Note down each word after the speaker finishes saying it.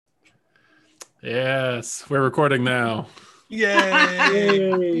Yes, we're recording now.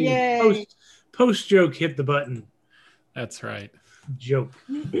 Yay! Yay. Post joke hit the button. That's right. Joke.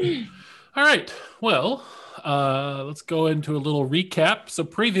 All right. Well, let's go into a little recap. So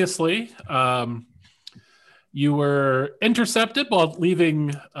previously, you were intercepted while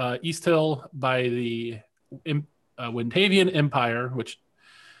leaving East Hill by the Wintavian Empire, which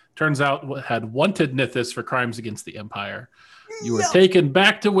turns out had wanted Nithis for crimes against the Empire. You were taken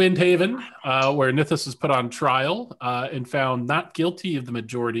back to Windhaven, where Nithis was put on trial and found not guilty of the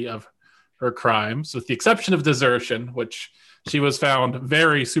majority of her crimes, with the exception of desertion, which she was found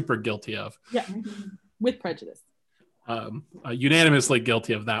very super guilty of. Yeah, with prejudice. Unanimously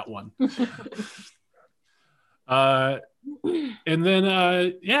guilty of that one. And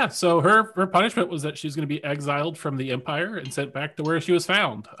then, so her punishment was that she's going to be exiled from the Empire and sent back to where she was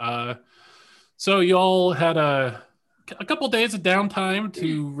found. So you all had a couple days of downtime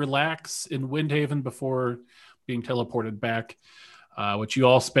to relax in Windhaven before being teleported back, which you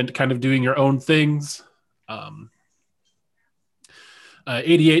all spent kind of doing your own things.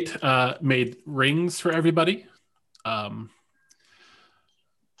 88 made rings for everybody. Let's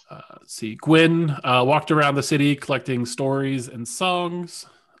see. Gwyn walked around the city collecting stories and songs.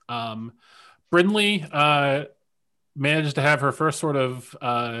 Brindley managed to have her first sort of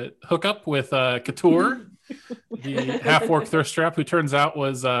hookup with Couture, the half-orc thirst trap, who turns out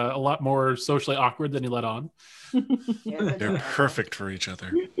was a lot more socially awkward than he let on. They're perfect for each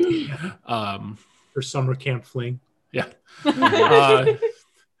other. For summer camp fling. Yeah.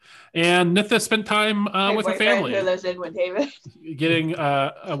 And Nithis spent time with her family. Who lives in Windhaven. Getting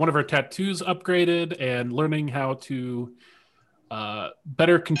one of her tattoos upgraded and learning how to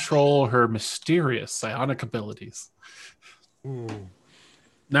better control her mysterious psionic abilities. Ooh.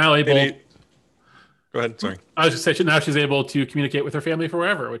 Now able... Go ahead, sorry. I was just saying, now she's able to communicate with her family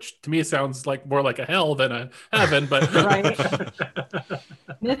forever, which to me sounds like more like a hell than a heaven, but... Right.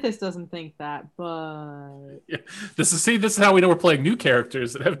 Nithis doesn't think that, but... Yeah. This is how we know we're playing new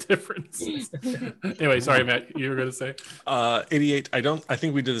characters that have differences. Anyway, sorry, Matt, you were going to say? 88, I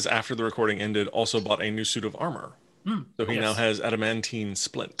think we did this after the recording ended, also bought a new suit of armor. So he now has adamantine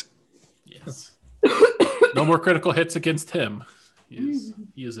splint. Yes. No more critical hits against him. He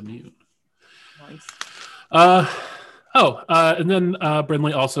is immune. Nice. And then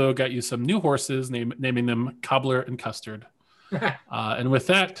Brindley also got you some new horses, naming them Cobbler and Custard. And with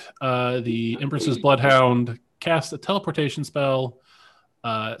that, the Empress's Bloodhound cast a teleportation spell,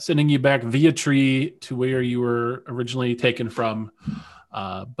 sending you back via tree to where you were originally taken from.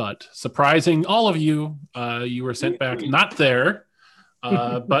 But surprising all of you, you were sent back not there,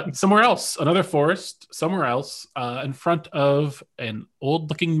 but somewhere else, another forest, somewhere else, in front of an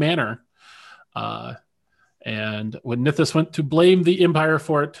old-looking manor. And when Nithis went to blame the Empire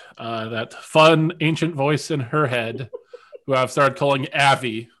for it, that fun ancient voice in her head, who I've started calling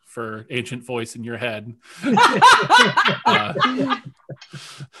Avi for ancient voice in your head, in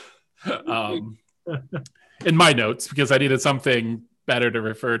my notes, because I needed something better to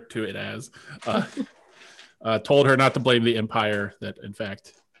refer to it as, told her not to blame the Empire, that in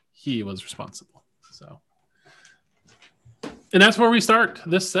fact he was responsible. So, and that's where we start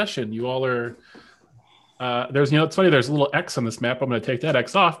this session. You all are it's funny, there's a little X on this map. I'm going to take that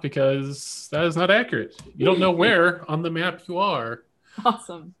X off because that is not accurate. You don't know where on the map you are.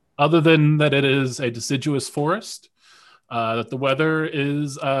 Awesome. Other than that it is a deciduous forest, that the weather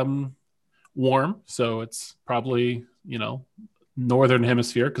is warm, so it's probably, northern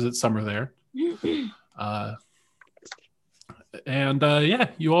hemisphere because it's summer there. You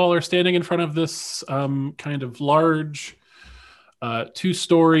all are standing in front of this kind of large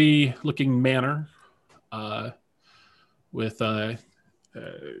two-story looking manor, with a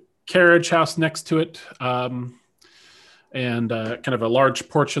carriage house next to it, and kind of a large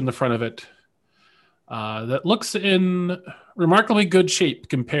porch in the front of it, that looks in remarkably good shape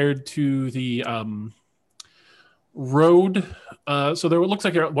compared to the road. So there looks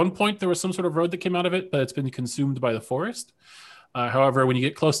like at one point there was some sort of road that came out of it, but it's been consumed by the forest. However, when you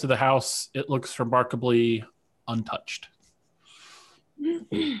get close to the house, it looks remarkably untouched.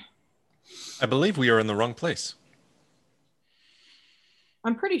 I believe we are in the wrong place.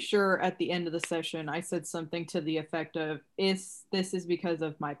 I'm pretty sure at the end of the session I said something to the effect of, this is because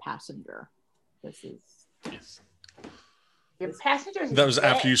of my passenger. This is... Yes. Your passenger's That was dead.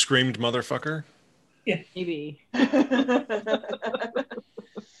 after you screamed, motherfucker? Yeah. Maybe.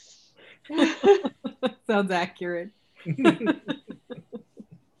 Sounds accurate.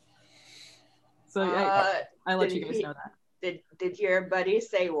 So I let you guys know that. Did your buddy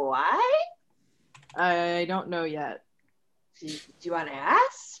say why? I don't know yet. Do you want to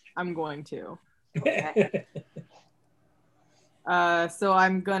ask? I'm going to. Okay. So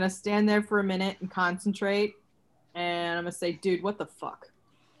I'm gonna stand there for a minute and concentrate, and I'm gonna say, "Dude, what the fuck?"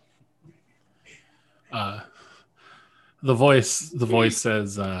 The voice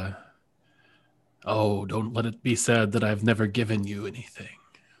says, "Oh, don't let it be said that I've never given you anything."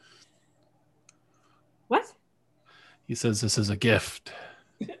 What? He says, "This is a gift."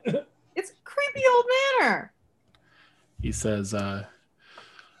 It's a creepy old manor. He says,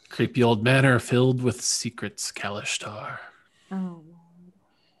 "Creepy old manor filled with secrets, Kalishtar." Oh.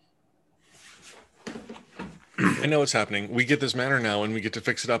 I know what's happening. We get this manor now, and we get to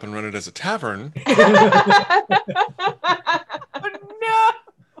fix it up and run it as a tavern. No!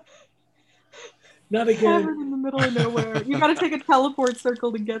 Not again. Tavern in the middle of nowhere. You gotta take a teleport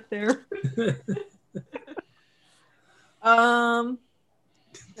circle to get there. The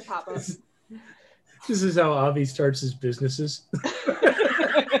pop-up. This is how Avi starts his businesses.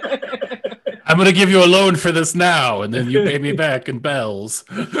 I'm going to give you a loan for this now, and then you pay me back in bells.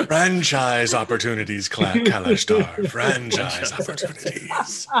 Franchise opportunities, Kalishtar. Franchise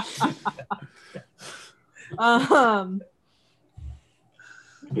opportunities.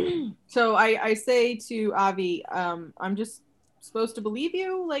 So I say to Avi, I'm just supposed to believe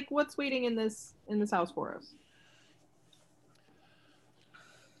you? Like, what's waiting in this house for us?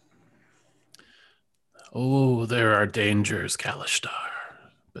 Oh, there are dangers, Kalishtar,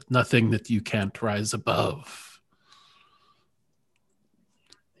 but nothing that you can't rise above.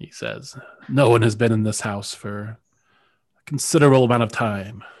 He says, no one has been in this house for a considerable amount of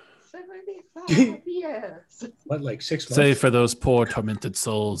time. 75 years. What, like 6 months? Save for those poor tormented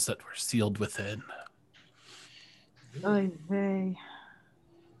souls that were sealed within. Oy vey.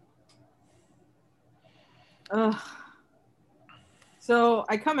 Ugh. So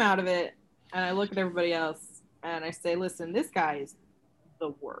I come out of it and I look at everybody else and I say, listen, this guy is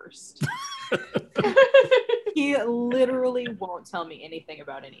the worst. He literally won't tell me anything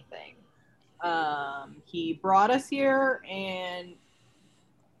about anything. He brought us here and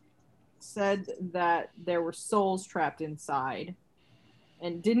said that there were souls trapped inside.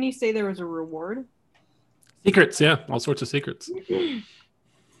 And didn't he say there was a reward? Secrets, yeah, all sorts of secrets.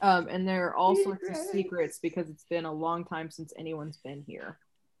 And there are all sorts of secrets because it's been a long time since anyone's been here.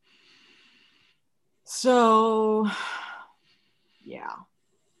 So, yeah.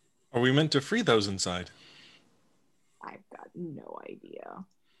 Are we meant to free those inside? I've got no idea.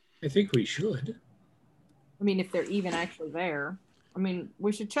 I think we should. I mean, if they're even actually there. I mean,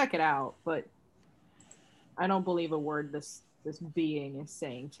 we should check it out, but I don't believe a word this being is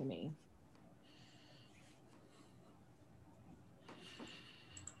saying to me.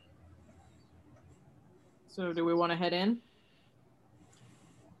 So do we want to head in?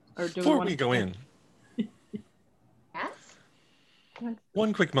 Or do Before want we go in, Yes?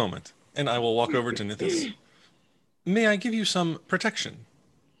 one quick moment, and I will walk over to Nithis. May I give you some protection?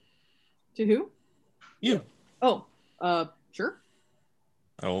 To who? You. Oh, sure.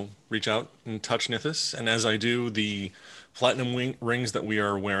 I will reach out and touch Nithis, and as I do, the platinum rings that we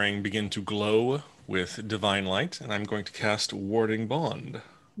are wearing begin to glow with divine light, and I'm going to cast Warding Bond.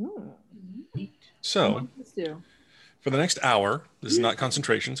 So, Let's do. for the next hour, this is not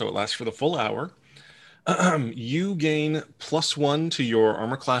concentration, so it lasts for the full hour, you gain +1 to your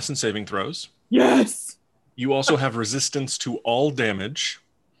armor class and saving throws. Yes. You also have resistance to all damage.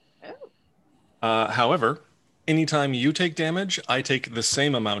 However, anytime you take damage, I take the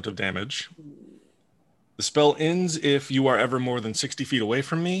same amount of damage. The spell ends if you are ever more than 60 feet away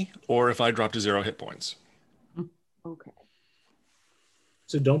from me, or if I drop to 0 hit points. Okay.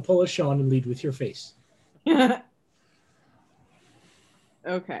 So don't pull a Sean and lead with your face.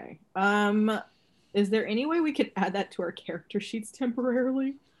 Okay. Is there any way we could add that to our character sheets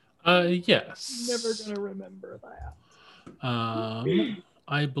temporarily? Yes. Never gonna remember that.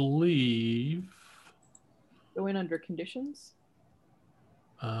 I believe Go in under conditions.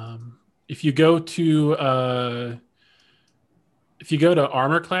 if you go to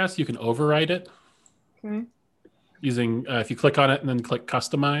armor class, you can override it Okay. using if you click on it and then click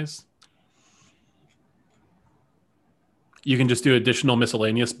customize. You can just do additional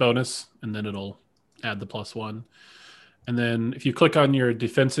miscellaneous bonus, and then it'll add the +1. And then if you click on your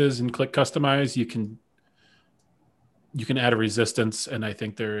defenses and click customize, you can add a resistance, and I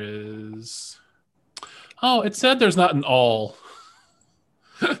think there is. Oh, it said there's not an all.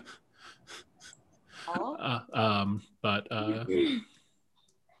 All? But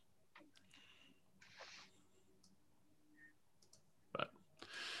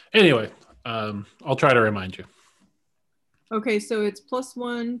anyway, I'll try to remind you. Okay, so it's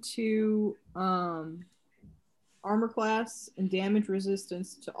 +1 to armor class and damage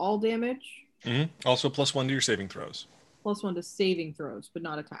resistance to all damage. Also, +1 to your saving throws. +1 to saving throws, but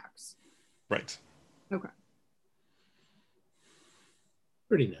not attacks. Right. Okay.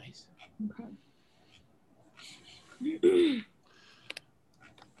 Pretty nice. Okay.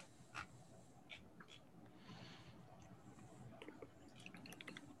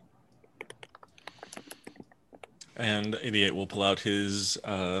 And 88 will pull out his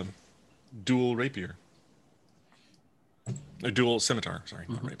dual rapier. A dual scimitar, sorry,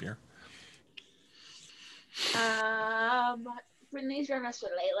 not rapier. Brittany's gonna mess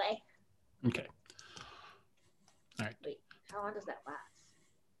with Lele. Okay. All right. Wait, how long does that last?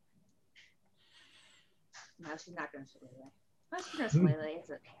 No, she's not gonna mess with Lele. Unless she's gonna mess with Lele, it's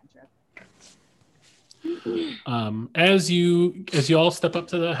a cantrip. As you all step up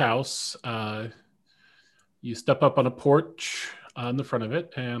to the house, you step up on a porch on the front of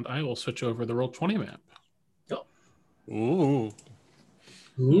it, and I will switch over the Roll20 map. Ooh.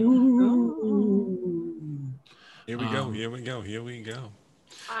 Ooh. Here we go, here we go, here we go.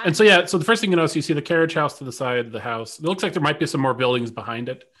 And so, yeah, so the first thing you notice, you see the carriage house to the side of the house. It looks like there might be some more buildings behind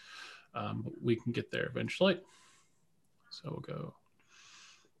it. But we can get there eventually. So we'll go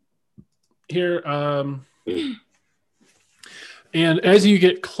here. And as you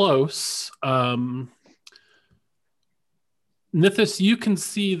get close, Nithis, you can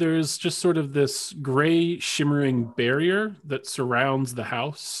see there's just sort of this gray shimmering barrier that surrounds the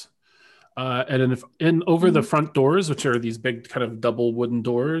house. And in over the front doors, which are these big kind of double wooden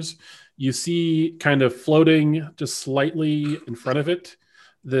doors, you see kind of floating just slightly in front of it,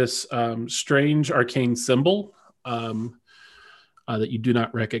 this strange arcane symbol that you do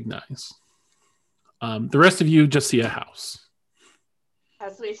not recognize. The rest of you just see a house.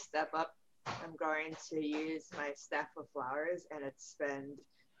 As we step up, I'm going to use my staff of flowers and expend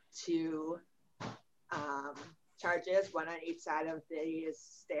 2 charges, one on each side of the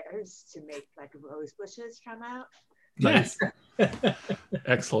stairs to make like rose bushes come out. Nice.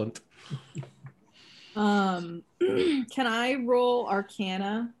 Excellent. Can I roll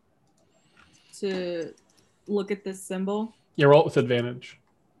Arcana to look at this symbol? Yeah, roll it with advantage.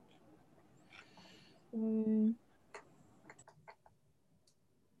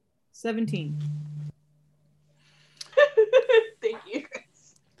 17. Thank you.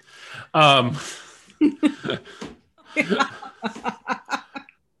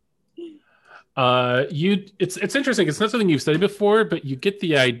 It's interesting. It's not something you've studied before, but you get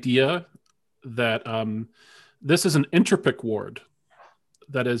the idea that this is an entropic ward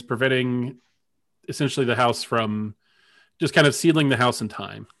that is preventing essentially the house from just kind of sealing the house in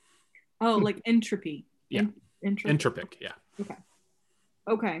time. Oh, like entropy. Yeah. Entropic, yeah.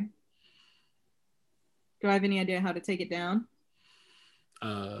 Okay. Do I have any idea how to take it down?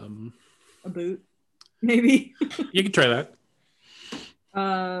 A boot, maybe. You can try that.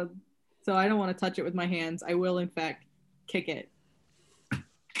 So I don't want to touch it with my hands. I will, in fact, kick it.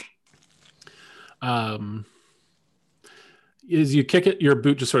 As you kick it, your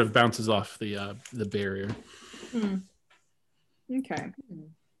boot just sort of bounces off the barrier. Okay.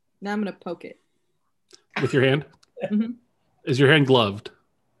 Now I'm gonna poke it with your hand. Mm-hmm. Is your hand gloved?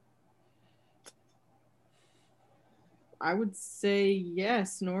 I would say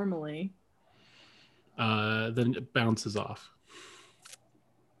yes, normally. Then it bounces off.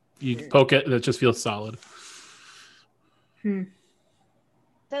 You poke it, and it just feels solid. Des,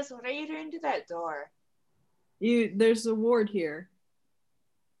 what are you doing to that door? There's a ward here.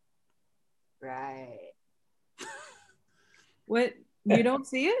 Right. What? You don't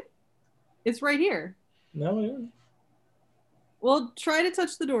see it? It's right here. No, I don't. Well, try to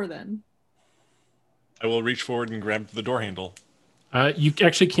touch the door then. I will reach forward and grab the door handle. You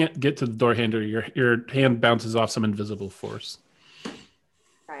actually can't get to the door handle. Your hand bounces off some invisible force.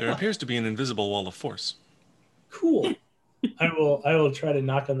 There appears to be an invisible wall of force. Cool. I will try to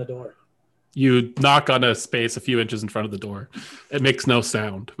knock on the door. You knock on a space a few inches in front of the door. It makes no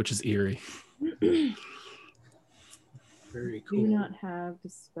sound, which is eerie. Very cool. Do not have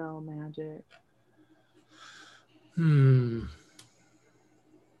dispel magic. Hmm.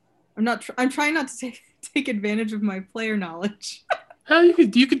 I'm trying not to take advantage of my player knowledge.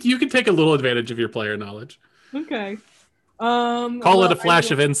 You could take a little advantage of your player knowledge. Okay. Call it a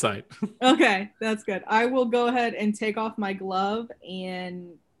flash of insight. Okay, that's good. I will go ahead and take off my glove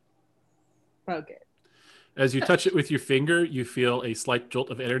and poke it. As you touch it with your finger, you feel a slight jolt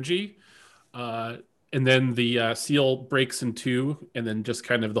of energy, and then the seal breaks in two, and then just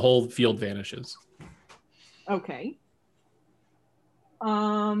kind of the whole field vanishes. Okay.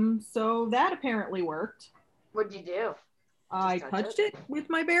 So that apparently worked. What'd you do? I touched it with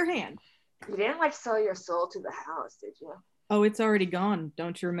my bare hand. You didn't like sell your soul to the house, did you? Oh, it's already gone.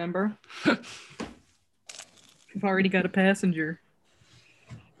 Don't you remember? We've already got a passenger.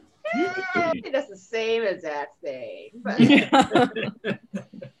 I think that's the same as that thing. But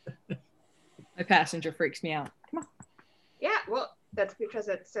My passenger freaks me out. Come on. yeah, well, that's because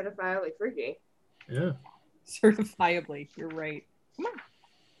it's certifiably freaky. Yeah. Certifiably. You're right. Come on.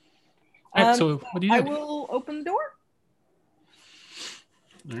 All right, so what do you do? I will open the door.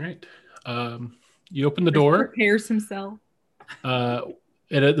 All right. You open the door. Prepares himself.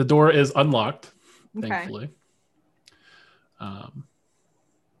 The door is unlocked, Okay. thankfully.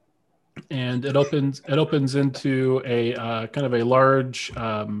 And it opens into a kind of a large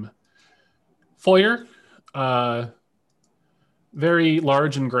foyer, very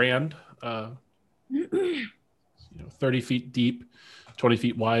large and grand, 30 feet deep, 20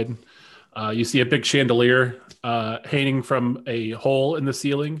 feet wide. You see a big chandelier hanging from a hole in the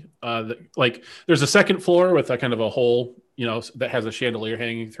ceiling. There's a second floor with a kind of a hole, that has a chandelier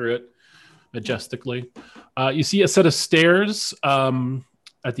hanging through it majestically. You see a set of stairs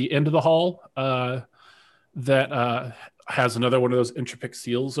at the end of the hall that has another one of those intricate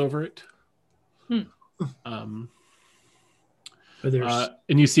seals over it. And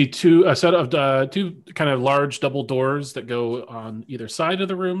you see a set of two kind of large double doors that go on either side of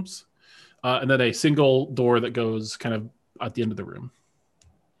the rooms, and then a single door that goes kind of at the end of the room.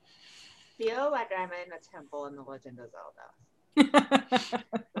 Feel like I'm in a temple in The Legend of Zelda.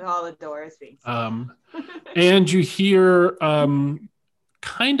 With all the doors being and you hear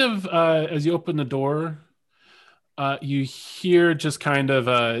kind of as you open the door, you hear just kind of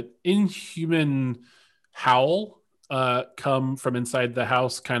a inhuman howl come from inside the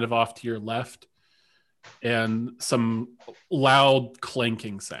house, kind of off to your left, and some loud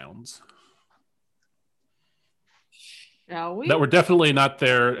clanking sounds. Shall we? That were definitely not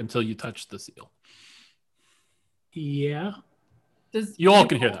there until you touched the seal. Yeah. You all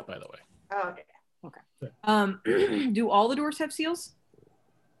can hear that, by the way. Oh, okay. Do all the doors have seals?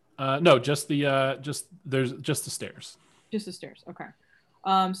 No, just the there's just the stairs. Just the stairs. Okay.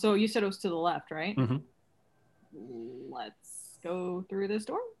 So you said it was to the left, right? Mm-hmm. Let's go through this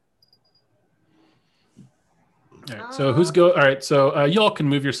door. All right. So all right. So you all can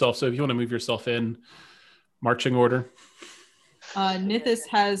move yourself. So if you want to move yourself in marching order. Nithis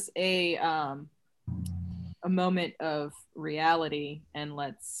has a moment of reality and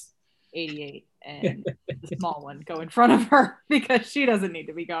lets 88 and the small one go in front of her because she doesn't need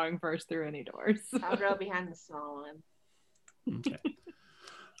to be going first through any doors. I'll go behind the small one. Okay.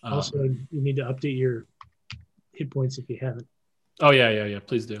 Also, you need to update your hit points if you haven't. Oh yeah.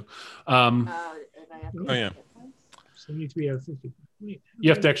 Please do. Oh yeah. 73 out of 50. Wait, You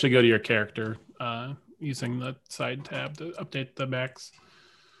have to actually go to your character using the side tab to update the max.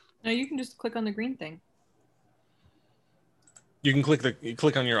 No, you can just click on the green thing. You can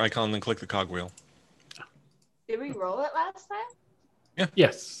click on your icon, then click the cogwheel. Did we roll it last time? Yeah.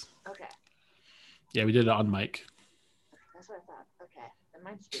 Yes. Okay. Yeah, we did it on mic. That's what I thought. Okay. That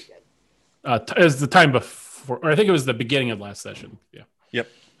might be good. As the time before, or I think it was the beginning of last session. Yeah. Yep.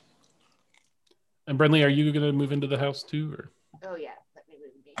 And Brenly, are you going to move into the house too, or? Oh yeah, let me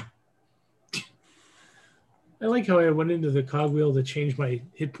move me. I like how I went into the cogwheel to change my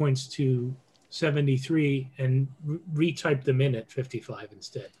hit points to 73 and retyped them in at 55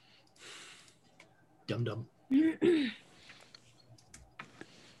 instead. Dum. Okay.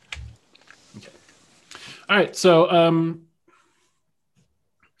 All right. So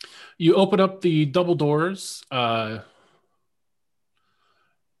you open up the double doors.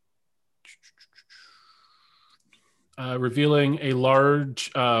 Revealing a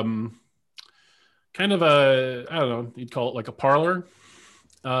large, kind of I don't know, you'd call it like a parlor,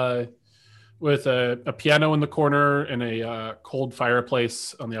 with a piano in the corner and a cold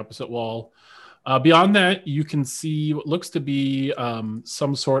fireplace on the opposite wall. Beyond that, you can see what looks to be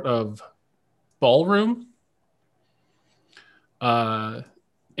some sort of ballroom.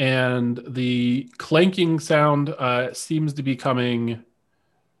 And the clanking sound seems to be coming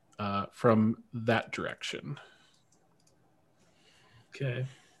from that direction. Okay.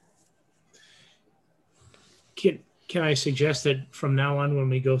 Can I suggest that from now on, when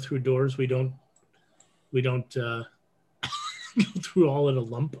we go through doors, we don't go through all in a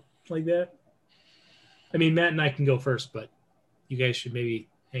lump like that? I mean, Matt and I can go first, but you guys should maybe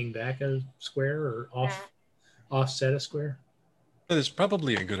hang back a square or offset a square. That is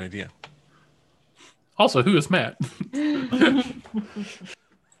probably a good idea. Also, who is Matt?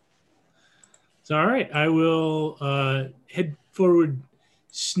 So, all right, I will head forward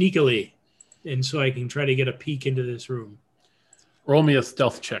sneakily, and so I can try to get a peek into this room. Roll me a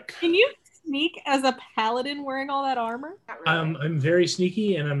stealth check. Can you sneak as a paladin wearing all that armor? Not really. I'm very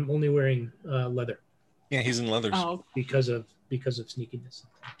sneaky, and I'm only wearing leather Yeah, he's in leathers. Oh, because of sneakiness.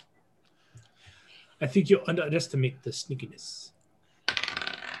 I think you underestimate the sneakiness.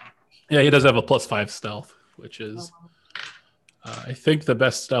 Yeah, he does have a +5 stealth, which is, I think, the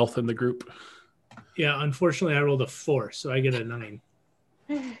best stealth in the group. Yeah, unfortunately, I rolled a 4, so I get a 9.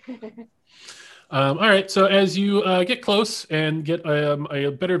 All right, so as you get close and get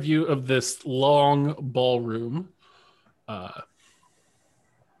a better view of this long ballroom,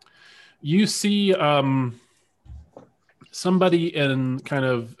 you see somebody in kind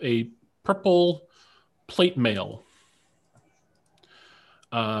of a purple plate mail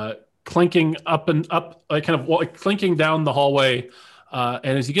clinking up and up, like kind of clinking down the hallway.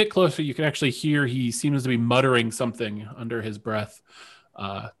 And as you get closer, you can actually hear he seems to be muttering something under his breath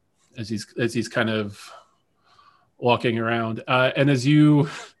as he's kind of walking around. And as you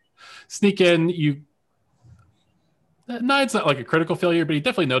sneak in, it's not like a critical failure, but he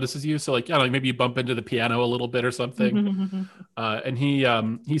definitely notices you. So like, I don't know, maybe you bump into the piano a little bit or something. And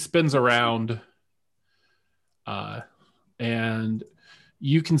he spins around, and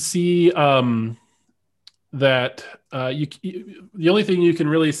you can see that the only thing you can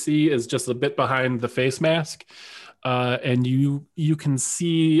really see is just a bit behind the face mask, and you can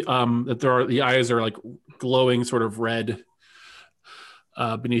see that the eyes are like glowing sort of red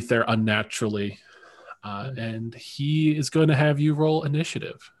beneath there unnaturally, and he is going to have you roll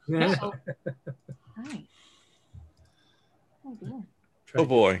initiative. oh. Right. Oh, dear. Oh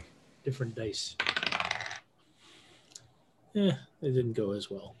boy. Different dice. It didn't go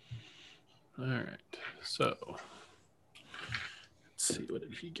as well. All right, so let's see, what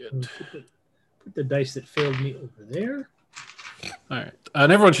did he get? Put the dice that failed me over there. All right,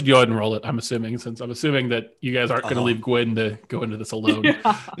 and everyone should go ahead and roll it. I'm assuming that you guys aren't going to leave Gwen to go into this alone.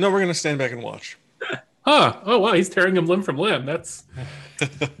 No, we're gonna stand back and watch. Huh? Oh wow, he's tearing him limb from limb. That's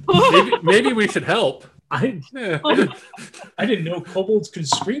maybe we should help. I didn't know kobolds could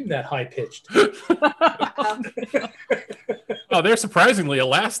scream that high pitched. Oh, they're surprisingly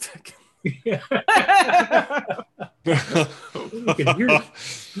elastic. Yeah.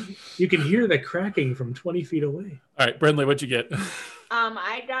 You can hear the cracking from 20 feet away. All right, Brindley, what'd you get?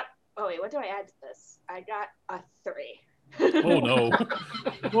 I got. Oh wait, what do I add to this? I got a 3. Oh no.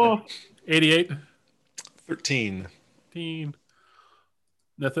 Whoa. 88. 13.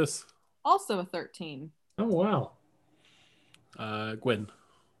 Nithis. Also a 13. Oh wow. Gwen.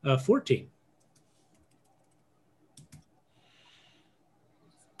 14.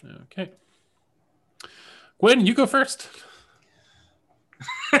 Okay. Gwen, you go first.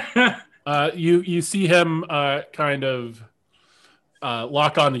 You see him kind of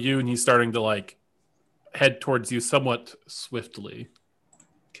lock onto you, and he's starting to like head towards you somewhat swiftly.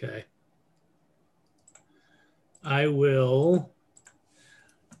 Okay. I will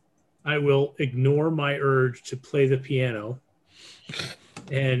ignore my urge to play the piano,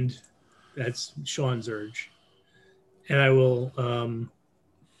 and that's Sean's urge. And I will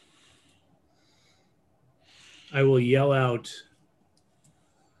yell out.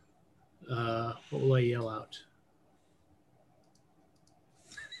 What will I yell out?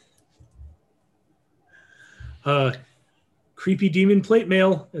 Creepy demon plate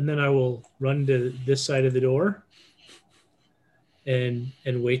mail, and then I will run to this side of the door and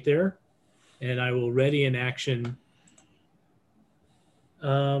wait there, and I will ready an action.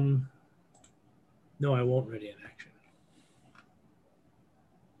 No, I won't ready an action.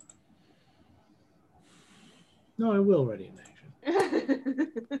 No, I will ready an action.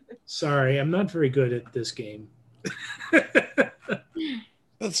 Sorry, I'm not very good at this game.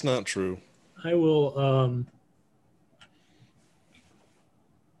 That's not true. I will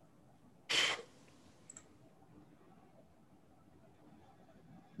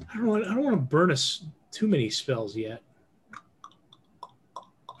I don't want to burn too many spells yet.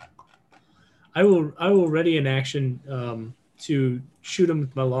 I will ready an action to shoot him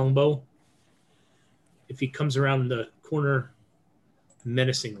with my longbow if he comes around the corner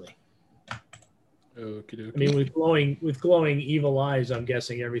menacingly. Okey-dokey. I mean, with glowing evil eyes, I'm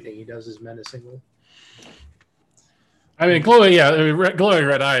guessing everything he does is menacingly. I mean, glowing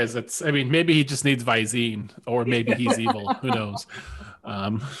red eyes. Maybe he just needs Visine, or maybe he's evil. Who knows?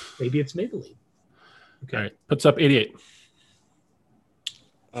 Maybe it's Maybelline. Okay. All right, puts up 88.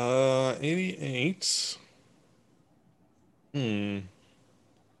 88.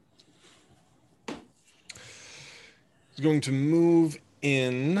 He's going to move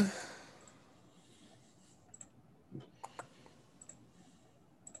in.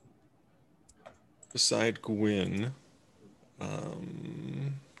 Beside Gwyn.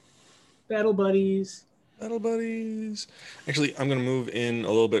 Battle buddies. Battle buddies. Actually, I'm going to move in a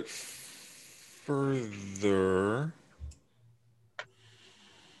little bit further.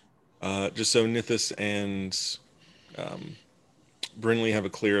 Just so Nithis and Brinley have a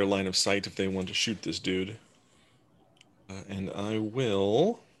clear line of sight if they want to shoot this dude. And I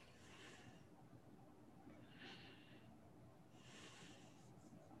will...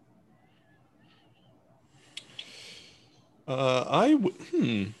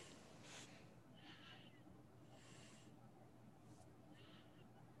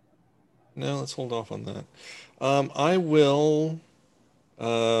 No, let's hold off on that. I will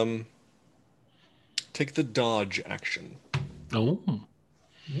take the dodge action. Oh.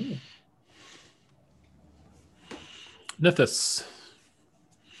 Nithis.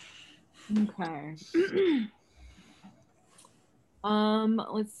 Okay.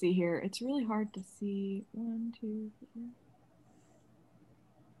 Let's see here. It's really hard to see. 1, 2, 3.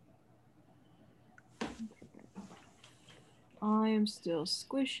 I am still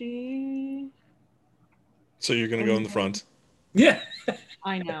squishy. So you're going to go in the front. Yeah.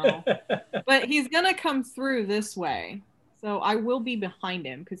 I know. But he's going to come through this way. So I will be behind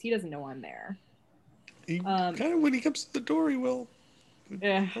him because he doesn't know I'm there. Kind of when he comes to the door, he will.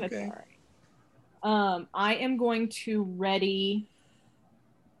 Yeah, that's all right. I am going to ready.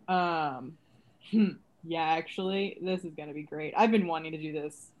 Yeah, actually, this is going to be great. I've been wanting to do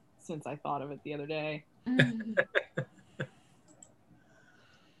this since I thought of it the other day.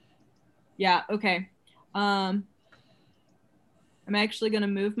 Yeah, okay. I'm actually going to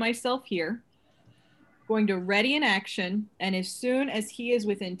move myself here. Going to ready an action, and as soon as he is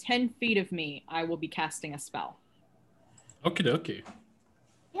within 10 feet of me, I will be casting a spell. Okie dokie. Do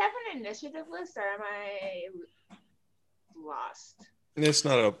you have an initiative list, or am I lost? It's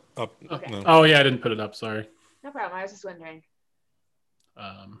not up. Okay. No. Oh, yeah, I didn't put it up. Sorry. No problem. I was just wondering.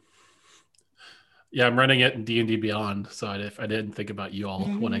 Yeah, I'm running it in D&D Beyond, so I didn't think about you all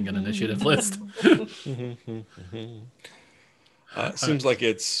wanting an initiative list. Seems like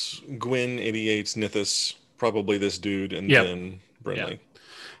it's Gwyn, 88, Nithis, probably this dude, and then Brinley. Yeah.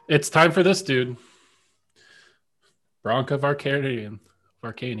 It's time for this dude. Bronca Varcanian.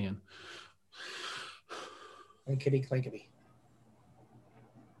 Clankety, clankety.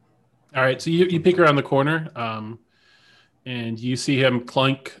 All right, so you peek around the corner, and you see him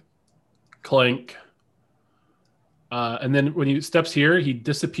clank, and then when he steps here, he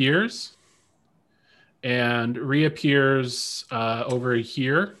disappears and reappears over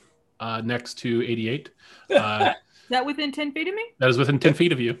here next to 88. Is that within 10 feet of me? That is within 10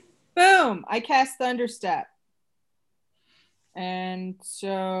 feet of you. Boom! I cast Thunderstep. And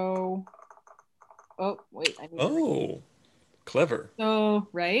so... Oh, wait. Clever. So,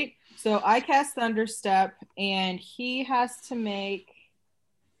 right? So I cast Thunderstep, and he has to make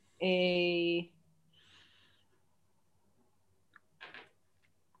a...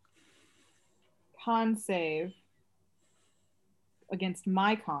 con save against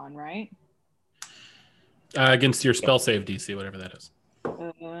my con, right? Against your spell save DC, whatever that is.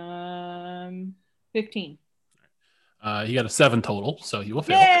 15. He got a 7 total, so he will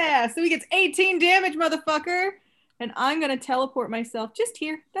fail. Yeah, so he gets 18 damage, motherfucker. And I'm going to teleport myself just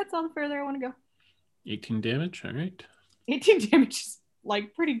here. That's all the further I want to go. 18 damage, all right. 18 damage is,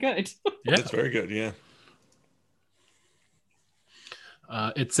 like, pretty good. Yeah. That's very good, yeah.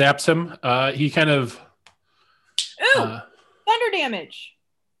 It zaps him. He kind of... Ooh! Thunder damage.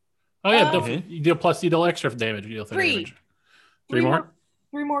 Oh, yeah. You deal extra damage. You deal 3 damage. 3 more?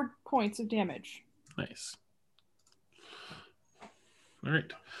 3 more points of damage. Nice. All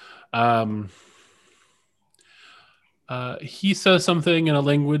right. He says something in a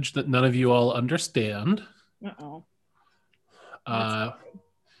language that none of you all understand. Uh-oh.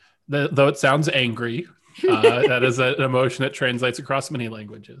 Though it sounds angry. That is an emotion that translates across many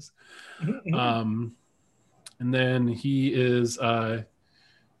languages. And then he is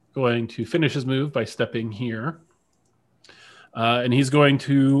going to finish his move by stepping here. And he's going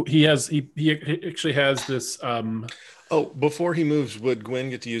to... He actually has this... before he moves, would Gwyn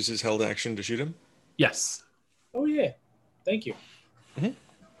get to use his held action to shoot him? Yes. Oh, yeah. Thank you.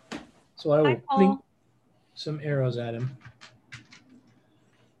 Mm-hmm. So I will blink some arrows at him.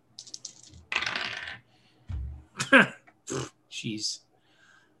 Jeez.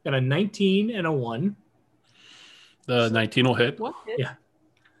 Got a 19 and a 1. The 19 will hit. What hit? Yeah.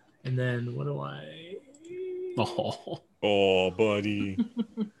 And then what do I... Oh, buddy.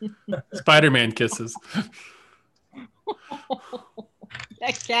 Spider-Man kisses.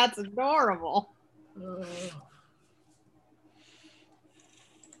 That cat's adorable.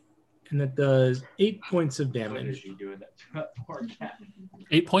 And that does 8 points of damage.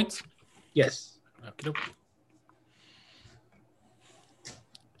 8 points? Yes. Okey-doke.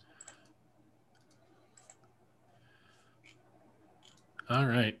 All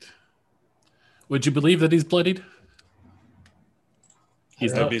right. Would you believe that he's bloodied?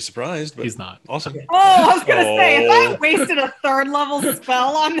 He's I'd not. be surprised, but He's not. awesome. Oh, I was gonna say, if I Oh. wasted a 3rd level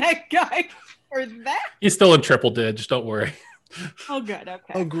spell on that guy for that. He's still in triple dig. Don't worry. Oh, good.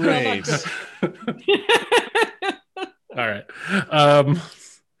 Okay. Oh, great. All right. All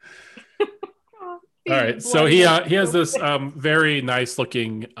right. So he has this very nice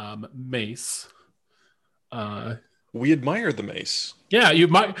looking mace. We admire the mace. Yeah, you're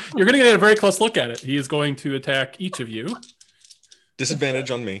going to get a very close look at it. He is going to attack each of you. Disadvantage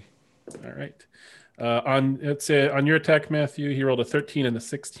on me. All right. On your attack, Matthew, he rolled a 13 and a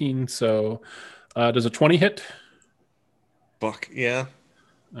 16. So does a 20 hit? Fuck, yeah.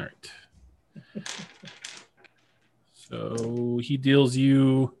 All right. So he deals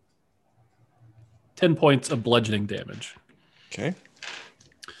you 10 points of bludgeoning damage. Okay.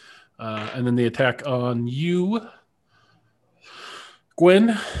 And then the attack on you,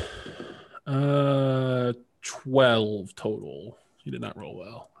 Gwen, 12 total. You did not roll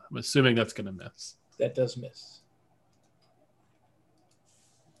well. I'm assuming that's going to miss. That does miss.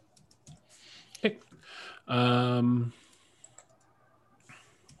 Okay. All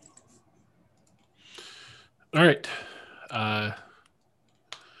right.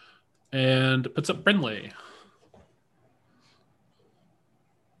 And puts up Brinley.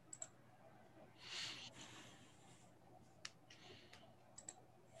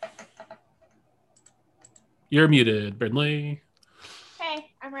 You're muted, Brinley.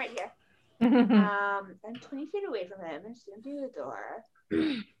 Hey, I'm right here. I'm 20 feet away from him and soon through the door.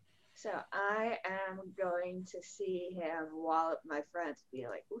 So I am going to see him wallop my friends and be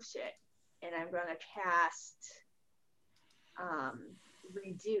like, oh shit. And I'm going to cast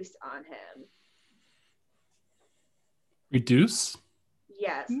Reduce on him. Reduce?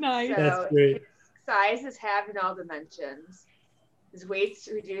 Yes. Nice. So That's great. his size is halved in all dimensions. His weight's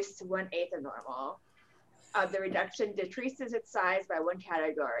reduced to 1/8 of normal. The reduction decreases its size by 1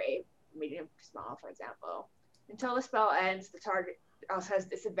 category, medium, small, for example. Until the spell ends, the target also has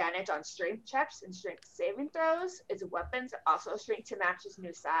disadvantage on strength checks and strength saving throws. Its weapons also shrink to match his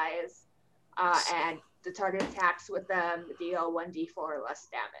new size, and the target attacks with them deal 1d4 or less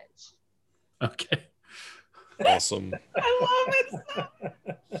damage. Okay. Awesome. I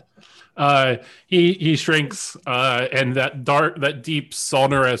love it. He shrinks, and that deep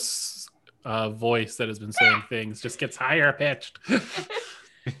sonorous voice that has been saying things just gets higher pitched.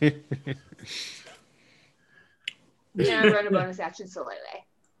 Now run a bonus action slightly.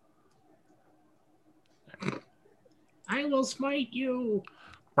 I will smite you.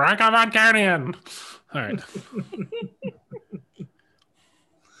 Bronco Von Carnian. All right.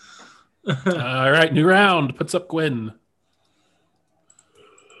 All right, new round. Puts up Gwen.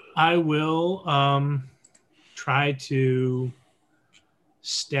 I will try to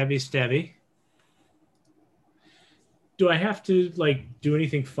stabby. Do I have to do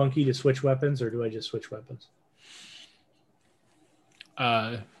anything funky to switch weapons, or do I just switch weapons?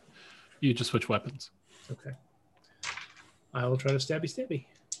 You just switch weapons. Okay. I will try to stabby.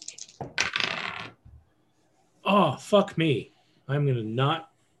 Oh, fuck me. I'm going to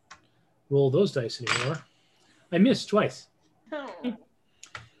not roll those dice anymore. I missed twice. Oh.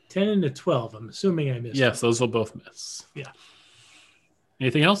 10 and a 12. I'm assuming I missed. Yes, those will both miss. Yeah.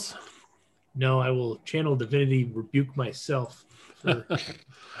 Anything else? No, I will channel divinity, rebuke myself. For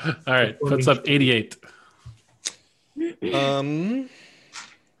All right, puts up 88.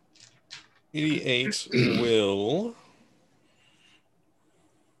 88 will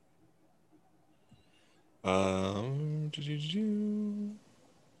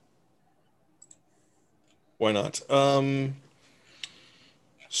why not?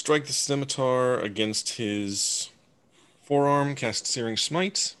 Strike the scimitar against his forearm, cast Searing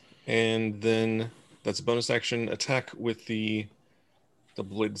Smite, and then that's a bonus action attack with the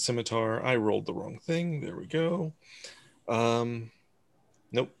double-bladed scimitar. I rolled the wrong thing. There we go.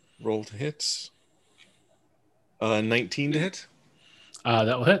 Nope. Roll to hit. 19 to hit.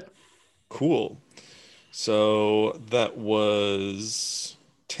 That will hit. Cool. So that was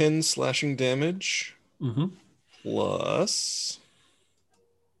 10 slashing damage plus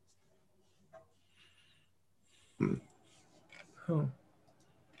Oh.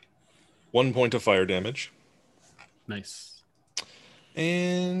 1 point of fire damage. Nice.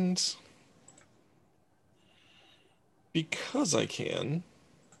 And because I can,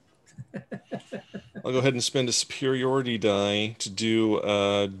 I'll go ahead and spend a superiority die to do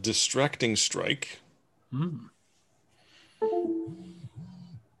a distracting strike.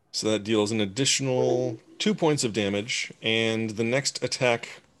 So that deals an additional 2 points of damage, and the next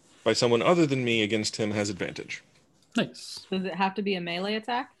attack by someone other than me against him has advantage. Nice. Does it have to be a melee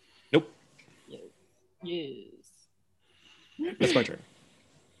attack? Nope, Yes. Yes. that's my turn.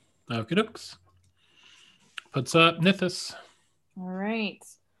 Okie dokes. Puts up Nithis. All right.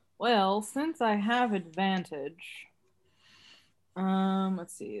 Well, since I have advantage,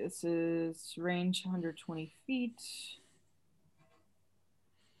 let's see. This is range 120 feet,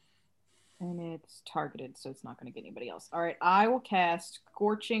 and it's targeted, so it's not going to get anybody else. All right, I will cast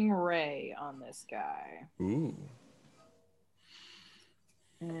Scorching Ray on this guy. Ooh.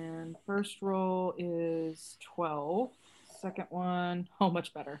 And first roll is 12. Second one, oh,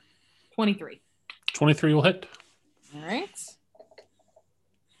 much better. 23. 23 will hit. All right.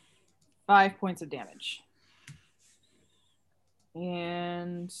 5 points of damage.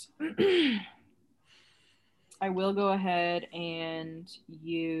 And I will go ahead and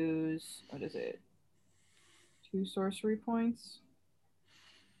use, what is it? 2 sorcery points.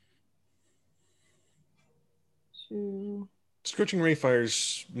 2. Scorching Ray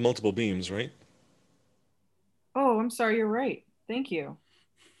fires multiple beams, right? Oh, I'm sorry. You're right. Thank you.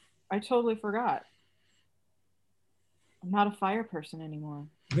 I totally forgot. I'm not a fire person anymore.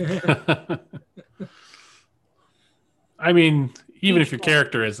 I mean, even Each if your one.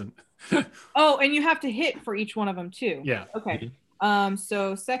 character isn't. Oh, and you have to hit for each one of them too. Yeah. Okay. Mhm.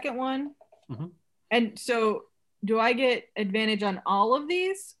 So second one. Mhm. And so do I get advantage on all of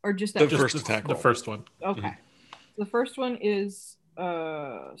these or just that The first? first attack The roll. first one. Okay. Mhm. The first one is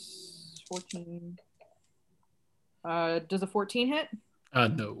 14. Does a 14 hit?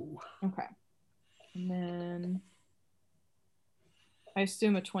 No. Okay. And then I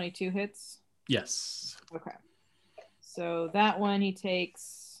assume a 22 hits. Yes. Okay. So that one he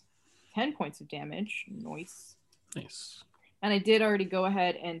takes 10 points of damage. Nice. Nice. And I did already go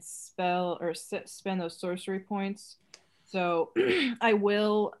ahead and spend those sorcery points. So I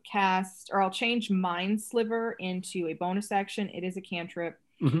will cast, or I'll change Mind Sliver into a bonus action. It is a cantrip.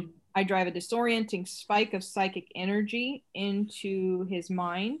 Mm-hmm. I drive a disorienting spike of psychic energy into his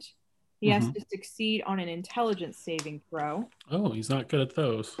mind. He has to succeed on an intelligence saving throw. Oh, he's not good at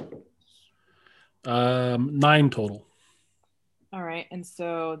those. 9 total. All right. And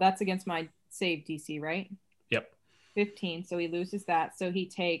so that's against my save DC, right? Yep. 15. So he loses that. So he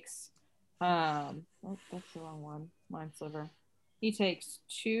takes, oh, that's the wrong one. Mind Sliver. He takes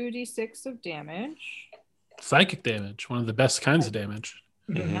 2d6 of damage. Psychic damage, one of the best kinds of damage.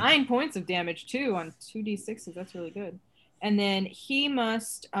 9 points of damage too on 2d6s. That's really good. And then he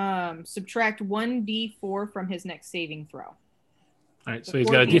must subtract 1d4 from his next saving throw. All right, so So he's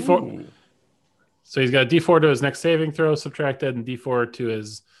got a 14. D4. Ooh. So he's got a D4 to his next saving throw subtracted, and D4 to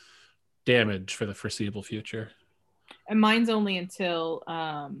his damage for the foreseeable future. And mine's only until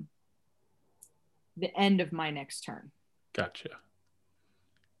the end of my next turn. Gotcha.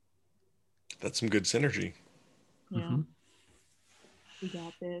 That's some good synergy. Yeah. Mhm. We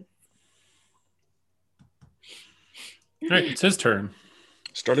got this. All right, it's his turn.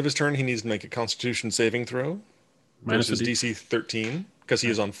 Start of his turn, he needs to make a Constitution saving throw Minus versus a D- DC 13 because he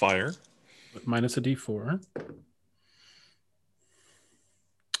is on fire. minus a D4.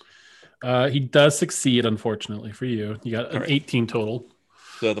 He does succeed, unfortunately for you. You got an All right. 18 total.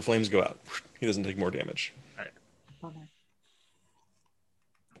 So the flames go out. He doesn't take more damage. Bummer.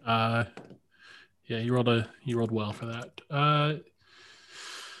 Yeah, you rolled well for that.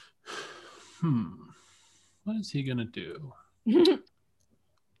 What is he gonna do?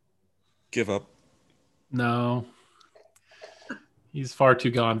 Give up. No, he's far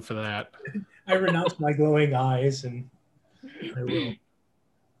too gone for that. I renounce my glowing eyes, and I will.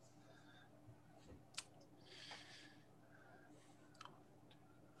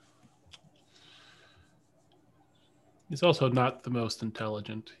 He's also not the most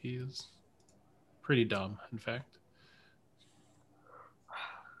intelligent. He's pretty dumb, in fact.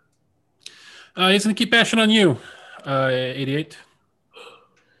 He's gonna keep bashing on you. 88.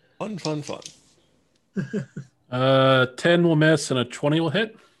 Fun. 10 will miss and a 20 will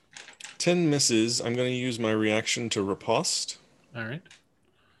hit. 10 misses. I'm going to use my reaction to riposte. All right.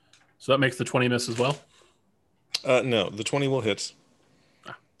 So that makes the 20 miss as well. No, the 20 will hit.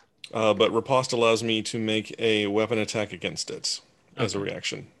 But riposte allows me to make a weapon attack against it as a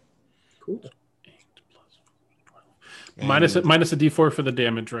reaction. Cool. And Minus a D4 for the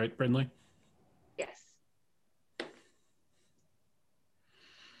damage, right, Brindley? Yes.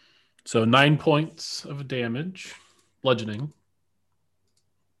 So 9 points of damage, bludgeoning.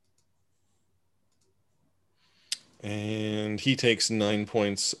 And he takes 9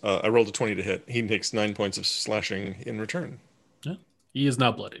 points. I rolled a 20 to hit. He takes 9 points of slashing in return. Yeah. He is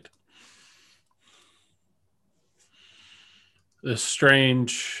now bloodied. This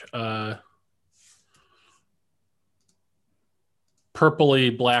strange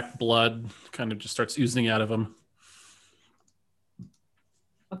purpley black blood kind of just starts oozing out of him.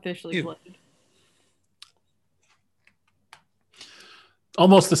 Officially Ew. blooded.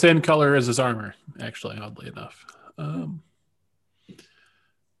 Almost the same color as his armor, actually, oddly enough.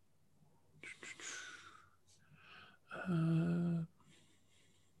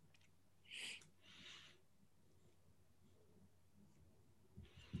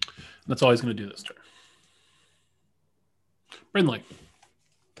 That's all he's going to do this turn. Brindley.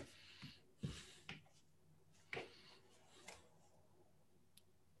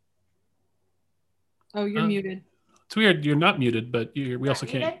 Oh, you're muted. It's weird. You're not muted, but we Not also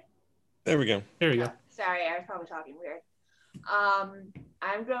muted? can't. There we go. There you Oh, go. sorry, I was probably talking weird.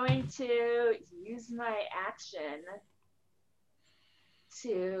 I'm going to use my action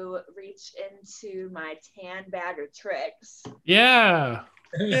to reach into my tan bag of tricks. Yeah.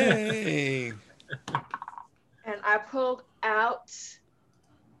 Yay! And I pulled out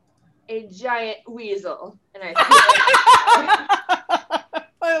a giant weasel. And I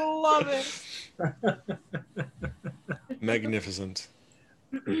I love it. Magnificent.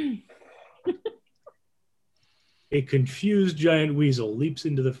 A confused giant weasel leaps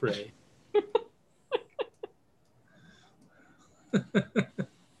into the fray.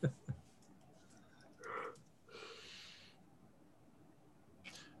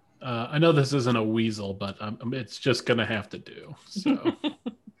 I know this isn't a weasel, but it's just gonna have to do. So, all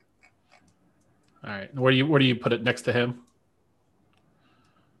right, where do you put it next to him?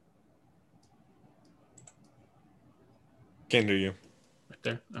 Can't hear you. Right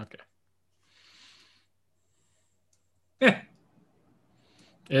there. Okay.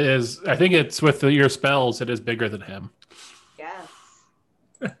 It is. I think it's with your spells. It is bigger than him. Yes.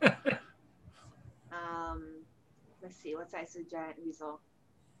 Let's see. What size is a giant weasel?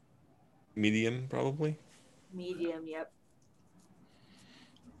 Medium, probably. Medium. Yep.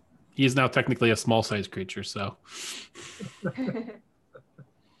 He is now technically a small-sized creature. So,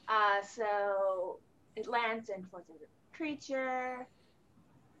 So it lands in front of the creature.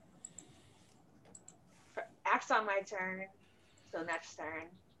 Acts on my turn. So next turn,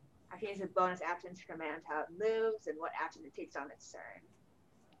 I can use a bonus action to command how it moves and what action it takes on its turn.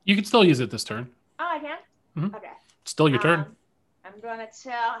 you can still use it this turn. Oh, I can? Mhm. Okay. Still your turn. I'm going to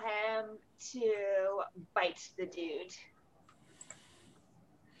tell him to bite the dude.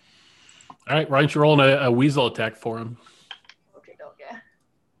 All right, why don't you roll a weasel attack for him? Okay.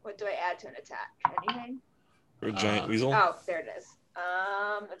 What do I add to an attack? Anything? Or a giant weasel. Oh, there it is.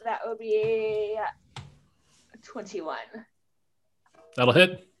 That would be 21. That'll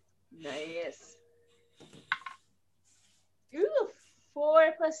hit. Nice. Ooh,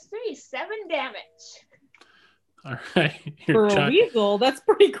 4 + 3, 7 damage. All right. For a weasel, that's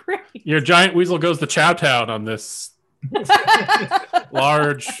pretty great. Your giant weasel goes to Chowtown on this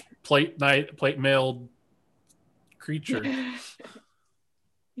large plate mailed creature.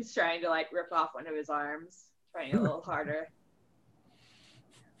 He's trying to rip off one of his arms, trying a little harder.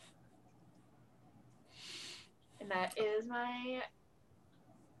 And that is my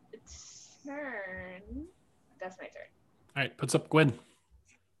turn. That's my turn. All right, puts up Gwen.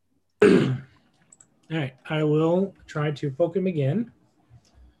 All right, I will try to poke him again.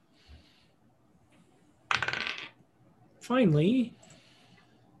 Finally,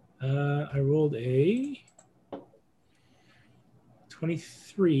 I rolled a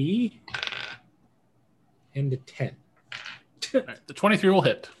 23 and a 10. All right, the 23 will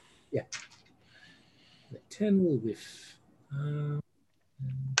hit. Yeah. The 10 will whiff.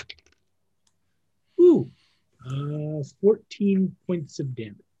 14 points of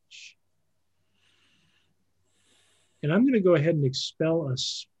damage. And I'm going to go ahead and expel a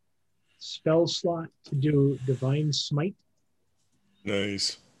spell slot to do Divine Smite.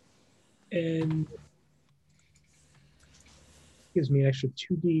 Nice. And gives me an extra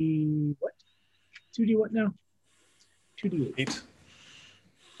 2d what? 2d what now? 2d8. 8.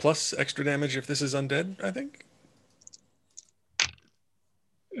 Plus extra damage if this is undead, I think.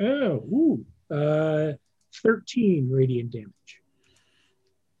 Oh, 13 radiant damage.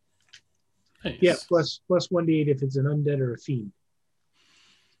 Nice. Yeah, plus 1d8 if it's an undead or a fiend.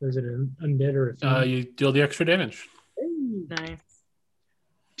 So is it an undead or a fiend? You deal the extra damage. Hey, Nice.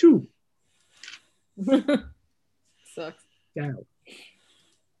 2. Sucks. Down.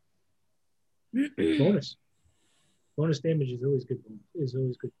 Bonus. Bonus damage is always good.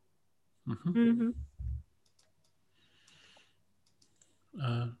 Mm-hmm.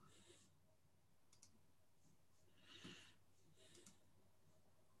 Mm-hmm.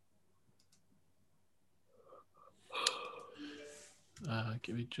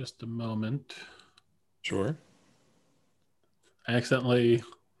 Give me just a moment. Sure. I accidentally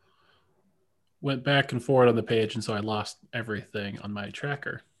went back and forward on the page, and so I lost everything on my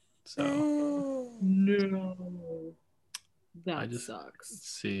tracker. So No. I That just sucks. let's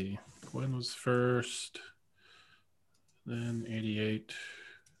see. Gwen was first, then 88,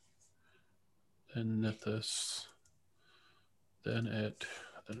 then Nithis, then it,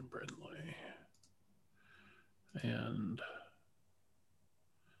 then Brindley, and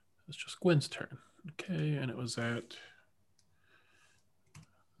it's just Gwen's turn. Okay, and it was at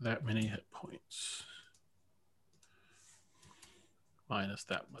that many hit points. Minus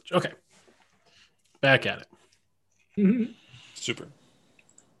that much. Okay. Back at it. Super.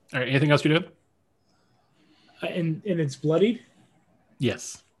 All right, anything else you did? And it's bloodied?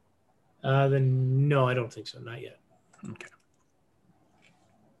 Yes. Then no, I don't think so. Not yet. Okay.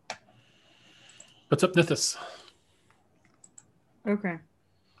 What's up, Nithis? Okay.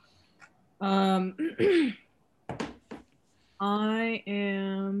 I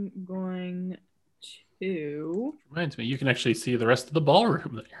am going to. Reminds me, you can actually see the rest of the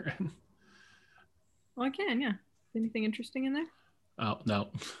ballroom that you're in. Oh, I can, yeah. Anything interesting in there? Oh no,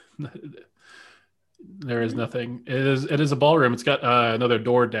 there is nothing. It is a ballroom. It's got another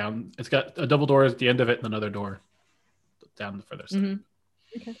door down. It's got a double door at the end of it and another door down the further side.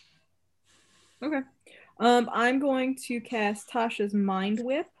 Okay. Okay. I'm going to cast Tasha's Mind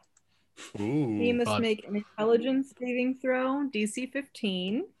Whip. Ooh. He must fun. make an intelligence saving throw, DC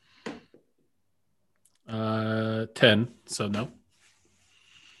 15. 10. So no.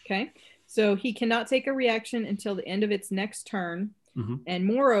 Okay. So he cannot take a reaction until the end of its next turn. Mm-hmm. And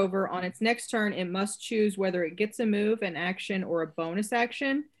moreover, on its next turn, it must choose whether it gets a move, an action, or a bonus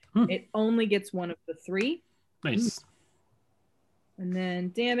action. It only gets one of the three. Nice. And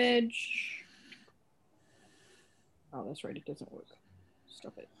then damage. Oh, that's right. It doesn't work.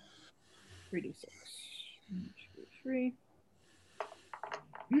 Stop it. 3d6. 1, 2,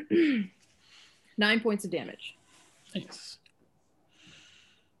 3. 9 points of damage. Nice.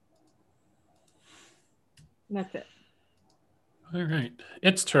 And that's it. All right.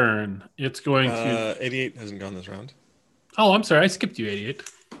 Its turn. It's going to. 88 hasn't gone this round. Oh, I'm sorry. I skipped you, 88.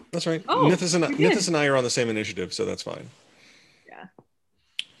 That's right. Oh, Nithis and I are on the same initiative, so that's fine. Yeah.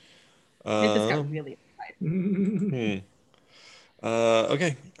 Nithis got Um, really excited.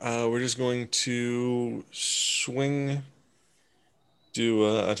 Okay. We're just going to swing,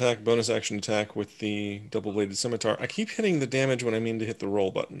 do attack, bonus action attack with the double-bladed scimitar. I keep hitting the damage when I mean to hit the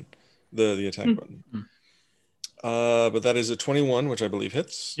roll button, the attack button. But that is a 21, which I believe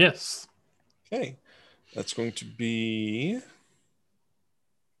hits. Yes. Okay. That's going to be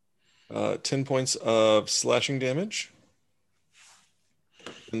 10 points of slashing damage.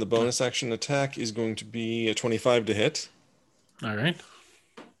 And the bonus action attack is going to be a 25 to hit. All right.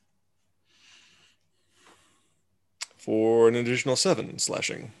 For an additional 7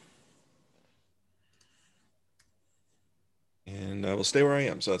 slashing. And I will stay where I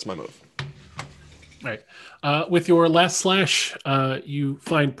am, so that's my move. All right. With your last slash, you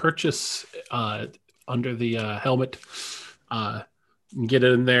find purchase under the helmet. Get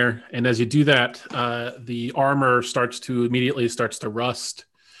it in there, and as you do that, the armor immediately starts to rust,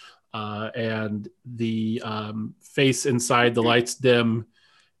 and the face inside the lights dim,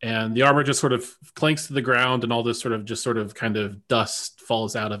 and the armor just sort of clanks to the ground, and all this sort of kind of dust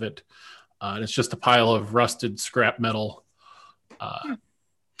falls out of it, and it's just a pile of rusted scrap metal.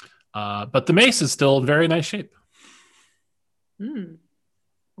 But the mace is still in very nice shape.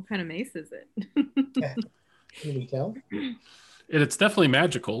 What kind of mace is it? Can we tell? It's definitely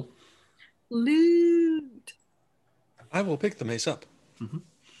magical. Loot. I will pick the mace up. Mm-hmm.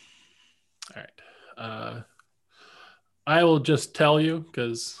 All right. I will just tell you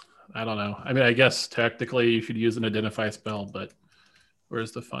because I don't know. I mean, I guess technically you should use an identify spell, but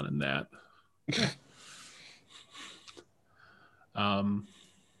where's the fun in that?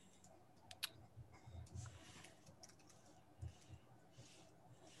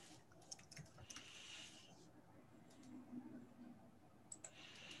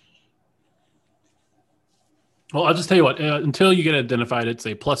 Well, I'll just tell you what. Until you get identified, it's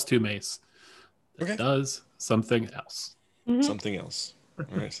a +2 mace. That does something else. Mm-hmm. Something else. All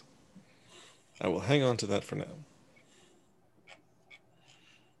right. I will hang on to that for now.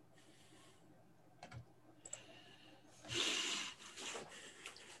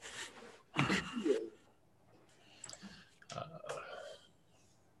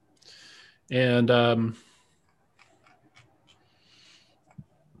 And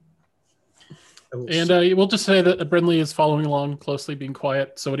we'll just say that Brindley is following along closely, being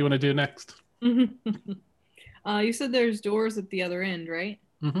quiet. So what do you want to do next? You said there's doors at the other end, right?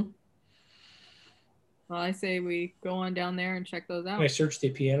 Mm-hmm. Well, I say we go on down there and check those Can I out. search the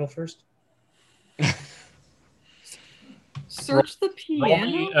piano first? Search the Roll piano?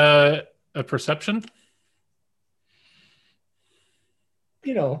 me a perception.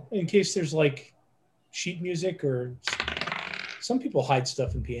 You know, in case there's like sheet music or some people hide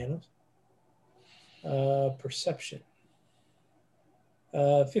stuff in pianos. Perception.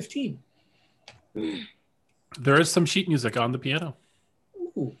 15. There is some sheet music on the piano.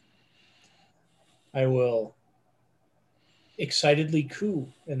 Ooh. I will excitedly coo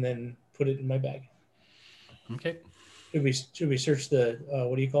and then put it in my bag. Okay. Should we search the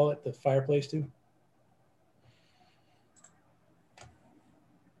what do you call it? The fireplace too?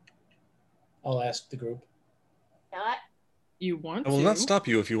 I'll ask the group. You know what? You want I will to? not stop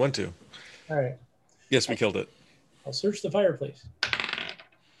you if you want to. All right. Yes, we killed it. I'll search the fireplace.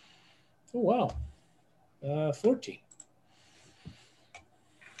 Oh wow. 14.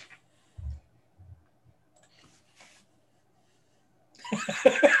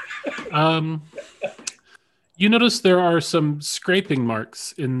 You notice there are some scraping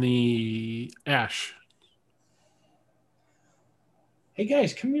marks in the ash. Hey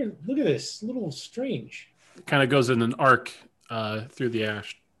guys, come here. Look at this. It's a little strange. It kind of goes in an arc through the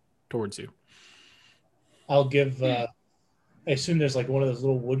ash towards you. I'll give. I assume there's like one of those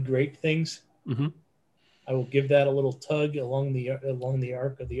little wood grate things. Mm-hmm. I will give that a little tug along the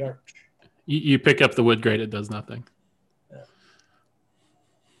arc of the arch. You pick up the wood grate; it does nothing.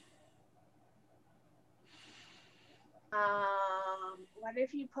 What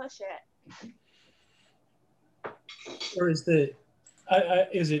if you push it? Or is the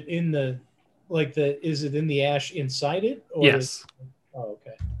is it in the is it in the ash inside it? Or Yes. Oh,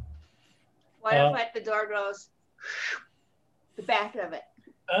 okay. What if like the door goes the back of it?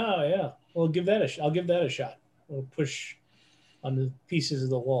 Oh yeah. Well, give that I'll give that a shot. We'll push on the pieces of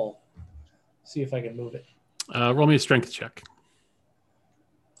the wall. See if I can move it. Roll me a strength check.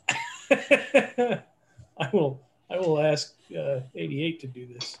 I will ask 88 to do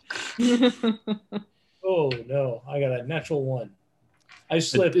this. Oh no, I got a natural 1. I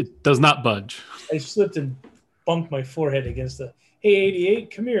slipped. It does not budge. I slipped and bumped my forehead against the. Hey,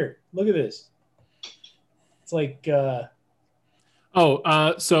 88, come here. Look at this. It's like. So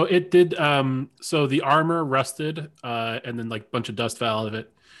it did. So the armor rusted, and then like a bunch of dust fell out of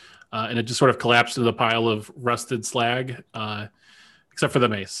it, and it just sort of collapsed into the pile of rusted slag, except for the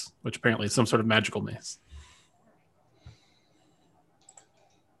mace, which apparently is some sort of magical mace.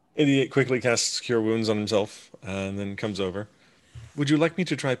 Idiot quickly casts Cure Wounds on himself and then comes over. Would you like me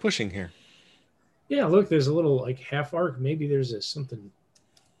to try pushing here? Yeah, look, there's a little like half arc. Maybe there's something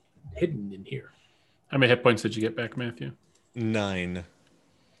hidden in here. How many hit points did you get back, Matthew? 9.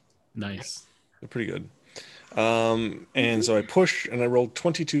 Nice. They're pretty good. And so I push and I rolled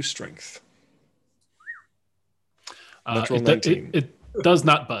 22 strength. Natural 19. It does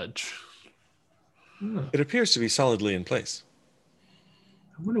not budge. It appears to be solidly in place.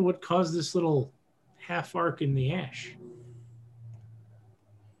 I wonder what caused this little half arc in the ash.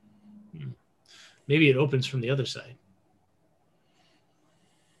 Maybe it opens from the other side.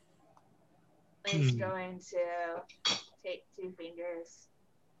 He's going to take 2 fingers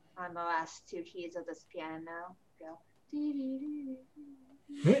on the last 2 keys of this piano. Go.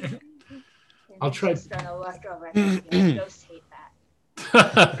 I'll try. Just gonna look over and ghost hate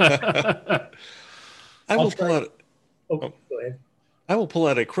that. I will pull out. Oh, go ahead. I will pull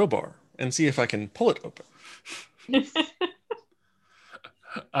out a crowbar and see if I can pull it open.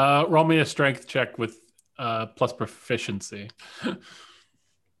 Roll me a strength check with plus proficiency.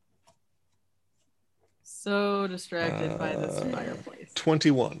 So distracted by this fireplace.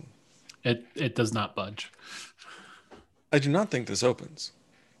 21. It does not budge. I do not think this opens.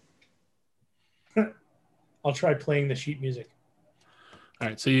 I'll try playing the sheet music. All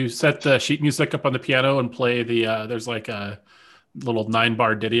right, so you set the sheet music up on the piano and play the. There's like a little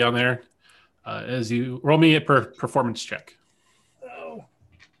 9-bar ditty on there. As you roll me a performance check.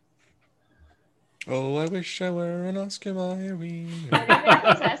 Oh, I wish I were an Oscar Mayer. I think it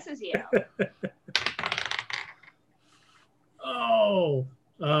possesses you. Oh,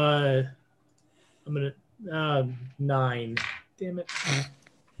 I'm gonna 9. Damn it!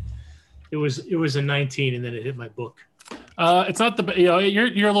 It was a 19, and then it hit my book. It's not the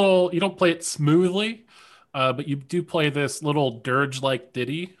you're a little. You don't play it smoothly, but you do play this little dirge-like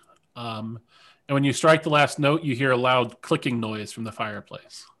ditty. And when you strike the last note, you hear a loud clicking noise from the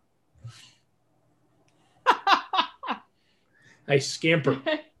fireplace. I scamper.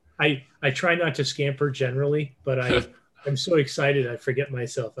 I try not to scamper generally, but I'm so excited I forget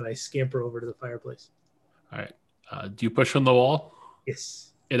myself and I scamper over to the fireplace. All right. Do you push on the wall?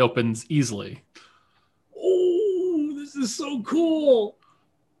 Yes. It opens easily. Oh, this is so cool.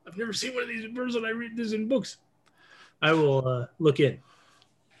 I've never seen one of these in person. I read this in books. I will look in.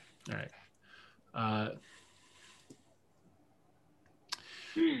 All right.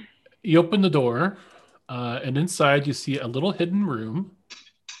 You open the door, and inside you see a little hidden room.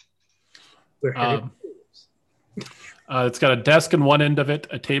 Where Harry It's got a desk in one end of it,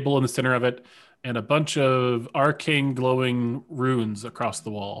 a table in the center of it, and a bunch of arcane glowing runes across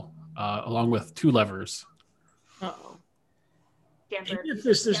the wall, along with 2 levers. Uh-oh. If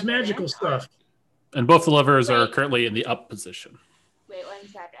this magical stuff. And both the levers are currently in the up position. Wait 1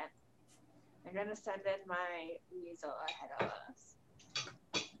 second. I'm gonna send in my weasel ahead of us.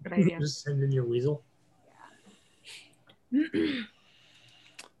 Good idea. Just send in your weasel. Yeah.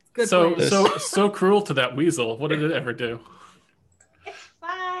 Good so plan. so cruel to that weasel. What did it ever do? It's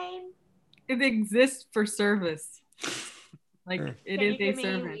fine. It exists for service. Like Sure. it Can is you give a me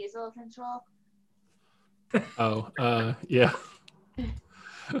servant. weasel control? Oh, yeah. Can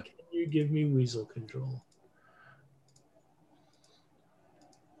you give me weasel control?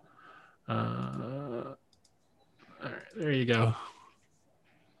 All right, there you go.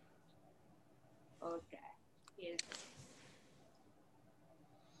 Okay. Yes.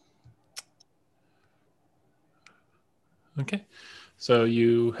 Okay. So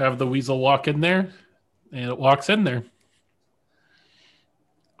you have the weasel walk in there, and it walks in there.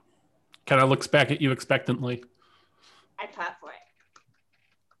 Kind of looks back at you expectantly. I clap for it.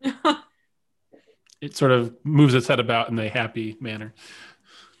 It sort of moves its head about in a happy manner.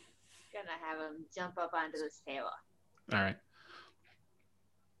 Gonna have him jump up onto this table. All right.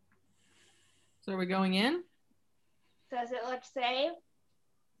 So are we going in? Does it look safe?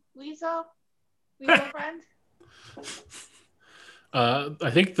 Weasel? Weasel friend? I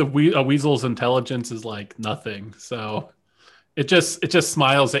think a weasel's intelligence is like nothing, so it just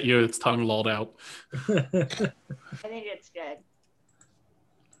smiles at you, its tongue lolled out. I think it's good.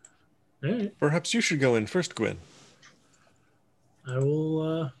 All right. Perhaps you should go in first, Gwen. I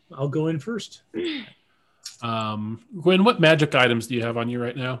will. I'll go in first. Gwen, what magic items do you have on you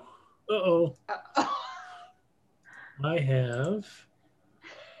right now? Uh-oh. Uh-oh. I have.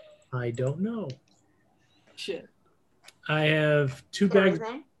 I don't know. Shit. I have two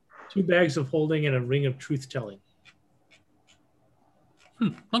bags of holding and a ring of truth telling.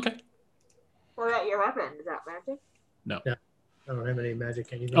 Okay. What about your weapon? Is that magic? No. Yeah. I don't have any magic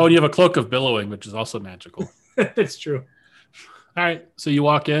anything. Oh, and you have a cloak of billowing, which is also magical. That's true. All right. So you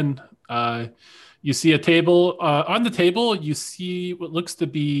walk in. You see a table. On the table, you see what looks to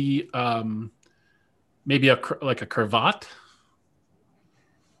be maybe like a cravat.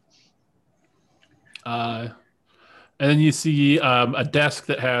 And then you see a desk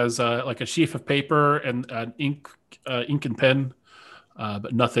that has like a sheaf of paper and an ink and pen,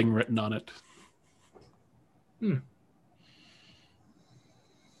 but nothing written on it.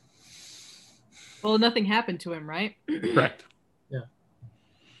 Well, nothing happened to him, right? Correct. Yeah.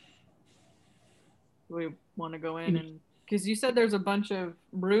 We want to go in and because you said there's a bunch of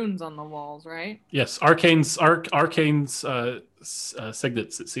runes on the walls, right? Yes, arcane's signets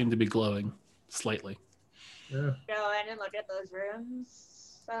that seem to be glowing slightly. Yeah. Go in and look at those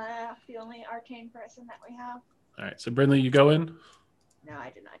rooms. The only arcane person that we have. All right, so Brindley, you go in. No, I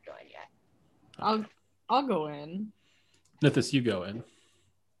did not go in yet. I'll go in. Nithis, you go in.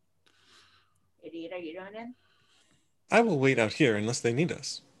 Idiot, are you going in? I will wait out here unless they need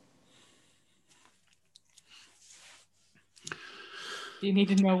us. Do you need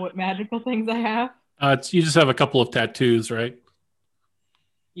to know what magical things I have? You just have a couple of tattoos, right?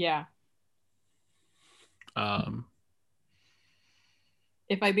 Yeah.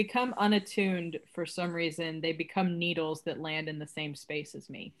 If I become unattuned for some reason, they become needles that land in the same space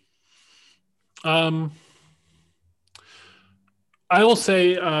as me. I will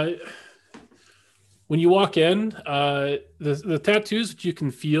say, when you walk in, the tattoos that you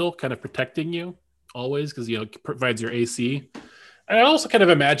can feel kind of protecting you always because it provides your AC. I also kind of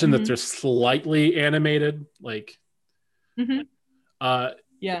imagine that they're slightly animated, like yeah,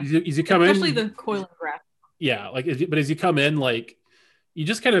 as you come especially in, the coiling graph. Yeah, but as you come in, like you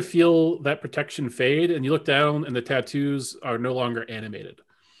just kind of feel that protection fade, and you look down, and the tattoos are no longer animated.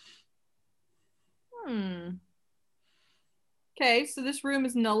 Okay, so this room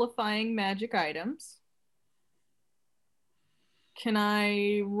is nullifying magic items. Can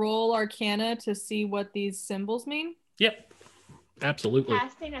I roll Arcana to see what these symbols mean? Yep, absolutely.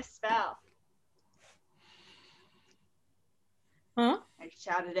 Casting a spell. Huh? I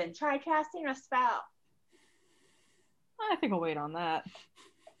shouted in, try casting a spell. I think I'll wait on that.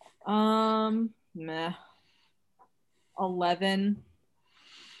 Meh. 11.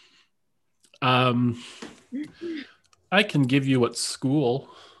 I can give you what school.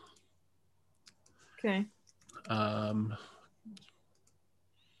 Okay. Let's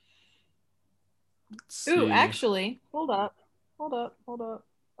Ooh, see. actually, hold up. I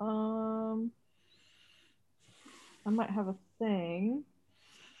might have a thing.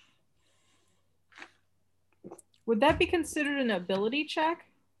 Would that be considered an ability check?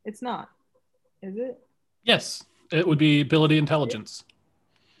 It's not, is it? Yes, it would be ability intelligence.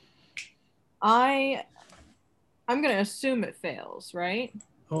 I'm gonna assume it fails, right?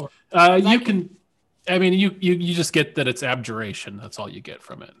 You I can. I mean, you just get that it's abjuration. That's all you get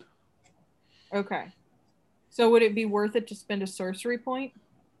from it. Okay. So would it be worth it to spend a sorcery point?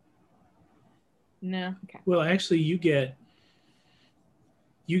 No. Okay. Well, actually, you get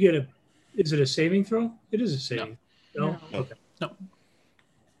a. Is it a saving throw? It is a saving. No. No. Okay. No.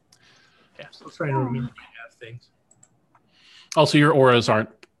 Yeah. Still trying to remember my math things. Also, your auras aren't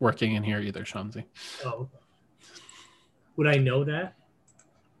working in here either, Shanzi. Oh. Would I know that?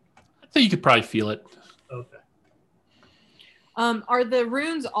 So you could probably feel it. Okay. Are the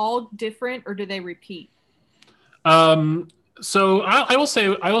runes all different, or do they repeat? So I will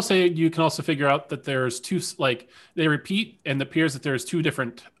say you can also figure out that there's two, like they repeat, and it appears that there's two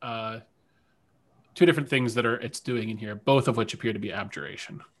different things that it's doing in here, both of which appear to be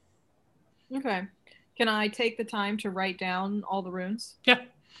abjuration. Okay. Can I take the time to write down all the runes? Yeah.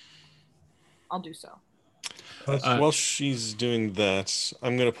 I'll do so. While she's doing that,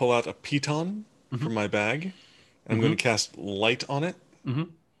 I'm going to pull out a piton from my bag, and I'm going to cast light on it, and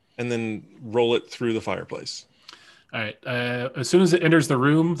then roll it through the fireplace. All right. As soon as it enters the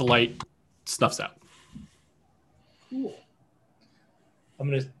room, the light snuffs out. Cool. I'm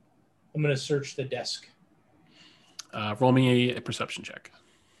gonna search the desk. Roll me a perception check.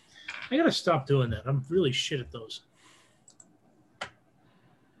 I gotta stop doing that. I'm really shit at those.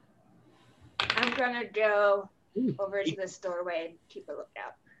 I'm gonna go over to this doorway and keep a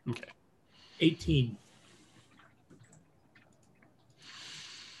lookout. Okay. 18.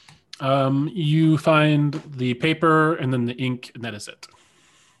 You find the paper and then the ink, and that is it.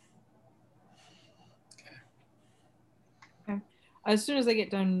 Okay. As soon as I get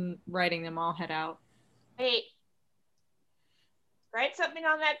done writing them, I'll head out. Hey, write something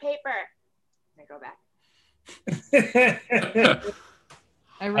on that paper. I go back.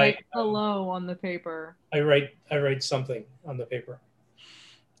 I write hello on the paper. I write something on the paper.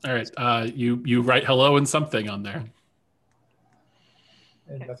 All right. You write hello and something on there.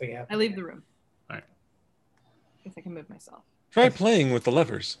 And nothing happens. I leave the room. All right. Guess I can move myself. Try playing with the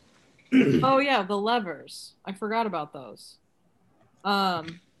levers. Oh yeah, the levers. I forgot about those.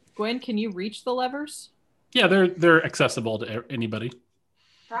 Gwen, can you reach the levers? Yeah, they're accessible to anybody.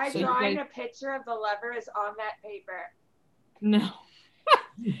 Try So drawing a picture of the levers on that paper. No.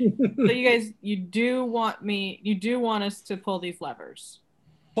 So you do want us to pull these levers.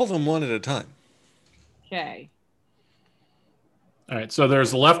 Pull them one at a time. Okay. All right. So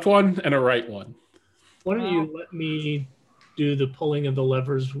there's a left one and a right one. Why don't you let me do the pulling of the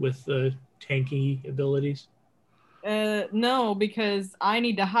levers with the tanky abilities? No, because I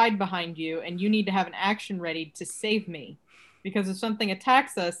need to hide behind you, and you need to have an action ready to save me. Because if something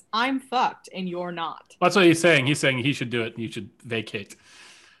attacks us, I'm fucked, and you're not. That's what he's saying. He's saying he should do it, and you should vacate.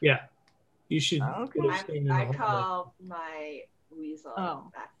 Yeah. You should. Okay. I call my weasel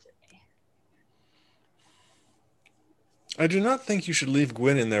back to me. I do not think you should leave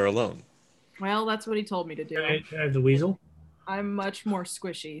Gwen in there alone. Well, that's what he told me to do. Can I have the weasel? I'm much more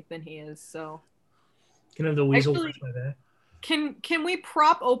squishy than he is, so. Can I have the weasel? Actually, can we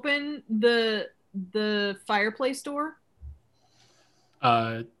prop open the fireplace door?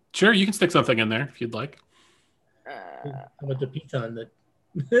 Sure, you can stick something in there if you'd like. How about the piton that?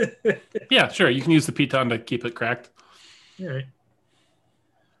 Yeah, sure. You can use the piton to keep it cracked. All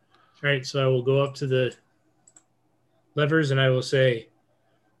right. So I will go up to the levers and I will say,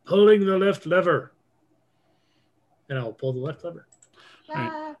 pulling the left lever. And I'll pull the left lever.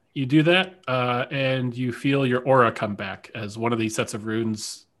 Right. You do that, and you feel your aura come back as one of these sets of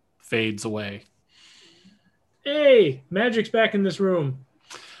runes fades away. Hey, magic's back in this room.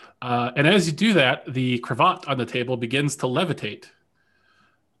 And as you do that, the cravat on the table begins to levitate.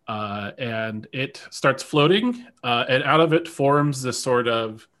 And it starts floating, and out of it forms this sort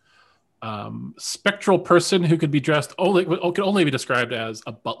of spectral person who could be could only be described as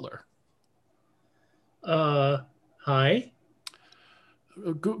a butler. Hi.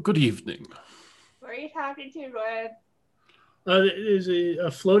 Good evening. Who are you talking to, Gwen? There's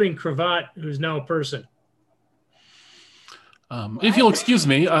a floating cravat who's now a person. If you'll excuse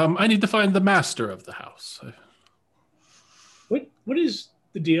me, I need to find the master of the house. What is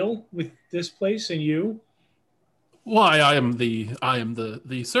the deal with this place and you? Why, I am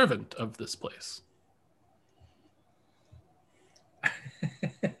the servant of this place.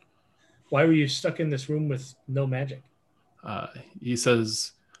 Why were you stuck in this room with no magic? He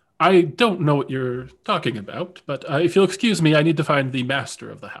says, I don't know what you're talking about, but if you'll excuse me, I need to find the master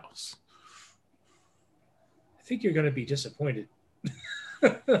of the house. I think you're going to be disappointed.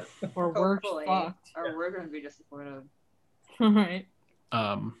 Or we're Hopefully. fucked. Or we're going to be disappointed. All right.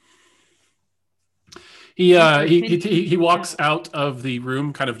 He walks out of the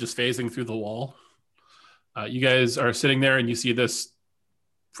room, kind of just phasing through the wall. You guys are sitting there, and you see this,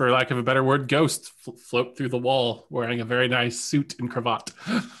 for lack of a better word, ghost float through the wall, wearing a very nice suit and cravat.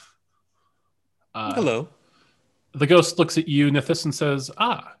 Hello. The ghost looks at you, Nithis, and says,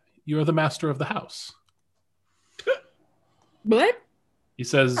 you are the master of the house. What? He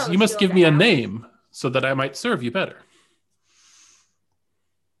says, Oh, you must so give the me a house. name so that I might serve you better.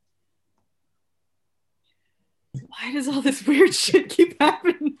 Why does all this weird shit keep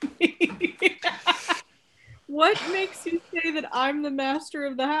happening to me? What makes you say that I'm the master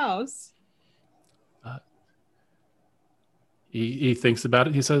of the house? He thinks about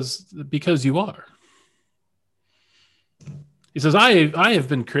it. He says, because you are. He says, I have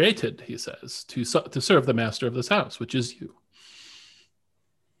been created, he says, to serve the master of this house, which is you.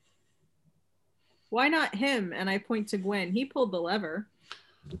 Why not him? And I point to Gwen. He pulled the lever.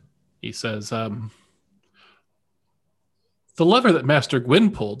 He says, the lever that Master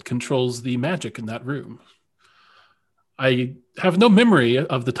Gwyn pulled controls the magic in that room. I have no memory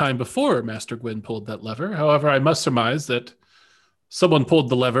of the time before Master Gwyn pulled that lever. However, I must surmise that someone pulled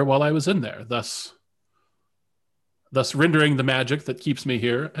the lever while I was in there, thus rendering the magic that keeps me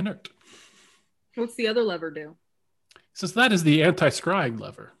here inert. What's the other lever do? He says that is the anti-scrying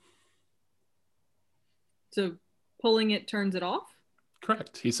lever. So pulling it turns it off?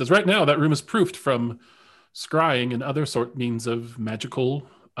 Correct. He says right now that room is proofed from scrying and other means of magical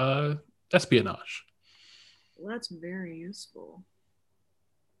espionage. Well, that's very useful.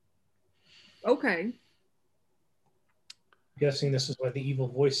 Okay. I'm guessing this is why the evil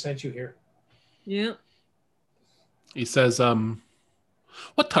voice sent you here. Yep. He says,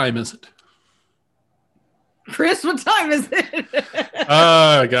 what time is it? Chris, what time is it?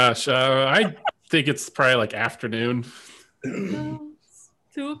 Gosh. I think it's probably like afternoon.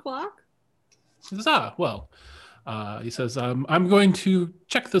 2:00? He says, well. He says, I'm going to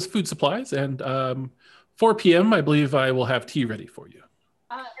check this food supplies, and 4 p.m., I believe I will have tea ready for you.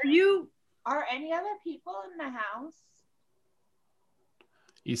 Are any other people in the house?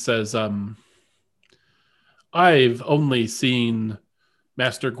 He says, I've only seen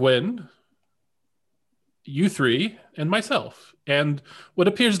Master Gwyn, you three, and myself, and what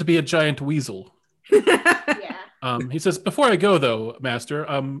appears to be a giant weasel. Yeah. He says, before I go, though, Master,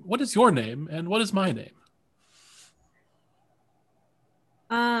 what is your name, and what is my name?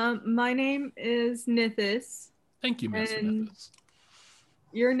 My name is Nithis. Thank you, Master And- Nithis.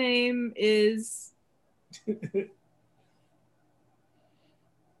 Your name is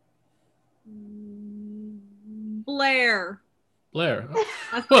Blair. Blair.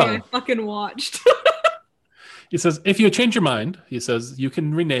 That's Well. the thing I fucking watched. He says, if you change your mind, he says, you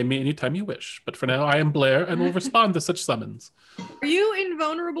can rename me anytime you wish. But for now, I am Blair and will respond to such summons. Are you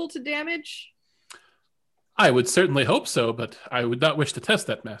invulnerable to damage? I would certainly hope so, but I would not wish to test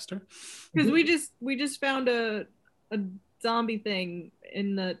that, Master. Because we just found a zombie thing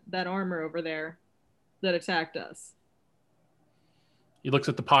in that armor over there that attacked us. He looks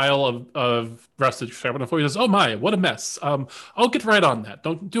at the pile of rusted sharpened before he says, oh my, what a mess. I'll get right on that.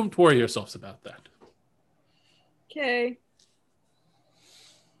 Don't worry yourselves about that. Okay.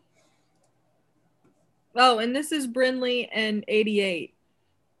 Oh, and this is Brinley and 88.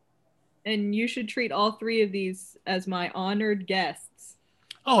 And you should treat all three of these as my honored guests.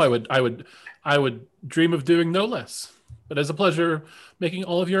 Oh, I would dream of doing no less. But it's a pleasure making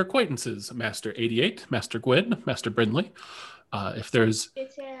all of your acquaintances, Master 88, Master Gwyn, Master Brinley. If there's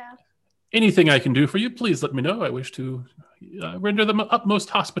anything I can do for you, please let me know. I wish to render them utmost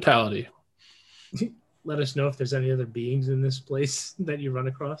hospitality. Let us know if there's any other beings in this place that you run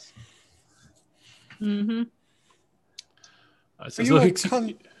across. Mm-hmm.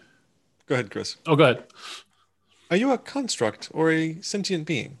 Go ahead, Chris. Oh, go ahead. Are you a construct or a sentient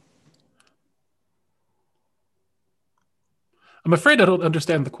being? I'm afraid I don't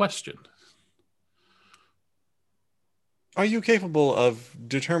understand the question. Are you capable of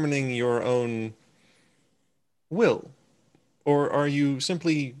determining your own will? Or are you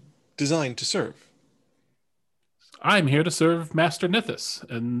simply designed to serve? I'm here to serve Master Nithis,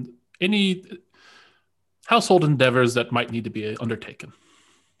 and any household endeavors that might need to be undertaken.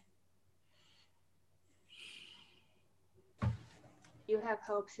 You have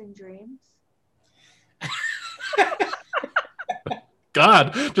hopes and dreams?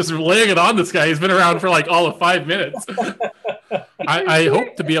 God, just laying it on this guy. He's been around for like all of 5 minutes. I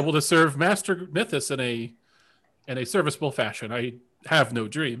hope to be able to serve Master Nithis in a serviceable fashion. I have no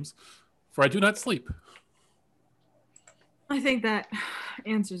dreams, for I do not sleep. I think that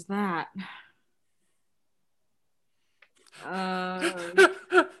answers that.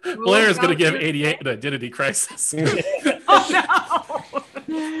 Blair is going to about give your 88 an identity crisis. Oh no!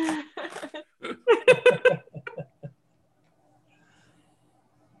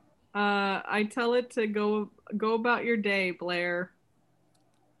 I tell it to go about your day, Blair.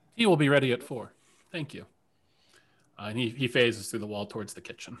 He will be ready at 4. Thank you. And he phases through the wall towards the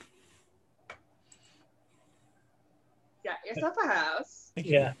kitchen. Got yourself a house.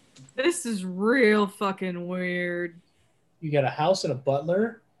 Yeah. This is real fucking weird. You got a house and a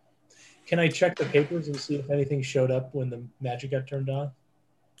butler. Can I check the papers and see if anything showed up when the magic got turned on?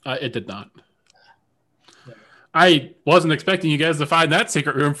 It did not. Yeah. I wasn't expecting you guys to find that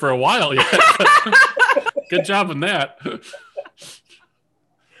secret room for a while yet. Good job on that.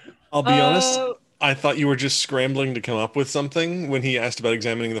 I'll be honest. I thought you were just scrambling to come up with something when he asked about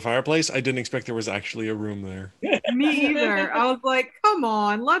examining the fireplace. I didn't expect there was actually a room there. Me either. I was like, come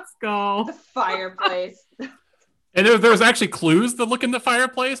on, let's go. The fireplace. And there was actually clues to look in the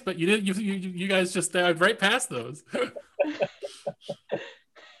fireplace, but you guys just dived right past those.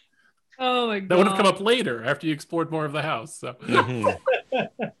 Oh my god. That would have come up later after you explored more of the house. So.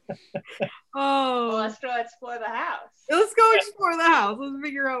 Oh. Well, let's go explore the house. Let's go explore the house. Let's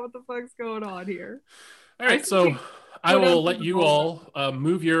figure out what the fuck's going on here. All right, so I will let you all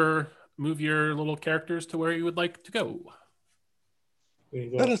move your little characters to where you would like to go.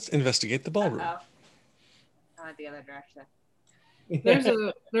 Let us investigate the ballroom. Uh-oh. I went the other direction.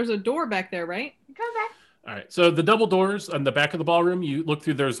 There's a door back there, right? Come back. All right, so the double doors on the back of the ballroom, you look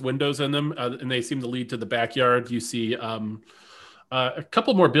through, there's windows in them, and they seem to lead to the backyard. You see a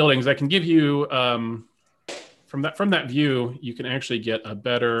couple more buildings. I can give you, from that view, you can actually get a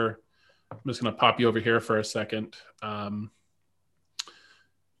better, I'm just going to pop you over here for a second.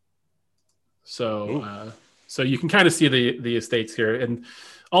 So you can kind of see the estates here, and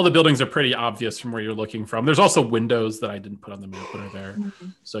all the buildings are pretty obvious from where you're looking from. There's also windows that I didn't put on the map that are there. Mm-hmm.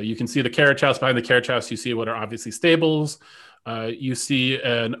 So you can see the carriage house. Behind the carriage house, you see what are obviously stables. You see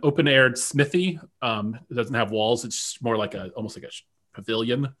an open-aired smithy. It doesn't have walls. It's more like almost like a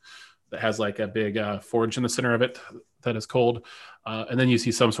pavilion that has like a big forge in the center of it that is cold. And then you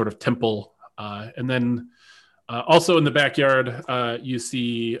see some sort of temple. And then also in the backyard, you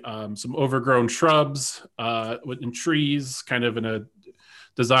see some overgrown shrubs and trees kind of in a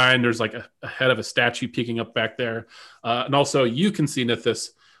design. There's like a head of a statue peeking up back there. And also you can see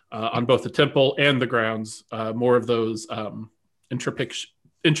Nithis on both the temple and the grounds, more of those intricate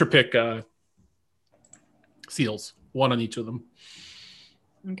seals, one on each of them.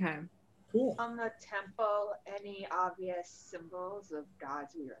 Okay. Cool. On the temple, any obvious symbols of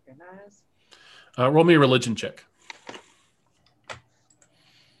gods we recognize? Roll me a religion check.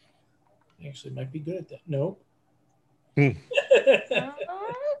 Actually, might be good at that. No. Let's think.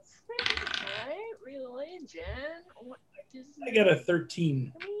 Right? Religion. What does I got a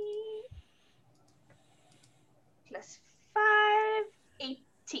 13. Plus 5, 18.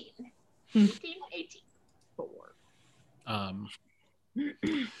 18, 18. 4.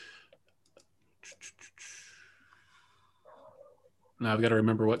 Now I've got to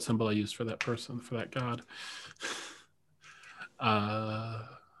remember what symbol I used for that person, for that god.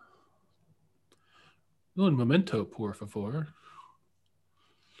 Un momento, por favor.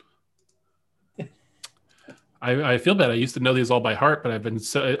 I feel bad. I used to know these all by heart, but I've been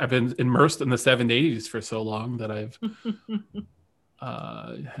immersed in the 780s for so long that I've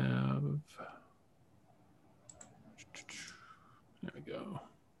have. There we go.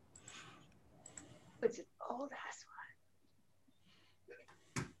 It's an old ass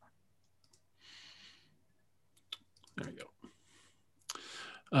one. There we go.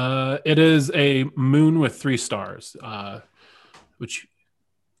 It is a moon with 3 stars, which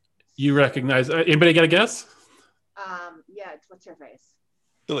you recognize. Anybody got a guess? Yeah, what's her face?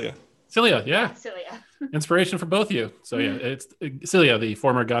 Cilia, yeah. Cilia. Inspiration for both of you. So yeah, it's Cilia, the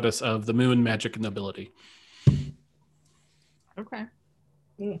former goddess of the moon, magic, and nobility. Okay.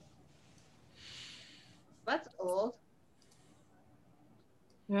 That's old.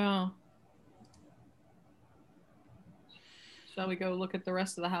 Yeah. Shall we go look at the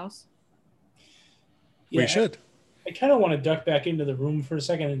rest of the house? Yeah, We should. I kind of want to duck back into the room for a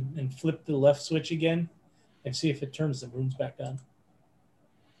second and flip the left switch again and see if it turns the rooms back on.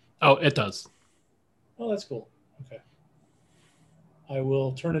 Oh, it does. Oh, that's cool. Okay. I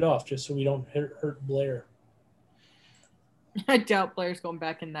will turn it off just so we don't hurt Blair. I doubt Blair's going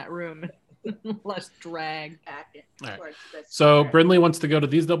back in that room. Less drag. Back in All right. towards this So direction. Brindley wants to go to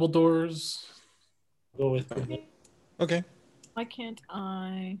these double doors. Go with Okay. Why can't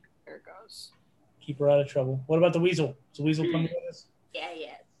I? There it goes. keep her out of trouble. What about the weasel? Is the weasel coming with us? Yeah,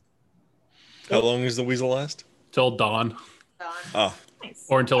 yes. How long does the weasel last? Till dawn, Done. Ah, Nice.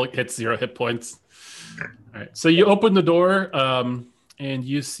 or until it hits 0 hit points. All right. So you open the door, and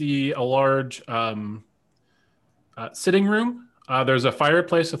you see a large sitting room. There's a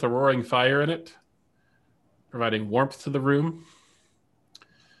fireplace with a roaring fire in it, providing warmth to the room.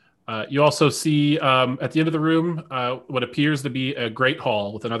 You also see at the end of the room what appears to be a great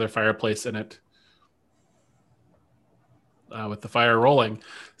hall with another fireplace in it, with the fire rolling.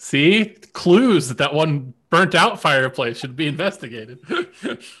 See? Clues that that one burnt out fireplace should be investigated.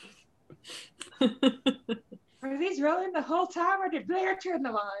 Were these rolling the whole time, or did Blair turn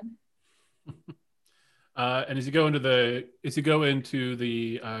them on? And as you go into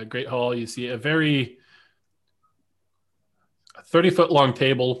the great hall, you see a very 30-foot long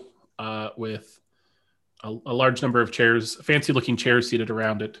table with a large number of chairs, fancy looking chairs seated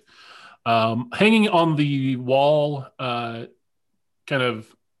around it. Hanging on the wall, kind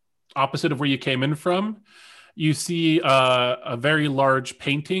of opposite of where you came in from, you see a very large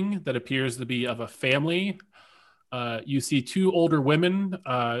painting that appears to be of a family. You see two older women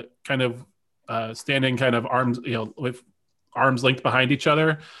kind of standing kind of arms, with arms linked behind each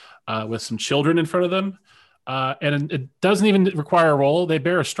other, with some children in front of them. And it doesn't even require a roll. They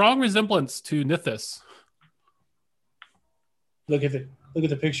bear a strong resemblance to Nithis. Look at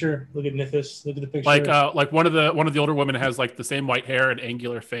the picture. Look at Nithis. Look at the picture. Like one of the older women has like the same white hair and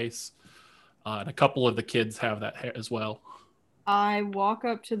angular face, and a couple of the kids have that hair as well. I walk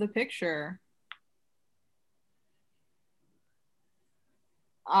up to the picture.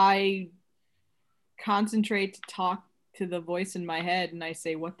 I concentrate to talk to the voice in my head, and I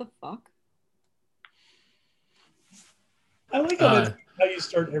say, "What the fuck?" I like how that's how you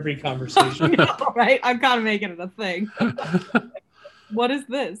start every conversation. All right, I'm kind of making it a thing. What is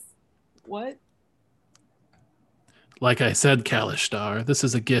this? What? Like I said, Kalishtar, this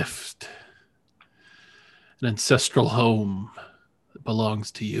is a gift, an ancestral home that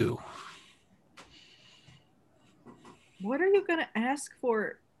belongs to you. What are you gonna ask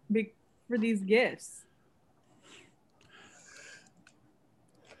for these gifts?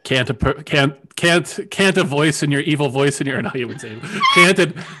 Can't a voice in your evil voice in your no, you would say can't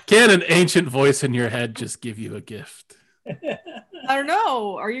an ancient voice in your head just give you a gift? I don't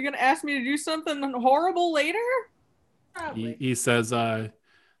know. Are you gonna ask me to do something horrible later? Probably. He says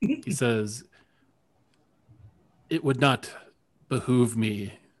it would not behoove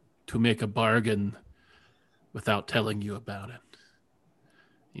me to make a bargain without telling you about it.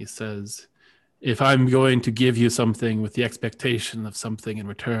 He says, if I'm going to give you something with the expectation of something in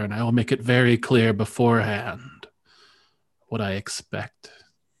return, I will make it very clear beforehand what I expect.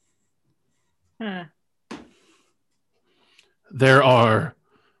 Huh. There are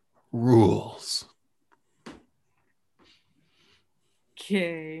rules.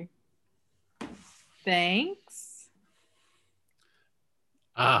 Okay. Thanks.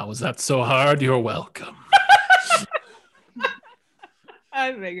 Ah, was that so hard? You're welcome.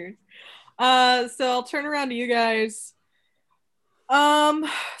 I figured. So I'll turn around to you guys.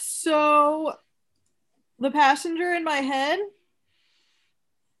 So the passenger in my head,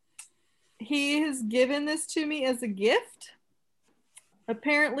 he has given this to me as a gift.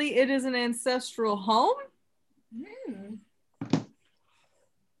 Apparently, it is an ancestral home.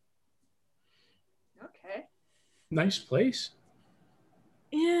 Okay. Nice place.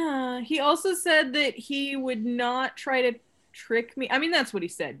 Yeah. He also said that he would not try to trick me. I mean, that's what he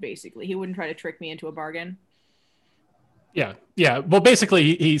said, basically. He wouldn't try to trick me into a bargain. Yeah. Well,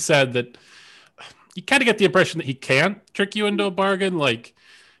 basically, he said that you kind of get the impression that he can't trick you into a bargain. Like,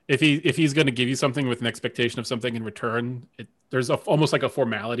 if he's going to give you something with an expectation of something in return, there's almost like a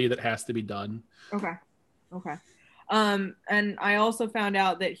formality that has to be done. Okay. And I also found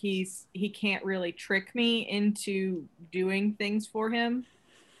out that he can't really trick me into doing things for him.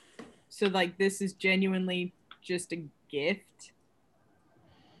 So like this is genuinely just a gift.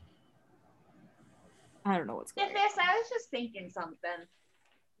 I don't know what's going on. Nithis, I was just thinking something.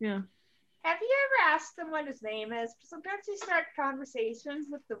 Yeah. Have you ever asked him what his name is? Sometimes we start conversations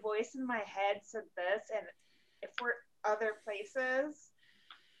with the voice in my head said this, and if we're other places,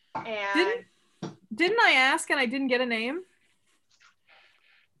 and Didn't I ask and I didn't get a name?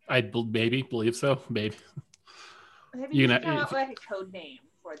 I maybe believe so. Maybe. Maybe You you can- should come if- up with a code name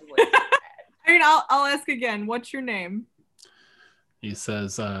for the voice. I mean, I'll ask again. What's your name? He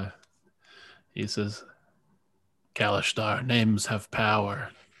says, Kalishtar, names have power.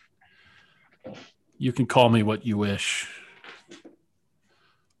 You can call me what you wish.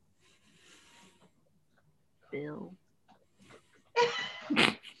 Bill.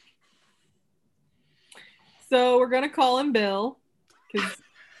 So we're gonna call him Bill because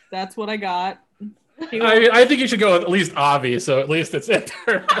that's what I got. I think you should go with at least Avi, so at least it's in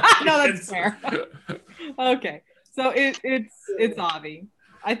there. No, that's fair. Okay, so it's Avi.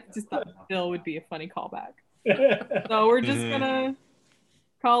 I just thought Bill would be a funny callback. So we're just gonna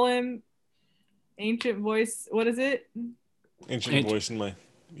call him Ancient Voice. What is it? Ancient voice in my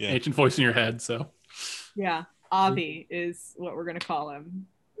Ancient voice in your head. So Yeah, Avi is what we're gonna call him.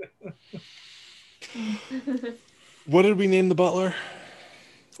 What did we name the butler?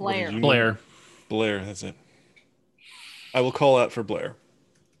 Blair. Blair. Blair, that's it. I will call out for Blair.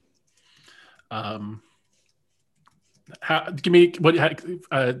 Give me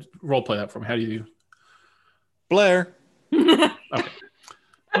role play that for me. How do you? Blair. Okay.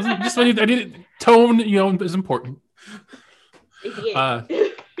 I need tone. Is important.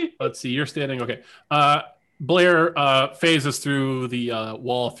 Let's see. You're standing. Okay. Blair phases through the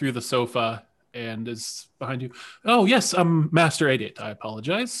wall, through the sofa, and is behind you. Oh yes, Master 88. I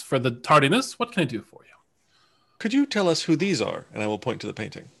apologize for the tardiness. What can I do for you? Could you tell us who these are? And I will point to the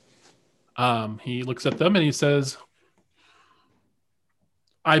painting. He looks at them and he says,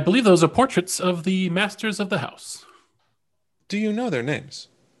 I believe those are portraits of the masters of the house. Do you know their names?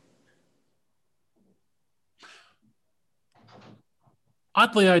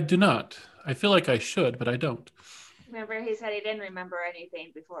 Oddly, I do not. I feel like I should, but I don't. Remember, he said he didn't remember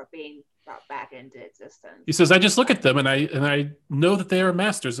anything before being brought back into existence. He says, I just look at them and I know that they are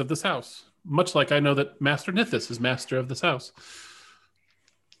masters of this house. Much like I know that Master Nithis is master of this house.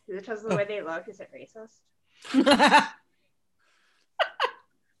 Is it because of the way they look? Is it racist?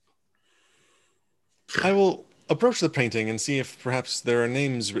 I will approach the painting and see if perhaps there are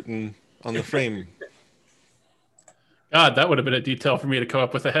names written on the frame. God, that would have been a detail for me to come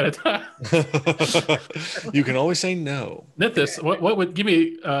up with ahead of time. You can always say no. Nithis, what would give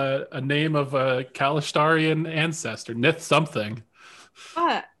me a name of a Kalistarian ancestor? Nith something.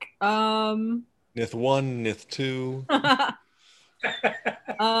 Fuck. Nith 1, Nith 2.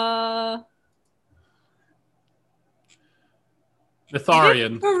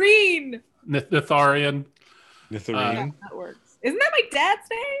 Nitharian. Marine. Nitharian. Nitharine. That works. Isn't that my dad's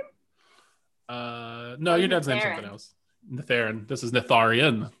name? No, your dad's name's Nitharin. something else. Nitharin. This is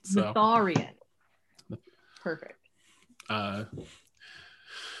Nitharian. So. Nitharian. Perfect.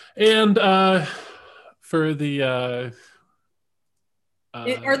 And for the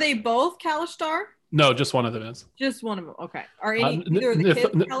Are they both Kalishtar? no, just one of them is. Just one of them. Okay. Are any n- either of the n- kids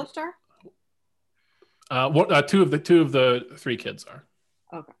n- Kalishtar? Two of the three kids are.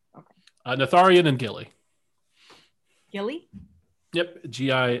 Okay. Okay. Nitharian and Gilly. Gilly? Yep,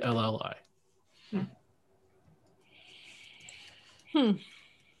 Gilli.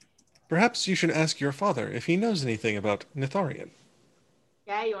 Perhaps you should ask your father if he knows anything about Nitharian.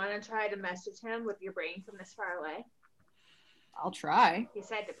 Yeah, you want to try to message him with your brain from this far away? I'll try. He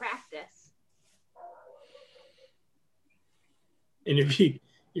said to practice. And if you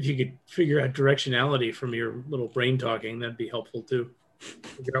could figure out directionality from your little brain talking, that'd be helpful too.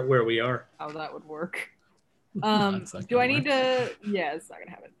 Figure out where we are. How that would work. That's not Do I gonna need to? Yeah, it's not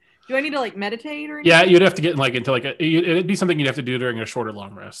gonna happen. Do I need to like meditate or anything? Yeah, you'd have to get into it'd be something you'd have to do during a short or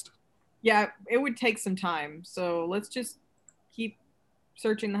long rest. Yeah, it would take some time. So let's just keep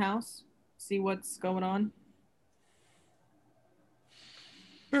searching the house, see what's going on.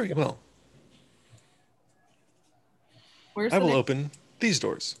 Very well. Where's I the will next- open these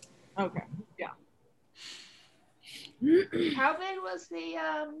doors. Okay. Yeah. How big was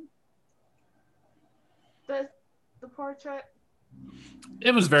the portrait?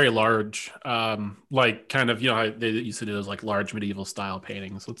 It was very large, like kind of how they used to do those like large medieval style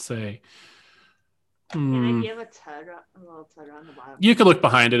paintings. Let's say. Can I give a little tug on the bottom? You could look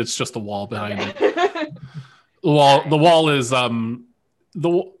behind it. It's just the wall behind it. Okay. The wall is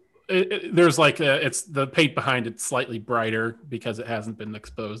there's like it's the paint behind it's slightly brighter because it hasn't been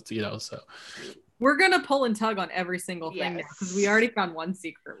exposed, so We're gonna pull and tug on every single thing now Yes. because we already found one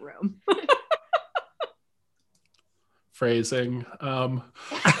secret room. phrasing.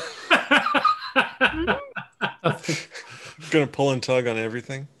 Gonna pull and tug on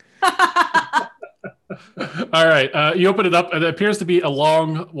everything. All right, you open it up and it appears to be a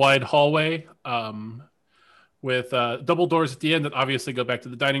long wide hallway with double doors at the end that obviously go back to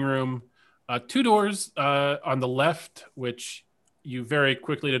the dining room. Two doors on the left, which you very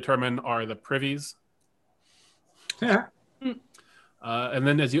quickly determine are the privies. And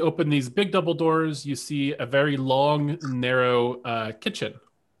then as you open these big double doors, you see a very long, narrow kitchen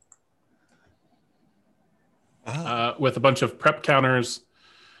with a bunch of prep counters,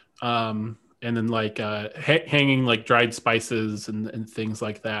 and then like hanging like dried spices and things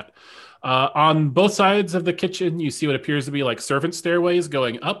like that. On both sides of the kitchen, you see what appears to be like servant stairways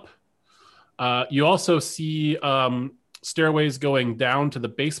going up. You also see stairways going down to the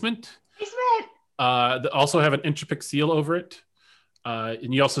basement. That also have an inch-pick seal over it.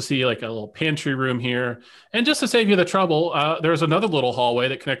 And you also see like a little pantry room here. And just to save you the trouble, there's another little hallway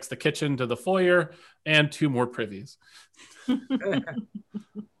that connects the kitchen to the foyer and 2 more privies. I'm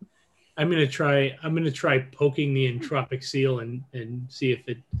gonna try poking the entropic seal and see if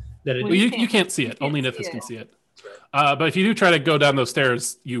it Well, you can't see it. Only Nithis can see it. But if you do try to go down those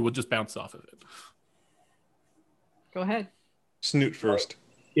stairs, you will just bounce off of it. Go ahead. Snoot first.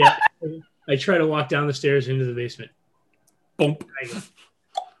 Yeah, I try to walk down the stairs into the basement. Boom.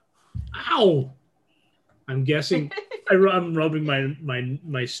 Ow! I'm guessing I'm rubbing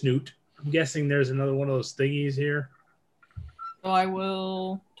my snoot. I'm guessing there's another one of those thingies here. So I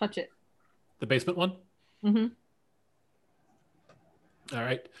will touch it. The basement one? Mm-hmm. All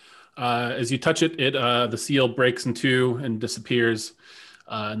right. As you touch it, the seal breaks in 2 and disappears.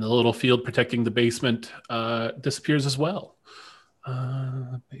 And the little field protecting the basement disappears as well.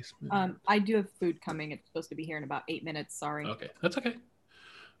 Basement. I do have food coming. It's supposed to be here in about 8 minutes. Sorry. Okay, that's okay.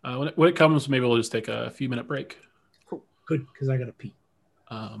 When it comes, maybe we'll just take a few minute break. Cool. Good, because I gotta pee.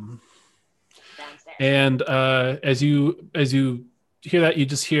 And as you hear that, you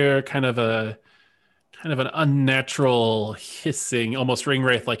just hear kind of an unnatural hissing, almost ring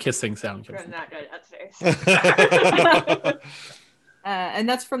wraith like hissing sound. Not good upstairs. And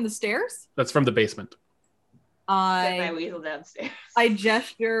that's from the stairs? That's from the basement. Send my weasel downstairs. I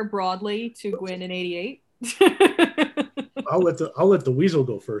gesture broadly to Gwyn in 88. I'll let the weasel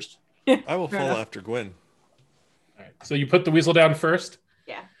go first. I will fall after Gwen. All right. So you put the weasel down first?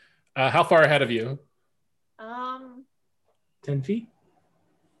 Yeah. How far ahead of you? 10 feet?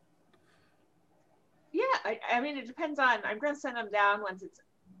 Yeah, I mean, it depends on... I'm going to send them down once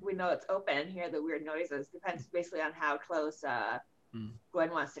we know it's open, hear the weird noises. Depends basically on how close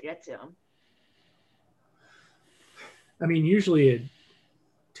Gwen wants to get to him. I mean, usually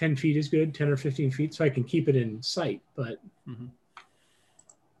 10 feet is good, 10 or 15 feet, so I can keep it in sight, but... Mm-hmm.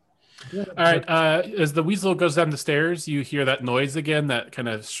 All right. As the weasel goes down the stairs, you hear that noise again, that kind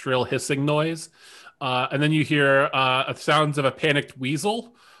of shrill hissing noise. And then you hear sounds of a panicked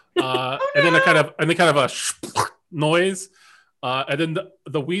weasel. And then kind of a noise. And then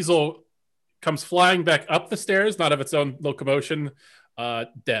the weasel comes flying back up the stairs, not of its own locomotion,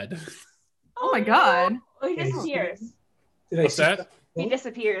 dead. Oh my God. Oh, he disappears. What's that? He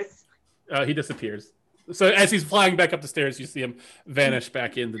disappears. He disappears. So as he's flying back up the stairs, you see him vanish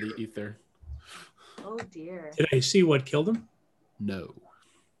back into the ether. Oh dear. Did I see what killed him? No.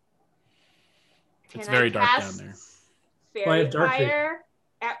 It's Can very I dark cast down there. Well, I Fairy have dark vision. fire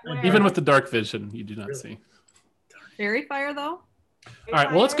at where? Even with the dark vision, you do not see. Fairy fire, though? All right,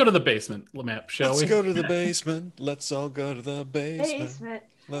 well, let's go to the basement map, shall we? Let's go to the basement. Let's all go to the basement.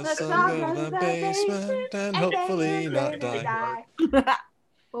 Let's all go to the basement and hopefully not die.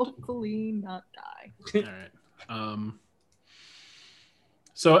 Hopefully not die. All right.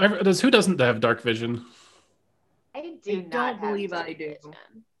 So who doesn't have dark vision? I don't not believe have I do. vision.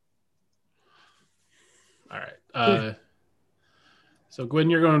 All right. So Gwen,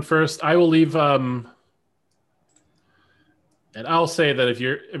 you're going first. I will leave. And I'll say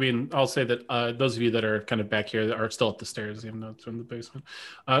that I'll say that those of you that are kind of back here are still at the stairs, even though it's in the basement.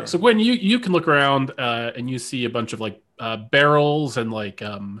 Sure. So Gwen, you can look around and you see a bunch of like barrels and like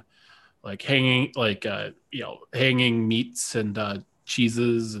hanging hanging meats and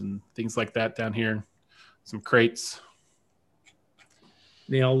cheeses and things like that down here. Some crates.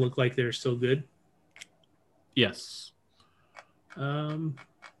 They all look like they're still good. Yes. But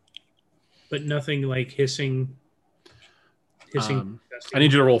nothing like hissing. I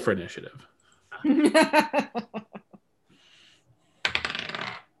need you to roll for initiative.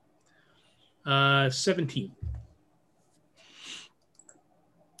 17.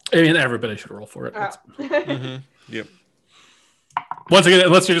 I mean, everybody should roll for it. Mm-hmm. Yep. Once again,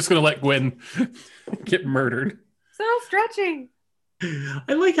 unless you're just going to let Gwen get murdered. So stretching.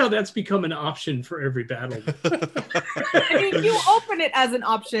 I like how that's become an option for every battle. I mean, you open it as an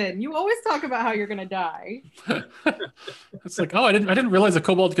option. You always talk about how you're going to die. It's like, oh, I didn't realize a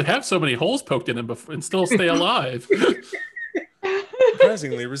kobold could have so many holes poked in him and still stay alive.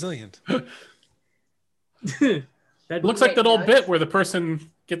 surprisingly resilient. It looks like Great that old notes. bit where the person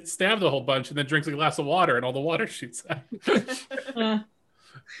gets stabbed a whole bunch and then drinks a glass of water and all the water shoots out.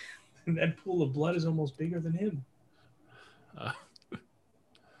 And that pool of blood is almost bigger than him. All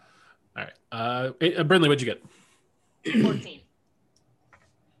right. Brindley, what'd you get? 14.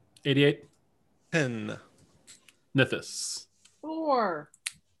 88. 10. Nithis. 4.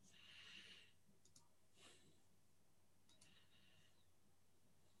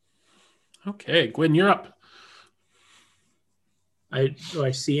 Okay, Gwen, you're up. Do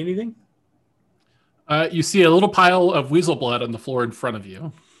I see anything? You see a little pile of weasel blood on the floor in front of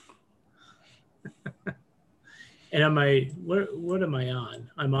you. And am I what am I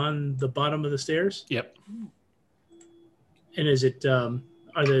on? I'm on the bottom of the stairs? Yep. And is it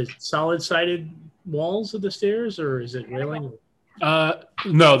are the solid sided walls of the stairs or is it railing?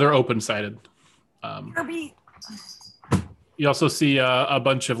 No, they're open-sided. Kirby. You also see a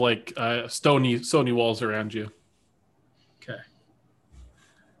bunch of like stony walls around you. Okay.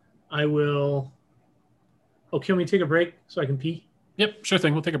 I will. Oh, can we take a break so I can pee? Yep, sure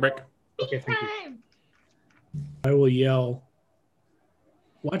thing. We'll take a break. Okay, thank you. Time. I will yell,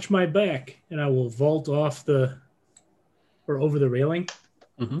 "Watch my back," and I will vault off or over the railing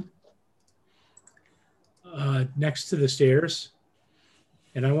Mm-hmm. Next to the stairs.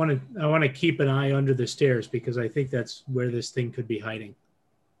 And I want to keep an eye under the stairs because I think that's where this thing could be hiding.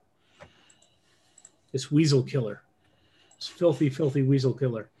 This weasel killer, this filthy, filthy weasel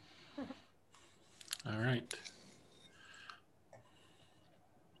killer. All right.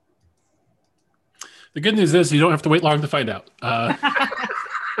 The good news is you don't have to wait long to find out.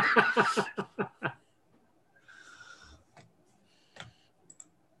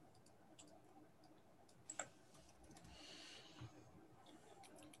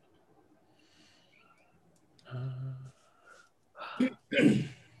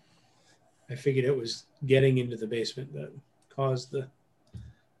 I figured it was getting into the basement that caused the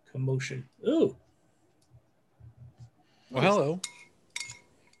commotion. Oh, Well, hello.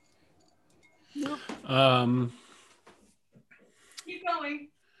 Keep going.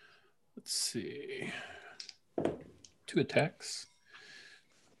 Let's see. 2 attacks.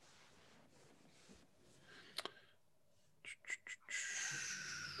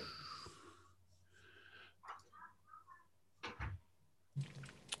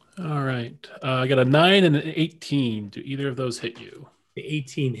 All right. I got a 9 and an 18. Do either of those hit you? the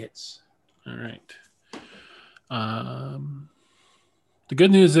 18 hits. All right. The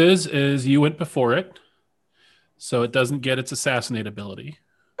good news is you went before it, so it doesn't get its assassinate ability.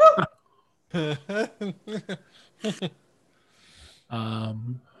 I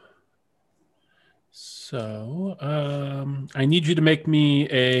need you to make me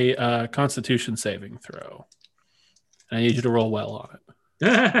a Constitution saving throw. I need you to roll well on it. All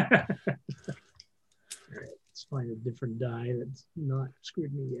right, let's find a different die that's not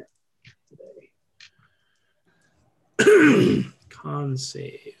screwed me yet today. Con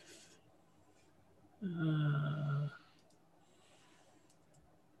save.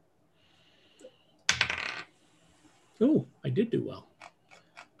 Oh, I did do well.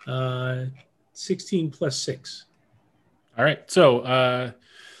 16 plus 6. All right. So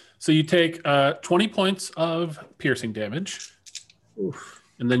you take 20 points of piercing damage. Oof.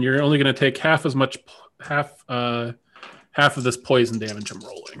 And then you're only going to take half of this poison damage I'm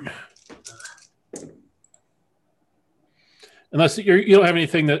rolling. Unless you don't have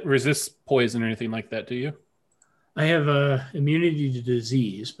anything that resists poison or anything like that, do you? I have immunity to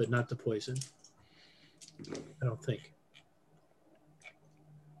disease, but not to poison. I don't think.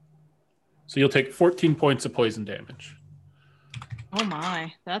 So you'll take 14 points of poison damage. Oh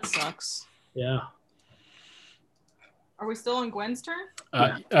my, that sucks. Yeah. Are we still on Gwen's turn?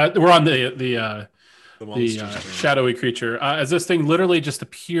 We're on the monster's turn. shadowy creature. As this thing literally just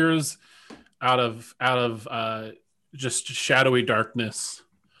appears out of just shadowy darkness,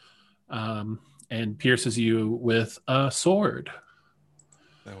 and pierces you with a sword.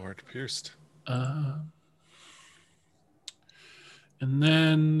 Thou art pierced. And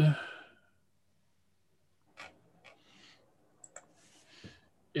then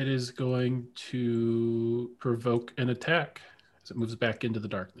it is going to provoke an attack as it moves back into the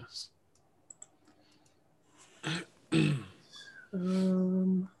darkness. I'm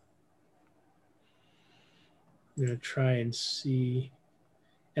gonna try and see,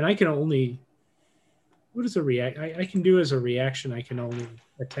 and I can only. What is a react? I can do as a reaction. I can only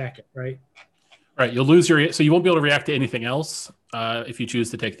attack it, right? Right, you'll lose so you won't be able to react to anything else if you choose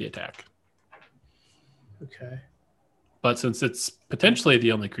to take the attack. Okay. But since it's potentially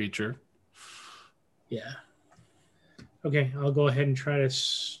the only creature, Yeah. Okay, I'll go ahead and try to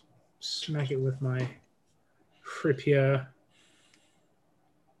smack it with my Fripia.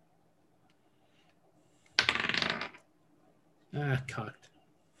 Cocked.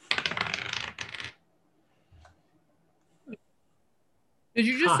 Did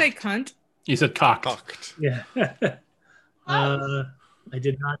you just say cunt? You said cocked. Cocked. Yeah. I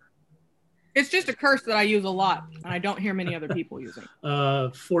did not. It's just a curse that I use a lot, and I don't hear many other people using.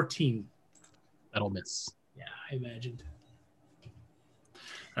 14. That'll miss. Yeah, I imagined.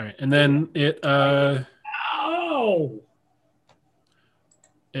 All right, and then it Oh!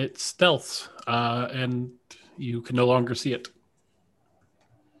 it stealths, and you can no longer see it.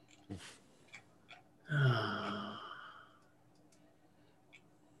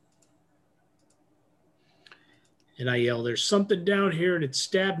 And I yell, "There's something down here, and it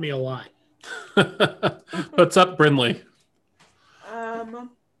stabbed me a lot." What's up, Brinley?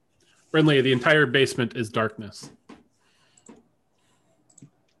 Brinley, the entire basement is darkness.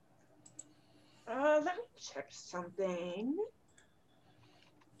 Let me check something.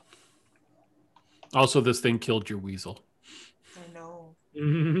 Also, this thing killed your weasel. I know. I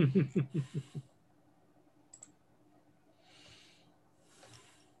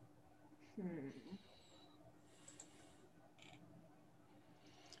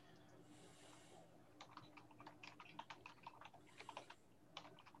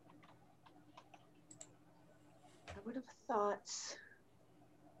would have thought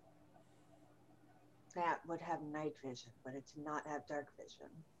that would have night vision, but it did not have dark vision.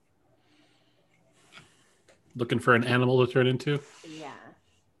 Looking for an animal to turn into? Yeah.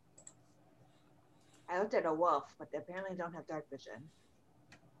 I looked at a wolf, but they apparently don't have dark vision.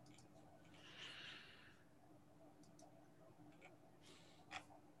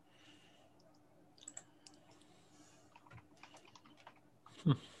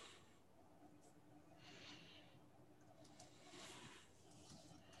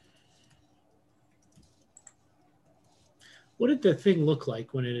 What did the thing look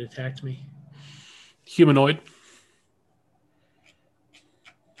like when it attacked me? Humanoid.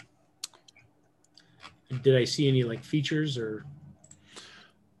 Did I see any like features or?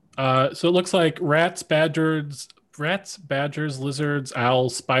 So it looks like rats, badgers, lizards,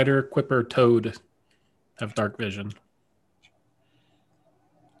 owls, spider, quipper, toad have dark vision.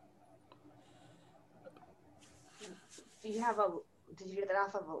 Do you have a? Did you get that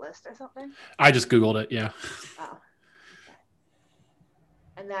off of a list or something? I just Googled it, yeah. Oh. Okay.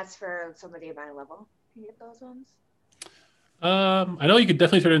 And that's for somebody at my level. Can you get those ones? I know you could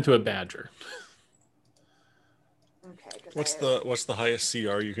definitely turn into a badger. Okay. What's the highest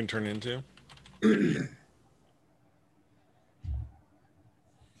CR you can turn into? 1/2.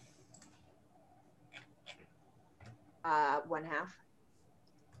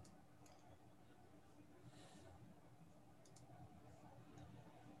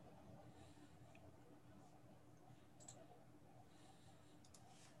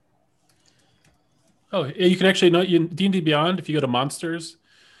 Oh, yeah, you can actually know D&D Beyond. If you go to monsters,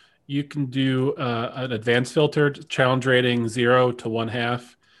 you can do an advanced filter, challenge rating 0 to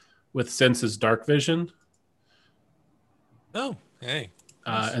 1/2, with senses dark vision. Oh, hey.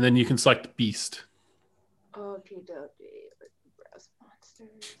 Nice. And then you can select beast. Okie dokie. Browse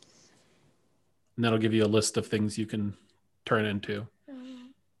monsters. And that'll give you a list of things you can turn into.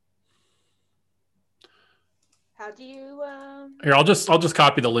 How do you Here, I'll just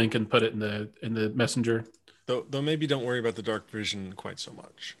copy the link and put it in the messenger. Though maybe don't worry about the dark vision quite so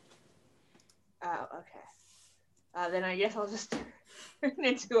much. Oh, okay. Then I guess I'll just turn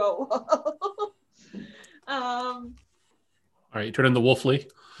into a wolf. All right, you turn into Wolfly.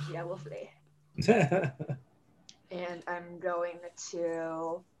 Yeah, Wolfly. And I'm going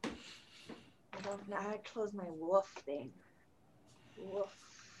to. I don't know how to close my wolf thing. Wolf.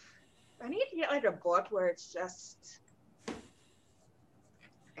 I need to get like a book where it's just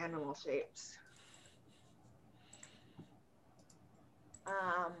animal shapes.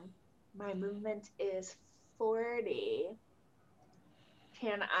 My movement is 40.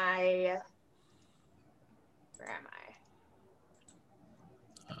 Can I? Where am I?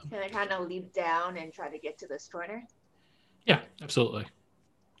 Can I kind of leap down and try to get to this corner? Yeah, absolutely.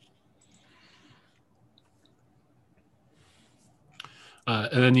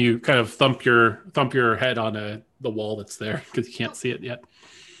 And then you kind of thump your head on the wall that's there because you can't see it yet.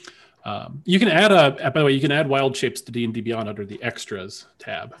 You can add by the way, you can add wild shapes to D&D Beyond under the extras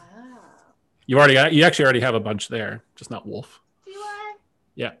tab. Oh. You actually already have a bunch there, just not wolf. Do I?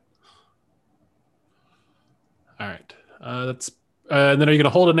 Yeah. All right. And then are you going to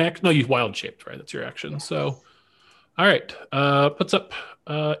hold an action? No, you wild shaped, right? That's your action. Yes. So, all right. Puts up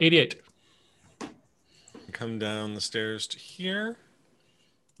 88. come down the stairs to here.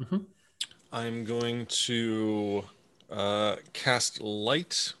 Mhm. I'm going to cast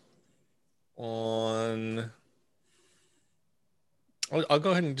light on. I'll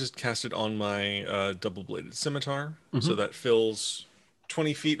go ahead and just cast it on my double-bladed scimitar, so that fills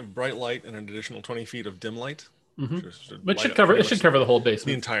 20 feet of bright light and an additional 20 feet of dim light. Which should cover the whole basement.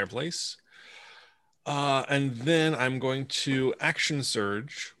 The entire place. And then I'm going to action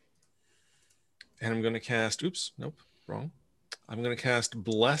surge, and I'm going to cast. Oops, nope, wrong. I'm going to cast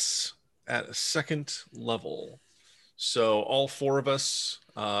Bless at a 2nd level. So all 4 of us,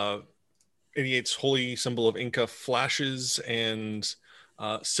 88's holy symbol of Inca flashes, and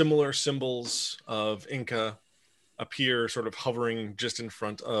similar symbols of Inca appear sort of hovering just in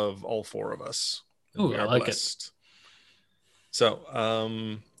front of all 4 of us. And Ooh, we I are like blessed.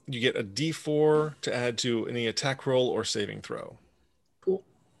 So you get a D4 to add to any attack roll or saving throw. Cool.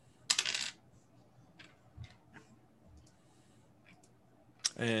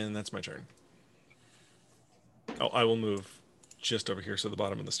 And that's my turn. Oh, I will move just over here so the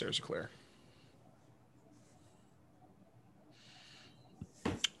bottom of the stairs are clear.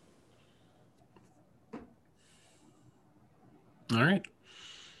 All right.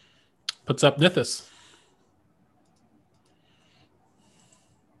 Puts up Nithis.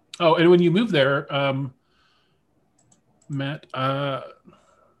 Oh, and when you move there, Matt,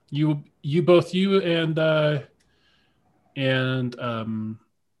 you and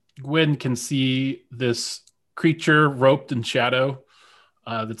Gwen can see this creature roped in shadow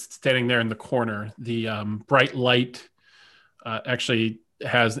that's standing there in the corner. The bright light actually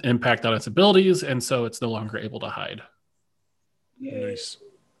has an impact on its abilities, and so it's no longer able to hide. Nice.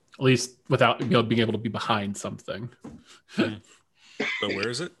 At least without being able to be behind something. So where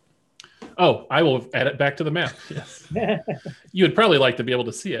is it? Oh, I will add it back to the map. Yes. You would probably like to be able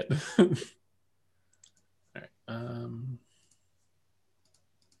to see it. All right.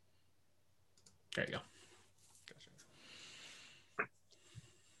 There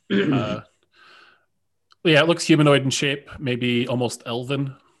you go. Yeah, it looks humanoid in shape, maybe almost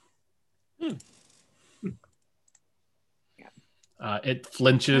elven. It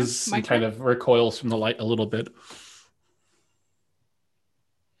flinches and kind of recoils from the light a little bit.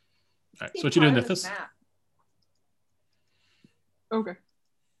 All right, so what you doing, Nithis? Okay.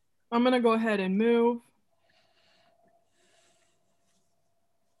 I'm going to go ahead and move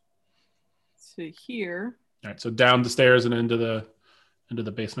to here. All right, so down the stairs and into the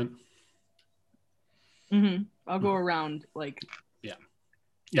basement. I'll go around Yeah,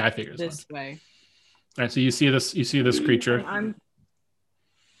 I figured this way. All right, so you see this creature. I'm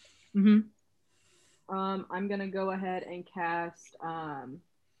gonna go ahead and cast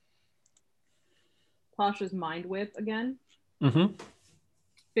Tasha's Mind Whip again. 15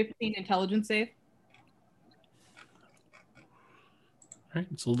 intelligence save. All right,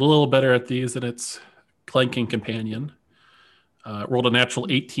 it's a little better at these than its clanking companion. Rolled a natural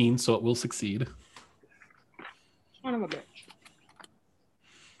 18, so it will succeed. Son of a bitch.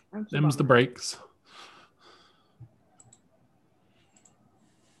 Them's the breaks.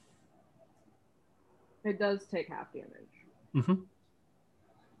 It does take half damage.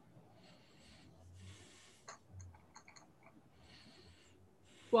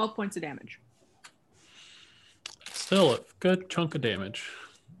 12 points of damage. Still a good chunk of damage.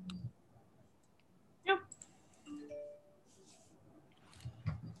 Yep.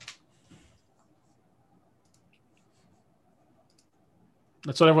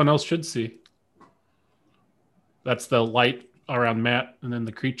 That's what everyone else should see. That's the light around Matt and then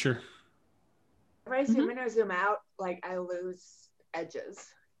the creature. If I zoom in or zoom out, I lose edges.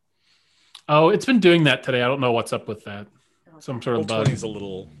 Oh, it's been doing that today. I don't know what's up with that. Okay. Some sort of bug. Roll20's a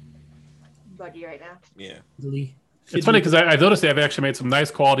little buggy right now. Yeah. It's funny because I've noticed they've actually made some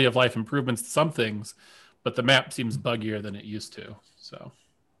nice quality of life improvements to some things, but the map seems buggier than it used to. So,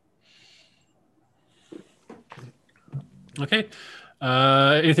 okay.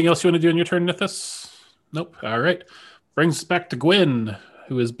 Anything else you want to do on your turn, Nithis? Nope. All right. Brings us back to Gwen,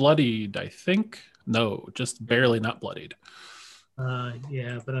 who is bloodied, I think. No, just barely not bloodied.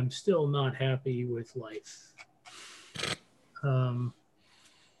 Yeah, but I'm still not happy with life. I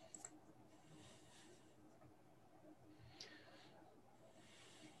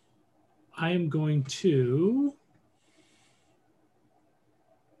am going to.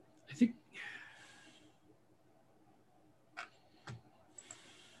 I think.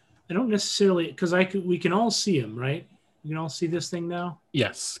 I don't necessarily, because we can all see him, right? We can all see this thing now?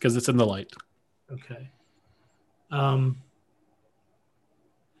 Yes, because it's in the light. Okay.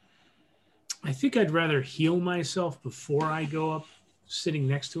 I think I'd rather heal myself before I go up sitting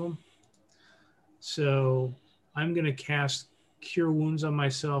next to him. So I'm going to cast Cure Wounds on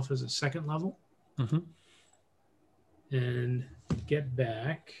myself as a second level. Mm-hmm. And get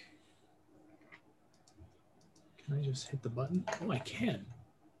back. Can I just hit the button? Oh, I can.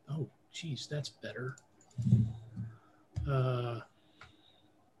 Oh, geez, that's better. 2d8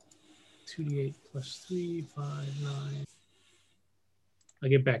 plus 3, 5, 9. I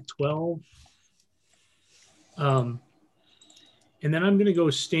get back 12. And then I'm going to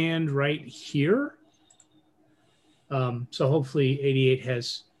go stand right here. So hopefully 88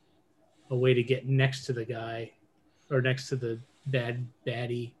 has a way to get next to the guy or next to the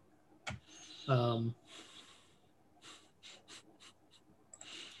baddie. And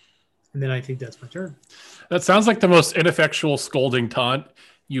then I think that's my turn. That sounds like the most ineffectual scolding taunt.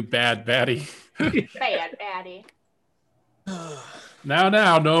 You bad baddie. Bad baddie.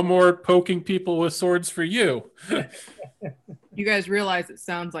 Now, no more poking people with swords for you. You guys realize it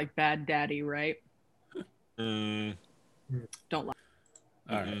sounds like Bad Daddy, right? Mm, Don't lie.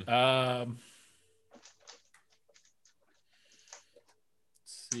 All right.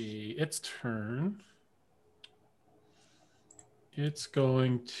 Let's see. Its turn. It's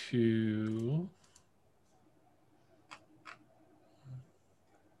going to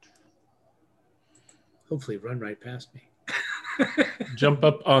Hopefully run right past me. jump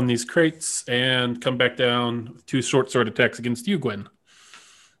up on these crates and come back down with 2 short sword attacks against you, Gwen.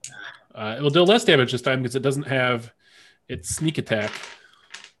 It will deal less damage this time because it doesn't have its sneak attack.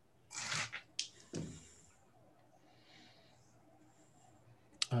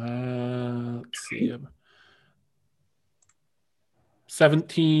 Let's see.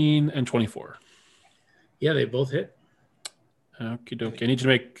 17 and 24. Yeah, they both hit. Okie dokie. I need you to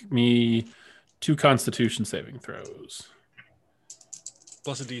make me 2 Constitution saving throws.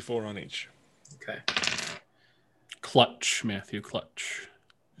 plus a d4 on each. Okay. Clutch, Matthew, clutch.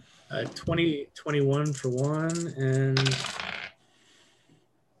 21 for one and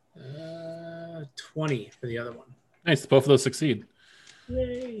 20 for the other one. Nice. Both of those succeed.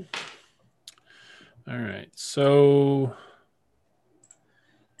 Yay. All right. So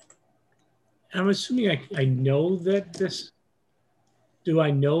I'm assuming I know that this. Do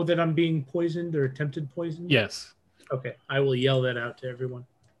I know that I'm being poisoned or attempted poisoned? yes. Okay. I will yell that out to everyone.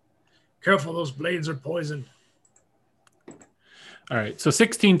 Careful, those blades are poisoned. All right. So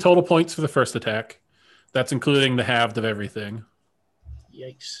 16 total points for the first attack. That's including the halved of everything.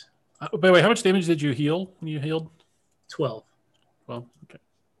 Yikes. By the way, how much damage did you heal when you healed? 12. Well, okay.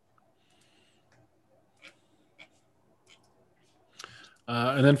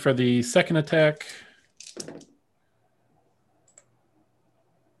 And then for the second attack,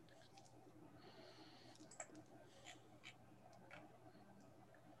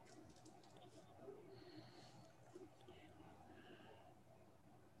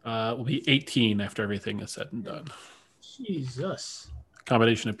 will be 18 after everything is said and done. Jesus.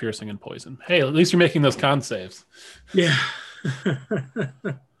 Combination of piercing and poison. Hey, at least you're making those con saves. Yeah.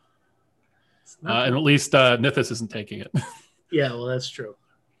 And at least Nithis isn't taking it. Yeah, well, that's true.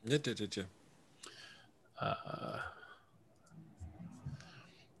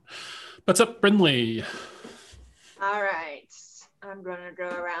 What's up, Brindley? All right. I'm going to go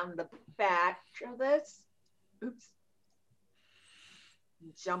around the back of this. Oops.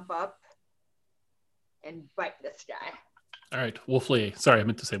 Jump up and bite this guy. All right, Wolfley. Sorry, I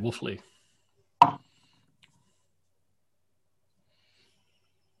meant to say Wolfley.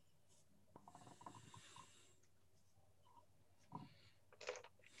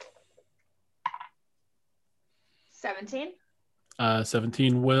 $17.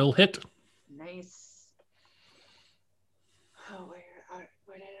 17 will hit. Nice. Oh, where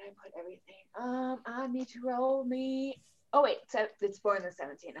did I put everything? I need to roll me. Oh wait, so it's more than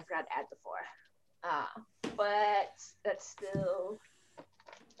 17. I forgot to add the 4. But that still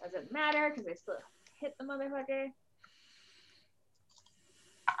doesn't matter because I still hit the motherfucker.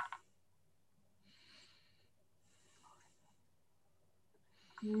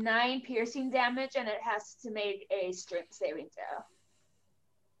 Nine piercing damage, and it has to make a strength saving throw.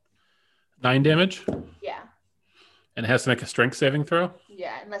 9 damage, Yeah, and it has to make a strength saving throw.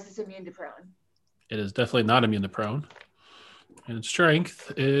 yeah, unless it's immune to prone. It is definitely not immune to prone. And its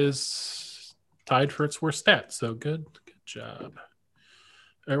strength is tied for its worst stat. So good job.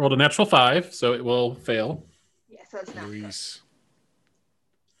 I rolled a natural 5, so it will fail. Yeah, so it's not. Good. Nice.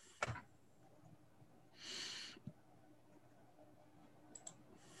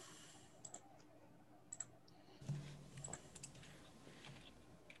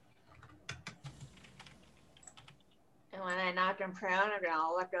 And when I knock him prone, I'm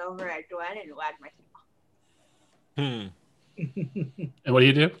gonna look over at Gwen and wag my tail. Hmm. And what do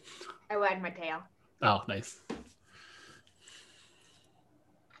you do? I wag my tail. Oh, nice.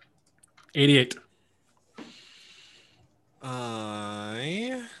 88.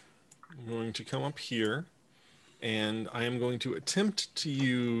 I am going to come up here, and I am going to attempt to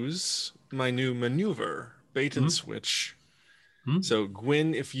use my new maneuver, bait and switch. So,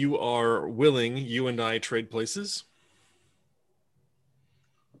 Gwyn, if you are willing, you and I trade places.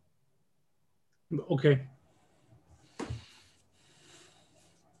 Okay.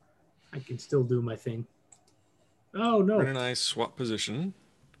 I can still do my thing. Oh, no. Gwyn and I swap position.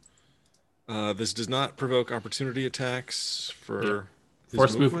 This does not provoke opportunity attacks for his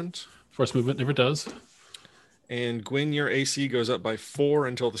Force movement. Force movement never does. And Gwyn, your AC goes up by 4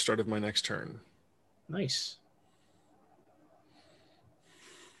 until the start of my next turn. Nice.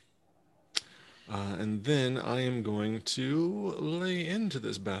 And then I am going to lay into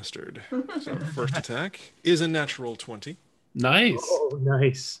this bastard. So first attack is a natural 20. Nice. Oh,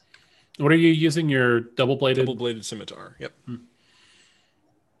 nice. What are you using? Your double-bladed? Double-bladed scimitar. Yep.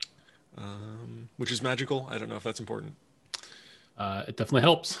 Which is magical. I don't know if that's important. It definitely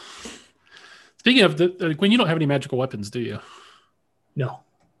helps. Speaking of, Gwen, you don't have any magical weapons, do you? No.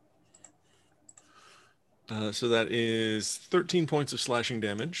 So that is 13 points of slashing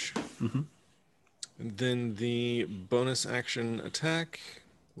damage. Mm-hmm. And then the bonus action attack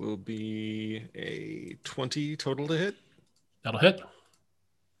will be a 20 total to hit. That'll hit.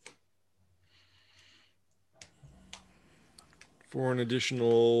 For an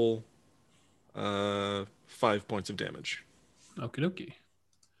additional 5 points of damage. Okie dokie.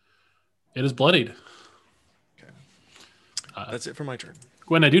 It is bloodied. Okay. That's it for my turn.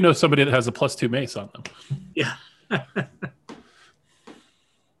 Gwen, I do know somebody that has a +2 mace on them. Yeah. All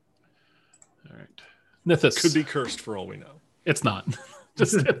right. Nithis. Could be cursed for all we know. It's not.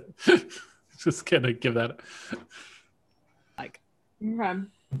 Just gonna give that. Okay.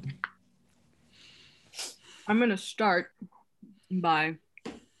 I'm gonna start by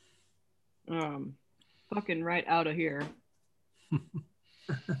fucking right out of here.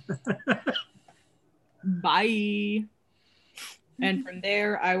 Bye. And from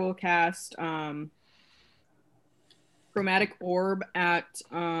there I will cast chromatic orb at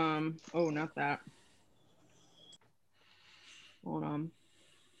oh, not that. Hold on.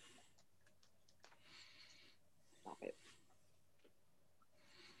 Stop it.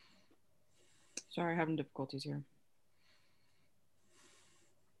 Sorry, having difficulties here.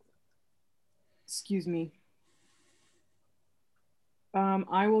 Excuse me.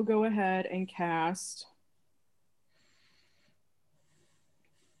 I will go ahead and cast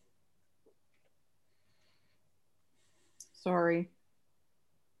sorry.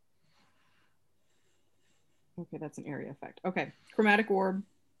 Okay, that's an area effect. Okay. Chromatic orb,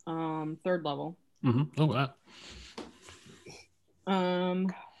 3rd level. Mm-hmm. Oh wow.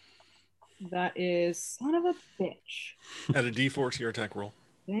 That is son of a bitch. Add a D4 to your attack roll.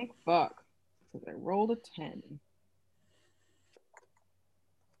 Thank fuck. Because I rolled a 10.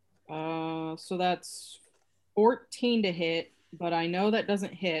 So that's 14 to hit, but I know that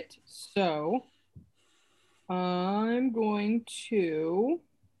doesn't hit. So I'm going to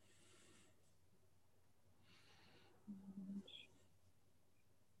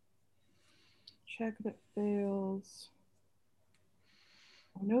check that fails.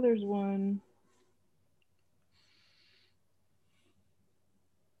 I know there's one.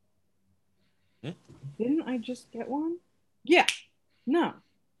 Didn't I just get one? Yeah. No.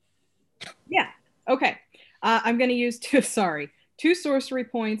 Yeah. Okay. I'm going to use two sorcery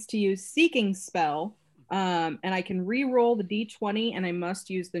points to use Seeking Spell. And I can re-roll the D20 and I must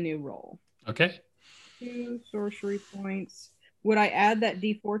use the new roll. Okay. 2 sorcery points. Would I add that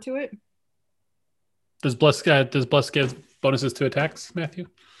D4 to it? Does Bless give bonuses to attacks, Matthew?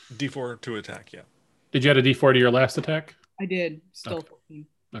 D4 to attack, yeah. Did you add a D4 to your last attack? I did. Still Okay. 14.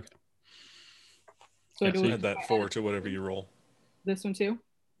 Okay. So Yeah, do so we you Add that 4 to whatever you roll. this one too?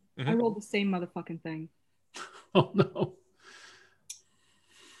 Mhm. I rolled the same motherfucking thing. Oh no.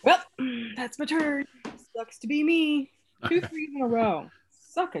 Well, that's my turn. Sucks to be me. 2 threes in a row.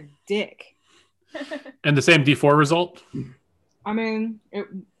 Suck a dick. And the same D4 result? I mean,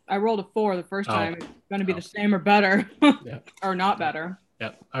 I rolled a 4 the first Oh. time. It's going to be Oh. the same or better. Yeah. Or not better.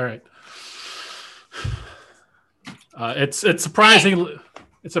 Yeah. All right. It's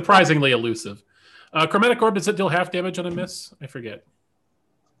surprisingly elusive. Chromatic orb, does it deal half damage on a miss? I forget.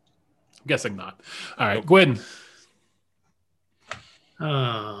 I'm guessing not. All right, Gwyn.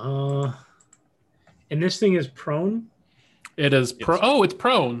 And this thing is prone? It is Yes. it's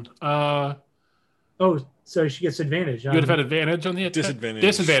prone. Oh, so she gets advantage. You would have had advantage on the attack. Disadvantage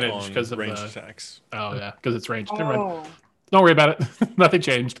Disadvantage on because of ranged attacks. Oh yeah, because it's ranged. Never mind. Oh. Don't worry about it. Nothing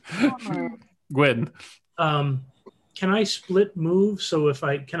changed. Gwen. Can I split move? So if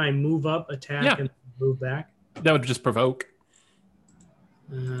can I move up, attack, and move back? That would just provoke.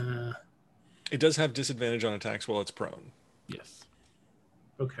 It does have disadvantage on attacks while it's prone. Yes.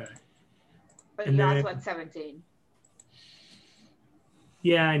 Okay. But And you're then- also at 17.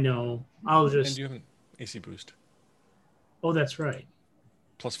 Yeah, I know. I'll And just. you have an AC boost. Oh, that's right.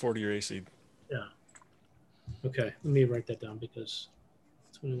 Plus 4 to your AC. Yeah. Okay, let me write that down because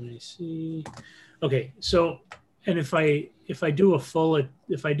 21 AC. Okay, so and if I do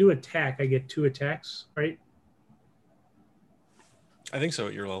attack, I get 2 attacks, right? I think so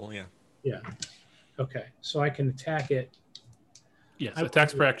at your level, yeah. Yeah. Okay, so I can attack it. Yes,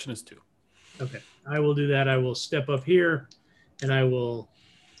 attacks per action is 2. Okay, I will do that. I will step up here, and I will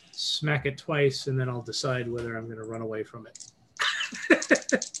smack it twice, and then I'll decide whether I'm going to run away from it.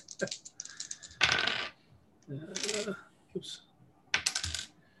 Oops.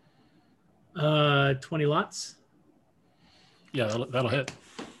 20 lots. Yeah, that'll hit.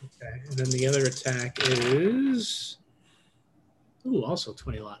 Okay, and then the other attack is also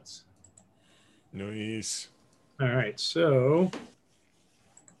 20 lots. Nice. All right, so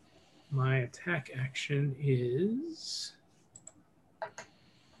my attack action is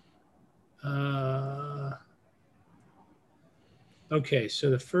okay, so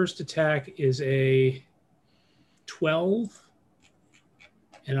the first attack is a 12,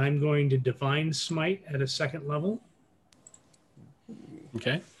 and I'm going to Divine Smite at a 2nd level,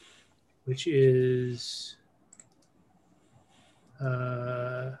 Okay. which is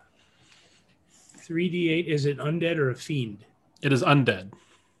 3d8. Is it undead or a fiend? It is undead.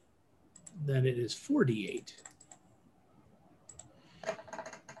 Then it is 4d8.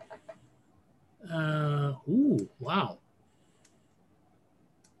 Wow.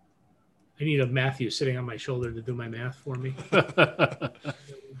 I need a Matthew sitting on my shoulder to do my math for me.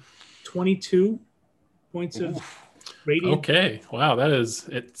 22 points of radiant. Okay. Wow,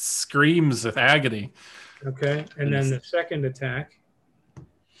 it screams with agony. Okay. And then the second attack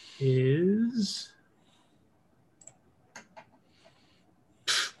is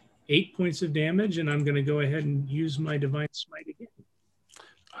 8 points of damage, and I'm going to go ahead and use my Divine Smite again.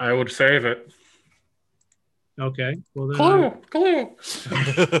 I would save it. Okay. Well, then Clue.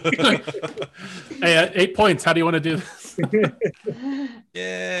 Hey, 8 points. How do you want to do this?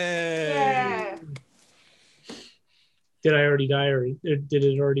 Yay! Did I already die, or did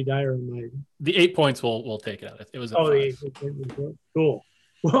it already die, or am I? The 8 points we'll take it out. It was at 5. Cool.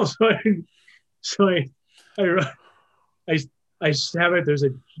 Well, I stab it. There's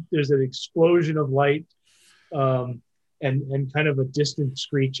an explosion of light, and kind of a distant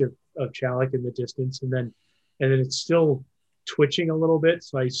screech of Chalik in the distance, and then it's still twitching a little bit.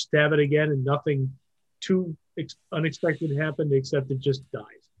 So I stab it again, and nothing too unexpected happened except it just dies.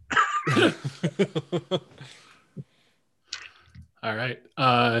 All right.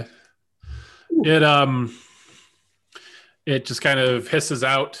 It just kind of hisses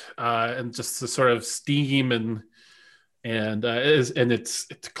out, and just the sort of steam and its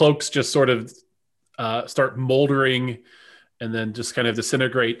cloaks just sort of start moldering, and then just kind of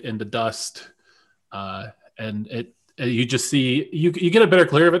disintegrate into dust. And you just see you get a better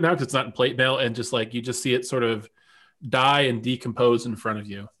clear of it now because it's not in plate mail, and just like you just see it sort of die and decompose in front of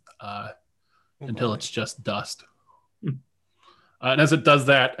you until it's just dust. And as it does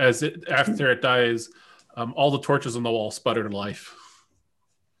that, after it dies, all the torches on the wall sputter to life.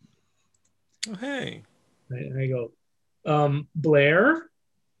 Oh, hey. I go, Blair?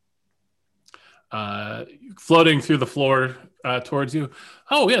 Floating through the floor towards you.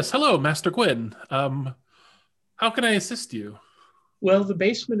 Oh, yes. Hello, Master Gwyn. How can I assist you? Well, the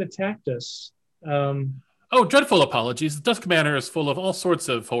basement attacked us. Oh, dreadful apologies. The Duskmanor is full of all sorts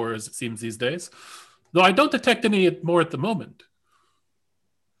of horrors, it seems, these days. Though I don't detect any more at the moment.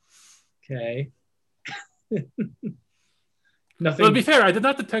 Okay. Nothing. Well, to be fair, I did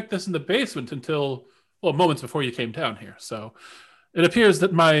not detect this in the basement until, moments before you came down here. So it appears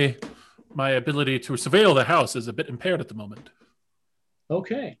that my ability to surveil the house is a bit impaired at the moment.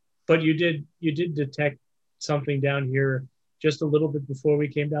 Okay. But you did detect something down here just a little bit before we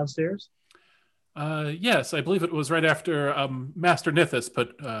came downstairs? Yes, I believe it was right after Master Nithis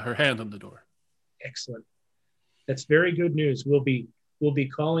put her hand on the door. Excellent. That's very good news. We'll be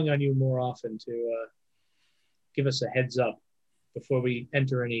calling on you more often to give us a heads up before we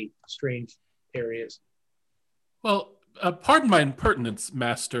enter any strange areas. Well, pardon my impertinence,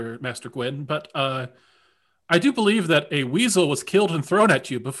 Master Gwyn, but I do believe that a weasel was killed and thrown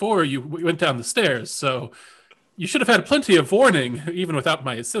at you before you went down the stairs, so you should have had plenty of warning, even without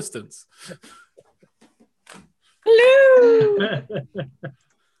my assistance. Hello.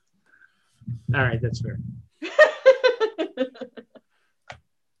 All right, that's fair.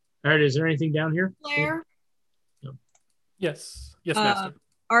 All right, is there anything down here? Claire, Yes, master.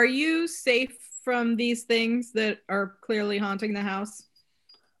 are you safe from these things that are clearly haunting the house?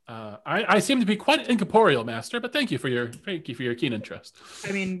 I seem to be quite incorporeal, master, but thank you for your keen interest.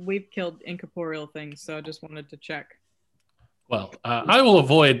 I mean, we've killed incorporeal things, so I just wanted to check. Well, I will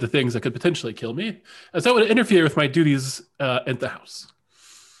avoid the things that could potentially kill me, as that would interfere with my duties at the house.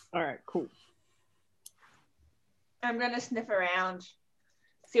 All right, cool. I'm gonna sniff around,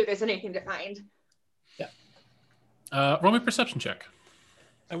 see if there's anything to find. Yeah. Roll me a perception check.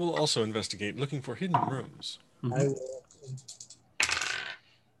 I will also investigate, looking for hidden rooms. Mm-hmm. I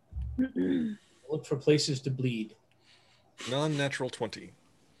will look for places to bleed. Non-natural 20.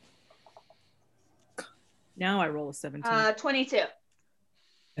 Now I roll a 17. 22.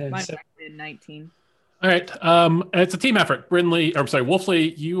 And Mine's so, actually a 19. All right. It's a team effort.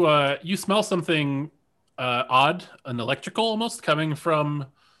 Wolfley, you smell something odd, an electrical almost coming from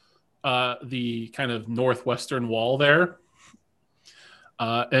the kind of northwestern wall there.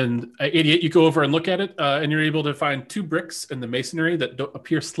 And 88, you go over and look at it, and you're able to find 2 bricks in the masonry that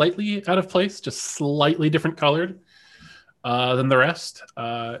appear slightly out of place, just slightly different colored than the rest.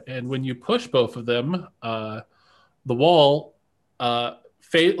 And when you push both of them, the wall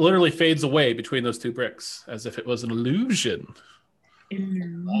literally fades away between those 2 bricks, as if it was an illusion.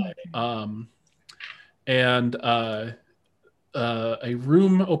 And a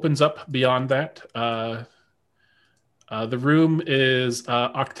room opens up beyond that. The room is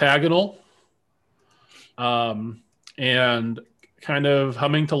octagonal and kind of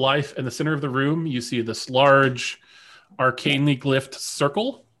humming to life. In the center of the room, you see this large, arcanely glyphed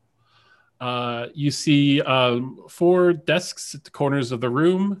circle. You see 4 desks at the corners of the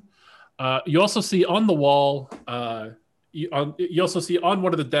room. You also see on the wall, you also see on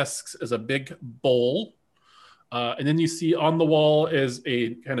one of the desks is a big bowl. And then you see on the wall is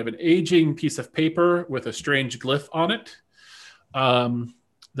a kind of an aging piece of paper with a strange glyph on it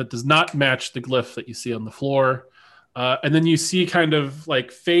that does not match the glyph that you see on the floor. And then you see kind of like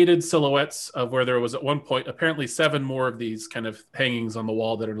faded silhouettes of where there was at one point apparently 7 more of these kind of hangings on the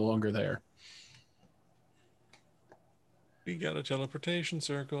wall that are no longer there. We got a teleportation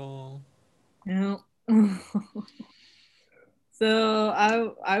circle. No. So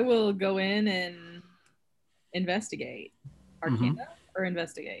I will go in and investigate. Arcana or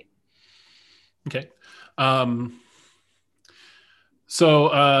investigate? Okay.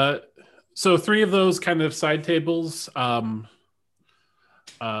 So 3 of those kind of side tables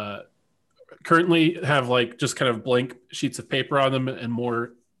currently have like just kind of blank sheets of paper on them and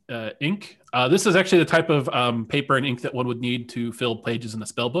more ink. This is actually the type of paper and ink that one would need to fill pages in a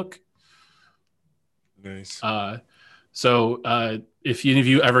spell book. Nice. So if any of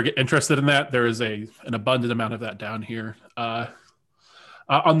you ever get interested in that, there is an abundant amount of that down here.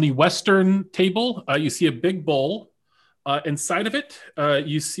 On the western table, you see a big bowl. Inside of it,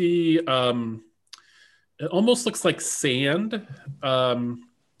 you see it almost looks like sand. But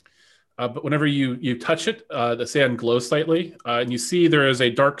whenever you touch it, the sand glows slightly. And you see there is a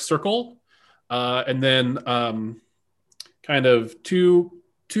dark circle. And then kind of two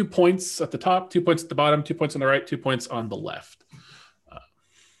points at the top, 2 points at the bottom, 2 points on the right, 2 points on the left.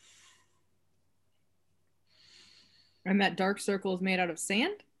 And that dark circle is made out of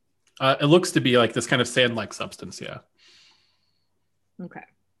sand? It looks to be like this kind of sand-like substance, yeah. Okay.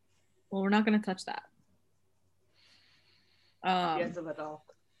 Well, we're not going to touch that. Yes, a little.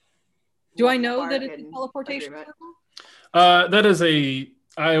 Do I know that it's a teleportation circle? That is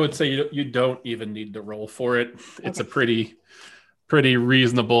I would say you don't even need to roll for it. It's a pretty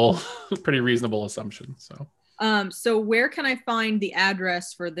reasonable assumption. So where can I find the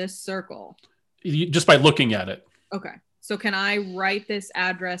address for this circle? Just by looking at it. Okay. So can I write this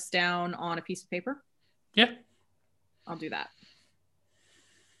address down on a piece of paper? Yeah. I'll do that.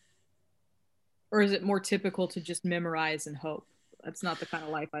 Or is it more typical to just memorize and hope? That's not the kind of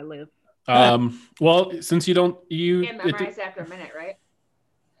life I live. Well, since you can't memorize after a minute, right?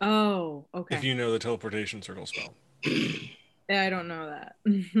 Oh, okay. If you know the teleportation circle spell. Yeah, I don't know that.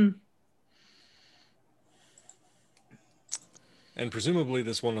 And presumably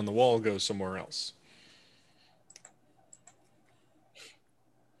this one on the wall goes somewhere else.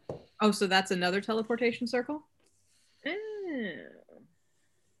 Oh, so that's another teleportation circle?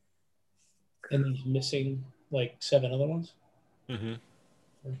 And he's missing like 7 other ones? Mm-hmm.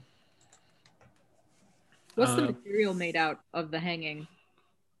 What's the material made out of the hanging?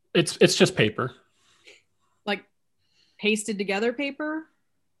 It's just paper. Like pasted together paper?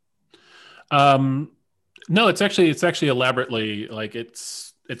 No, it's actually elaborately like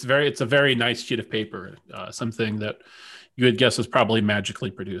it's a very nice sheet of paper. Something that you would guess was probably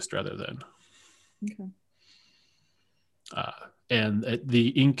magically produced rather than. Okay. And the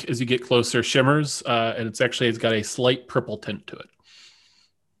ink, as you get closer, shimmers, and it's got a slight purple tint to it.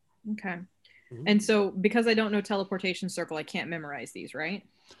 Okay. And so, because I don't know teleportation circle, I can't memorize these, right?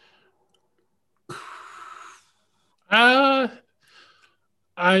 I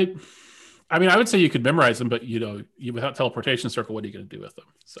I mean, I would say you could memorize them, but without teleportation circle, what are you going to do with them?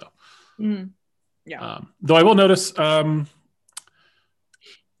 So, yeah. Though I will notice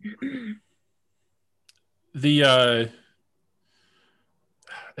the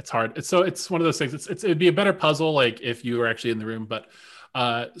it's hard. It's one of those things. It'd be a better puzzle like if you were actually in the room, but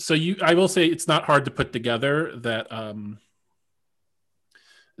I will say it's not hard to put together that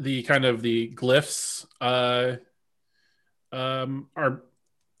the kind of the glyphs are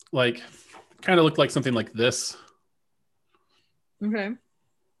like kind of look like something like this. Okay.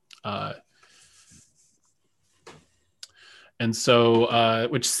 And so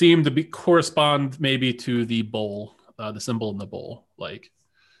which seemed to be correspond maybe to the bowl, the symbol in the bowl, like.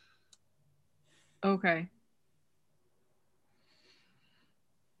 Okay.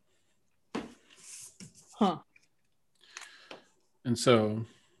 Huh. And so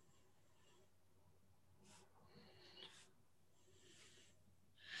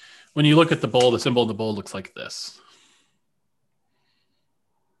when you look at the bowl, the symbol in the bowl looks like this.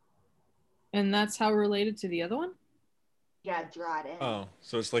 And that's how related to the other one? Yeah, draw it in. Oh,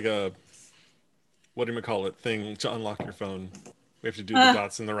 so it's like a, what do you call it, thing to unlock your phone. We have to do the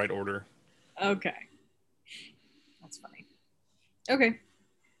dots in the right order. Okay. That's funny. Okay.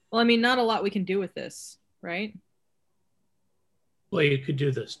 Well, I mean, not a lot we can do with this, right? Well, you could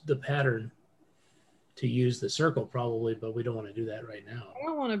do the pattern to use the circle probably, but we don't want to do that right now. I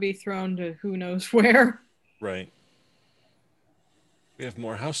don't want to be thrown to who knows where. Right. We have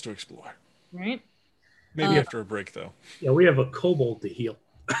more house to explore. Right. Maybe after a break, though. Yeah, we have a kobold to heal.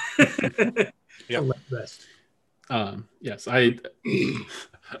 Yeah. Rest. Yes, I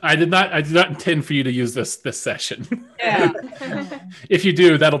did not intend for you to use this session. Yeah. If you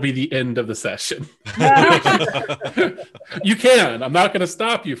do, that'll be the end of the session. You can. I'm not going to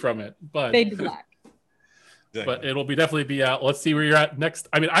stop you from it, but Fade to black. But it'll definitely be out. Let's see where you're at next.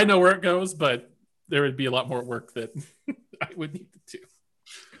 I mean, I know where it goes, but there would be a lot more work that I would need to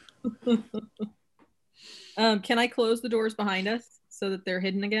do. Can I close the doors behind us so that they're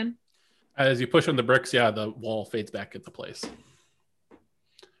hidden again? As you push on the bricks, yeah, the wall fades back into place.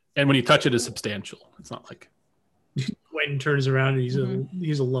 And when you touch it, it's substantial. It's not like Quentin turns around and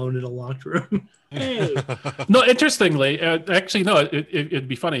he's alone in a locked room. Hey. No, interestingly, actually, no. It'd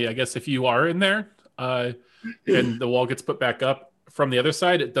be funny, I guess, if you are in there and the wall gets put back up from the other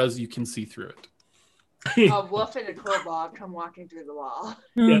side. You can see through it. A wolf and a kobold come walking through the wall.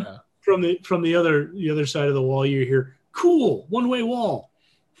 Yeah. From the other side of the wall, you hear "cool one-way wall."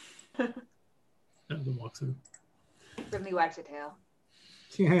 Walks through. Suddenly wags a tail.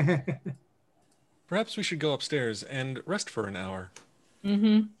 Perhaps we should go upstairs and rest for an hour.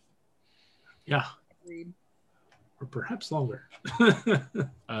 Mm-hmm. Yeah. Agreed. Or perhaps longer.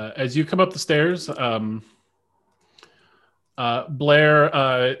 As you come up the stairs,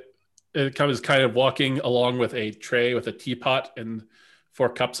 Blair is kind of walking along with a tray with a teapot and 4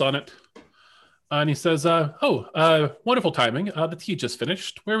 cups on it. And he says, wonderful timing. The tea just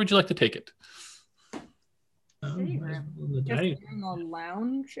finished. Where would you like to take it? Sitting room. The dining. In the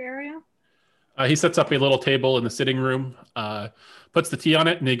lounge area? He sets up a little table in the sitting room, puts the tea on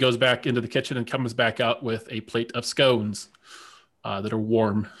it, and he goes back into the kitchen and comes back out with a plate of scones that are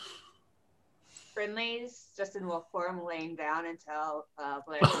warm. Brinley's just in wolf form laying down until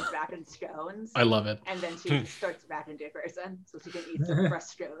Blair comes back in scones. I love it. And then she starts back into a person so she can eat some fresh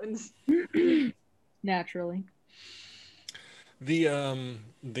scones. Naturally.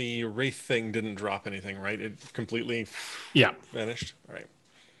 The wraith thing didn't drop anything, right? It completely vanished. All right.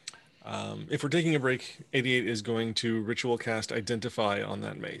 If we're taking a break, 88 is going to ritual cast Identify on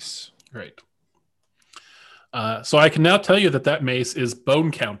that mace. Right. So I can now tell you that mace is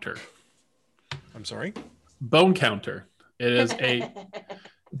Bone Counter. I'm sorry? Bone Counter. It is a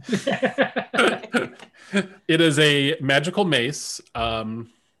it is a magical mace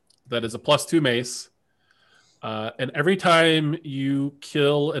that is a +2 mace. And every time you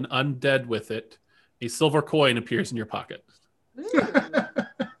kill an undead with it, a silver coin appears in your pocket.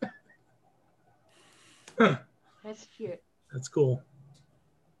 That's cute. That's cool.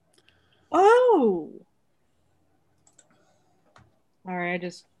 Oh! All right, I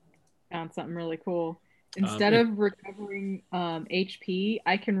just found something really cool. Instead of recovering HP,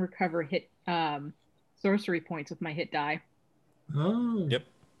 I can recover hit sorcery points with my hit die. Oh. Yep.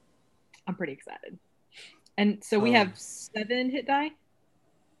 I'm pretty excited. And so we have 7 hit die.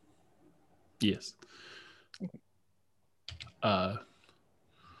 Yes.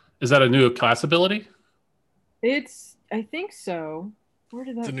 Is that a new class ability? I think so. Where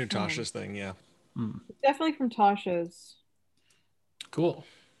did that It's a new from? Tasha's thing, yeah. It's definitely from Tasha's. Cool.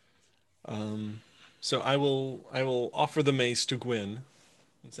 So I will offer the mace to Gwyn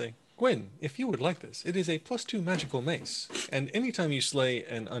and say, Gwyn, if you would like this, it is a +2 magical mace, and anytime you slay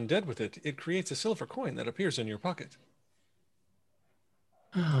an undead with it, it creates a silver coin that appears in your pocket.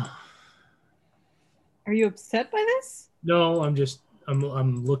 Are you upset by this? No, I'm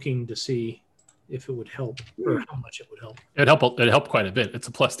looking to see if it would help or how much it would help. It'd help quite a bit. It's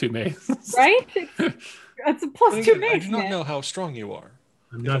a +2 mace. Right? It's a But +2 again, mace. I do not man. know how strong you are.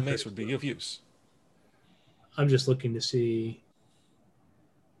 I'm If not a mace very would be of use. I'm just looking to see.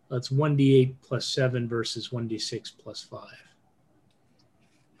 That's 1d8 plus 7 versus 1d6 plus 5.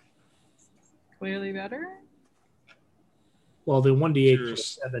 Clearly better. Well, the 1d8 Your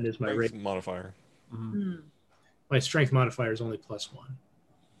plus 7 is my strength rate. modifier. Mhm. My strength modifier is only +1.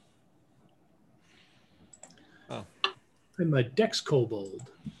 Oh. I'm a dex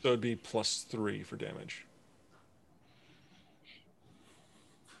kobold. So it'd be +3 for damage.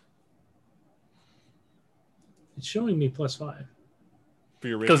 It's showing me +5. For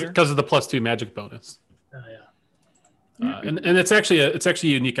your rapier? Because of the +2 magic bonus. Yeah. And it's actually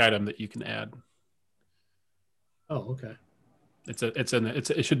a unique item that you can add. Oh, okay.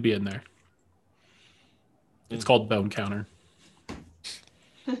 It should be in there. It's called Bone Counter.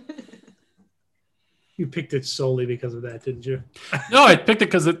 You picked it solely because of that, didn't you? No, I picked it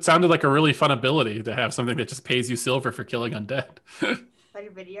because it sounded like a really fun ability to have something that just pays you silver for killing undead. Like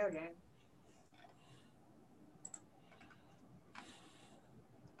a video game.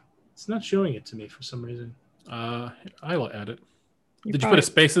 It's not showing it to me for some reason. I will add it. Did you put a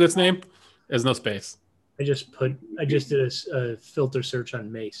space in its name? There's no space. I just did a filter search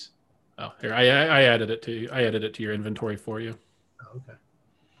on mace. Oh, here I added it to you. I added it to your inventory for you. Oh, okay.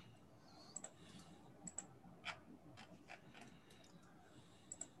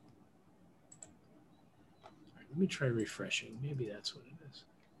 Let me try refreshing. Maybe that's what it is.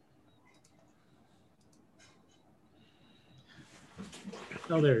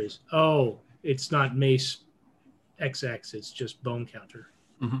 Oh, there it is. Oh, it's not mace XX. It's just bone counter.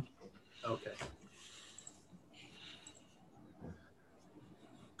 Mm-hmm. Okay.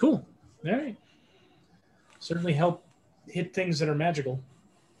 Cool. All right. Certainly help hit things that are magical.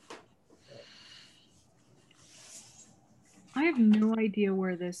 I have no idea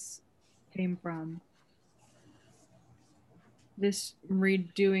where this came from. This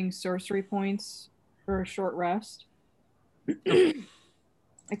redoing sorcery points for a short rest.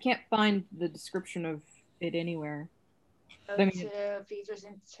 I can't find the description of it anywhere. Go I mean- to features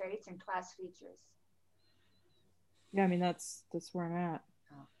and traits and class features. Yeah, I mean that's where I'm at.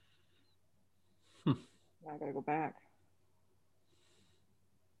 Hmm. I gotta go back.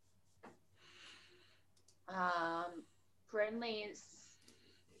 Brinley's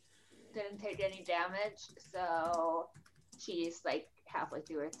didn't take any damage, so she's like halfway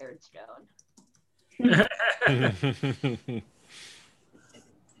through her 3rd stone.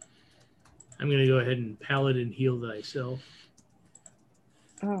 I'm going to go ahead and paladin heal thyself.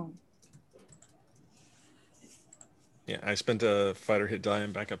 Oh, Yeah, I spent a fighter hit die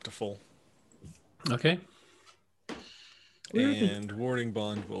and back up to full. Okay. And warding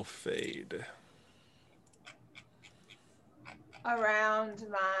bond will fade. Around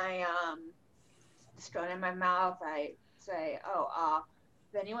my stone in my mouth, I say,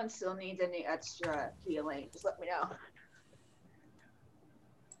 if anyone still needs any extra healing, just let me know.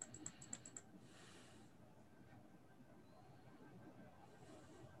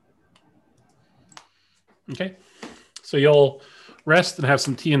 Okay. So you'll rest and have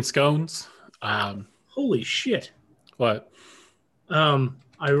some tea and scones. Holy shit. What?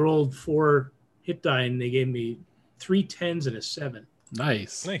 I rolled 4 hit die and they gave me 3 10s and a 7.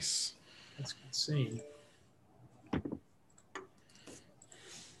 Nice. Nice. That's insane.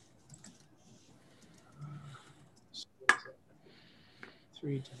 So what is that?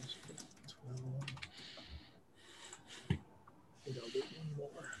 3 times 12. I think I'll do one more.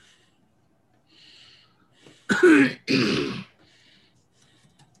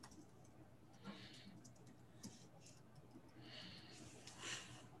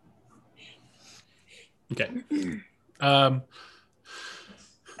 Okay.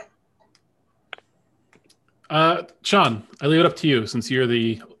 Sean, I leave it up to you since you're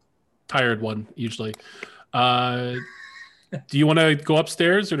the tired one usually. Do you want to go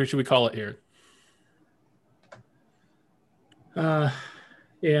upstairs or should we call it here?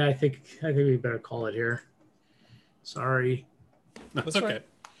 Yeah, I think we better call it here. Sorry. That's That's okay. right.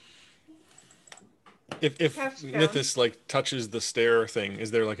 If Have to go. Nithis like touches the stair thing,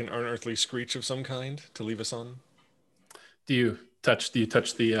 is there like an unearthly screech of some kind to leave us on? Do you touch the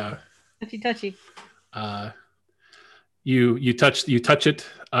Touchy. you touch it?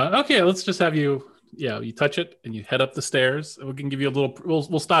 Okay, let's just have you. Yeah, you touch it and you head up the stairs. We can give you a little.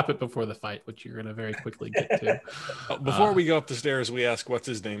 We'll stop it before the fight, which you're gonna very quickly get to. Before we go up the stairs, we ask what's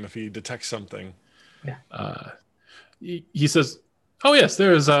his name if he detects something. He says, "Oh yes,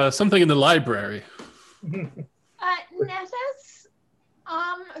 there is something in the library." Nessus,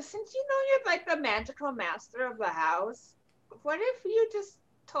 since you know you're like the magical master of the house, what if you just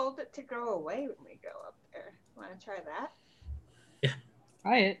told it to go away when we go up there? Want to try that?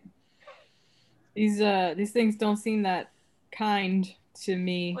 Try it. These things don't seem that kind to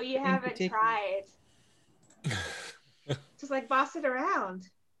me. Well, you in haven't particular. tried. Just like boss it around.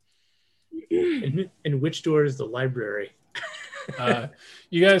 And which door is the library?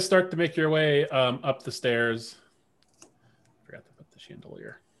 You guys start to make your way up the stairs. Forgot to put the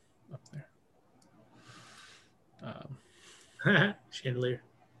chandelier up there. Chandelier.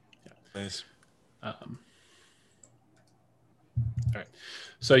 Nice. All right.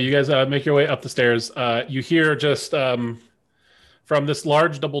 So you guys make your way up the stairs. You hear just from this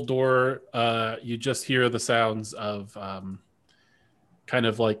large double door, you just hear the sounds of kind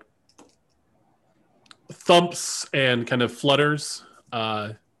of like thumps and kind of flutters,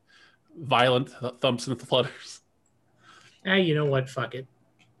 violent thumps and flutters. You know what? Fuck it.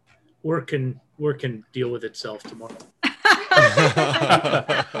 Work can deal with itself tomorrow.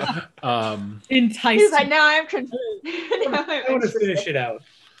 Enticed. He's like, now I'm confused. I want to finish it out.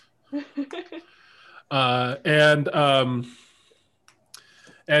 And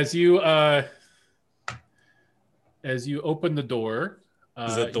as you open the door,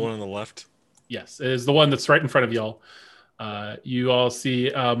 Is that the one on the left? yes, it is the one that's right in front of y'all. You all see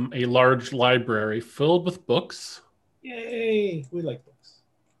a large library filled with books. Yay! We like books.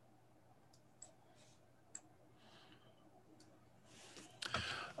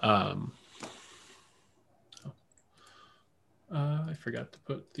 I forgot to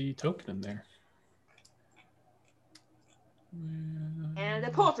put the token in there. And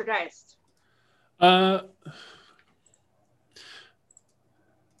the poltergeist.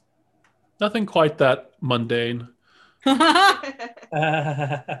 Nothing quite that mundane. Something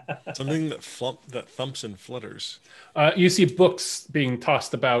that thumps and flutters. You see books being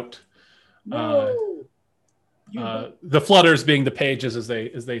tossed about. No. The flutters being the pages as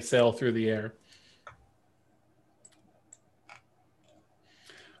they sail through the air.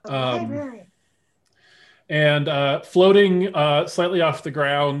 Library. And floating slightly off the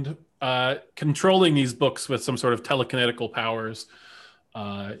ground, controlling these books with some sort of telekinetical powers,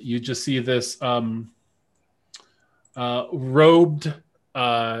 you just see this robed,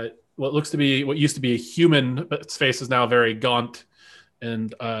 what used to be a human, but its face is now very gaunt,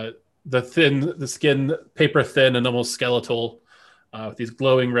 and the skin paper thin and almost skeletal, with these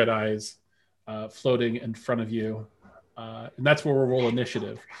glowing red eyes, floating in front of you, and that's where we'll roll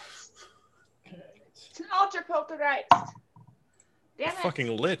initiative. It's an ultra poltergeist. Damn it.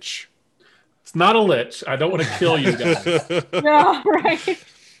 Fucking lich. It's not a lich. I don't want to kill you guys. No, right? Is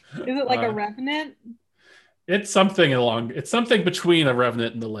it like a revenant? It's something between a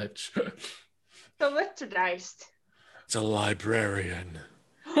revenant and the lich. The lichtergeist. It's a librarian.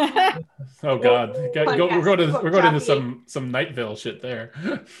 Oh God, we're going into some Night Vale shit there.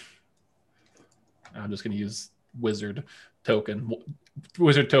 I'm just going to use wizard token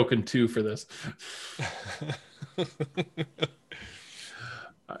 2 for this.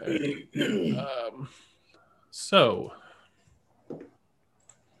 So,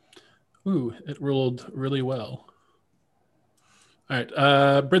 it rolled really well. All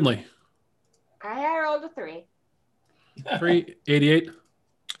right, Brindley. I rolled a 3. 3, 88.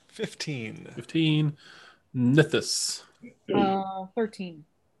 15. 15. Nithis. 13.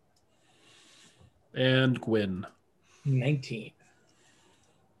 And Gwyn. 19.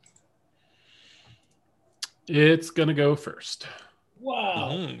 It's gonna go first.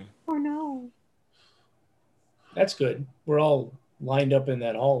 Wow. Mm. Oh no. That's good. We're all lined up in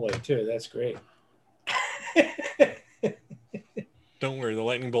that hallway too. That's great. Don't worry, the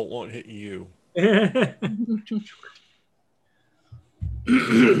lightning bolt won't hit you. The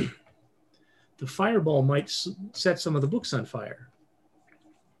fireball might set some of the books on fire.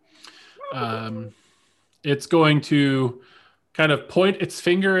 It's going to kind of point its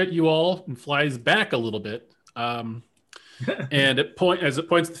finger at you all and flies back a little bit. And as it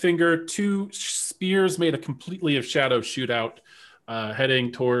points the finger, 2 spears made a completely of shadow shoot out,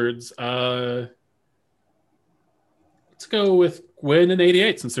 heading towards. Let's go with Gwen and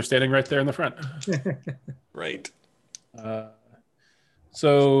 88 since they're standing right there in the front. Right.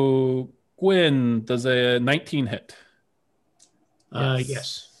 So Gwen does a 19 hit.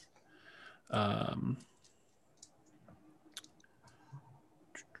 Yes.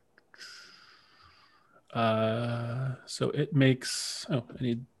 So it makes. Oh, I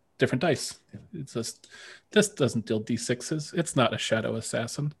need different dice. It's just this doesn't deal d6s. It's not a shadow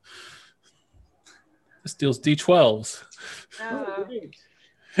assassin. This deals d12s. Oh,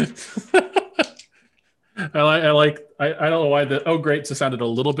 I don't know why the oh great just sounded a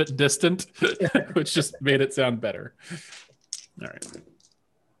little bit distant, which just made it sound better. All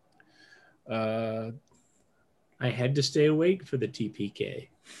right. I had to stay awake for the TPK.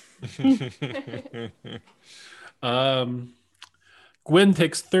 Gwen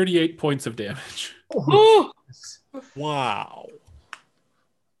takes 38 points of damage. Wow.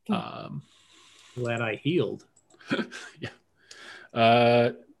 Glad I healed. Yeah.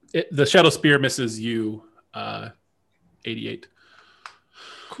 The Shadow Spear misses you, 88.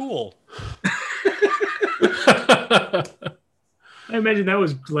 Cool. I imagine that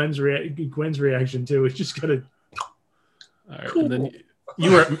was Gwen's reaction too. It's just kind of. All right, cool. and then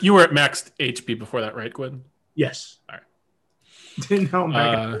you were at max HP before that, right, Gwen? Yes. All right. Now I'm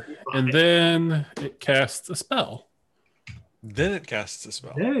back and then it casts a spell. Then it casts a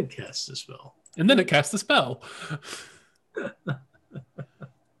spell. Then it casts a spell. And then it casts a spell.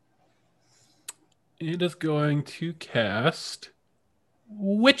 It is going to cast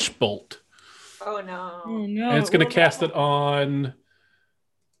Witch Bolt. oh no. Oh no. And it's going to cast it on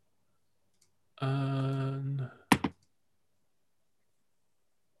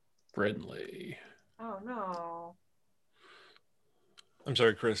Brindley. Oh no. I'm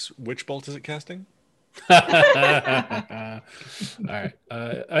sorry, Chris. Which bolt is it casting? All right.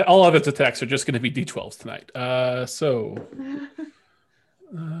 All of its attacks are just going to be D12s tonight. So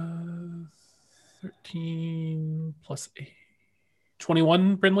 13 plus 8.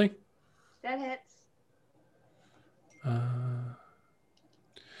 21, Brindley? That hits.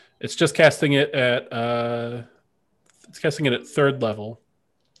 It's just casting it at third level.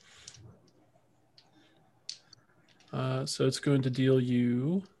 So it's going to deal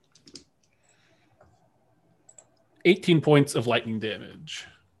you 18 points of lightning damage.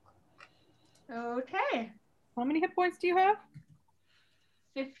 Okay. How many hit points do you have?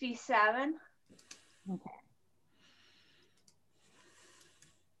 57. Okay.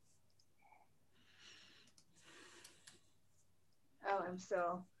 Oh, I'm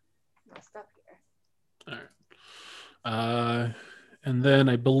so messed up here. All right. And then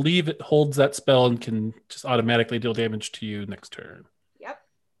I believe it holds that spell and can just automatically deal damage to you next turn. Yep.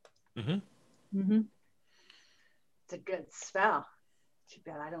 Mm-hmm. Mm-hmm. It's a good spell. Too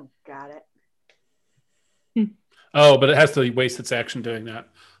bad I don't got it. Oh, but it has to waste its action doing that.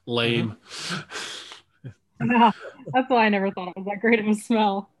 Lame. That's why I never thought it was that great of a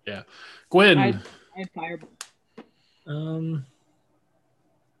smell. Yeah. Gwen. I had fireball.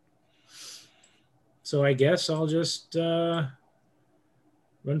 So I guess I'll just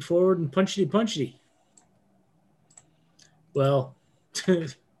run forward and punchy. Well,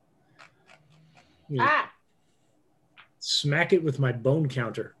 smack it with my bone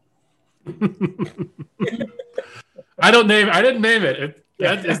counter. I didn't name it.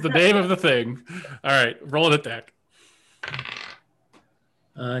 That is the name of the thing. All right, roll an attack.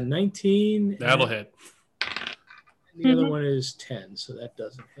 19. That'll hit. The other one is 10, so that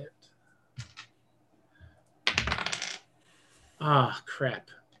doesn't hit. Ah, crap.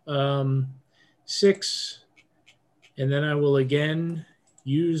 6. And then I will again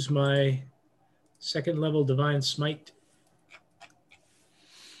use my second level Divine Smite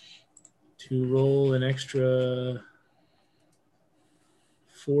to roll an extra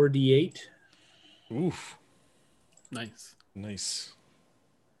 4d8. Oof. Nice.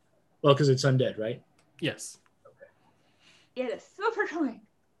 Well, because it's undead, right? Yes. It is silver coin.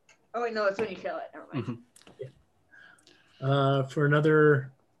 Oh wait, no, it's when you kill it. Never mind. Mm-hmm. For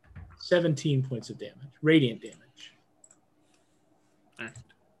another 17 points of damage, radiant damage. All right.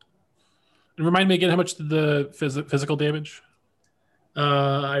 And remind me again, how much did the physical damage?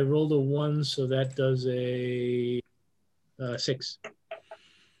 I rolled a 1, so that does a 6.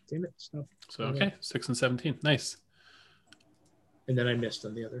 Damn it! Stop. So okay, 6 and 17. Nice. And then I missed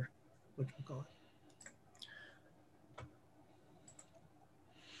on the other. What do you call it?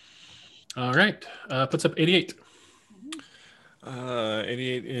 All right. Puts up 88.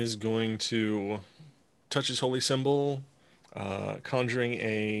 88 is going to touch his holy symbol conjuring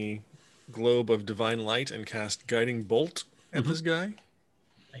a globe of divine light and cast Guiding Bolt at this guy.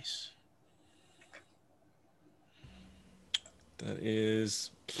 Nice. That is...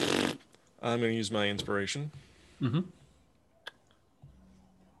 I'm going to use my inspiration. Mm-hmm.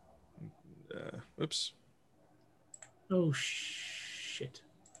 Oops. Oh, shit.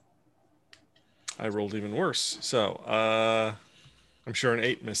 I rolled even worse. So, I'm sure an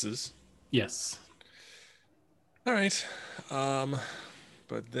 8 misses. Yes. All right.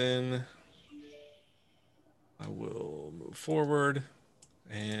 But then I will move forward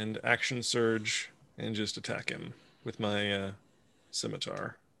and action surge and just attack him with my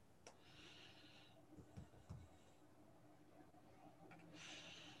scimitar.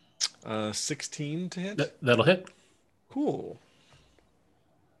 Uh, 16 to hit. That'll hit. Cool.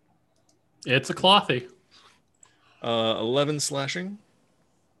 It's a clothy. 11 slashing.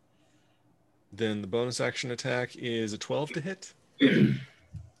 Then the bonus action attack is a 12 to hit.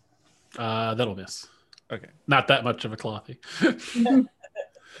 That'll miss. Okay, Not that much of a clothy.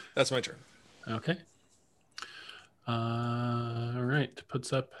 that's my turn. Okay. All right.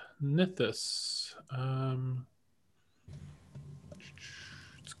 Puts up Nithis.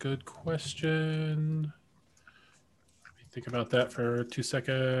 It's a good question. Let me think about that for 2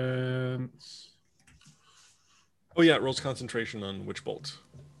 seconds. Oh yeah, it rolls concentration on Witch Bolt.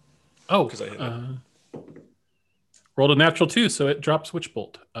 Oh, 'Cause I hit it. Rolled a natural 2, so it drops Witch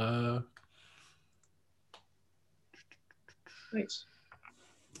Bolt. Nice.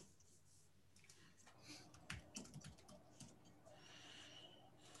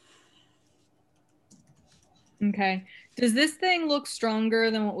 Okay. Does this thing look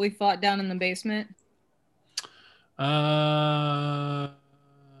stronger than what we fought down in the basement? Let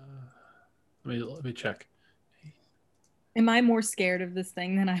me check. Am I more scared of this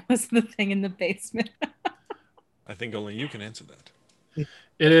thing than I was the thing in the basement? I think only you can answer that.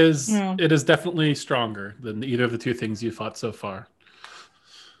 It is. No. It is definitely stronger than either of the two things you fought so far.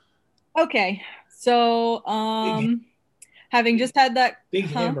 Okay. So, having just had that Big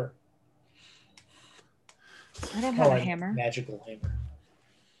hammer. I don't have Oh, a hammer. Magical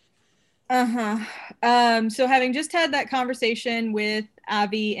hammer. So having just had that conversation with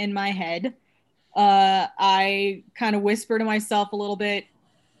Avi in my head, I kind of whisper to myself a little bit,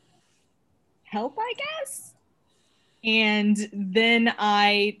 help, I guess. And then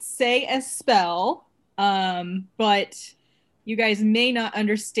I say a spell, but you guys may not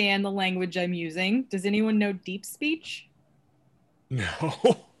understand the language I'm using. Does anyone know deep speech? No.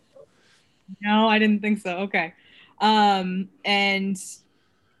 No, I didn't think so. Okay. And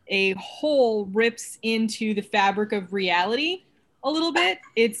a hole rips into the fabric of reality a little bit.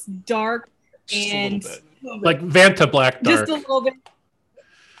 It's dark Just and a little bit. Like Vanta Black Dark. just a little bit.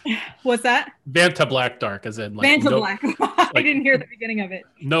 What's that? Vanta Black Dark, as in like Vanta no, Black. I like- didn't hear the beginning of it.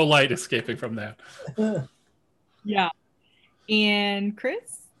 no light escaping from that. Yeah. And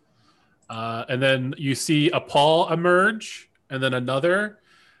Chris? And then you see a paw emerge, and then another,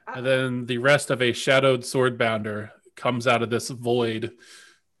 and then the rest of a shadowed swordbounder comes out of this void.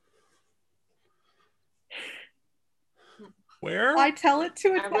 Where? I tell it to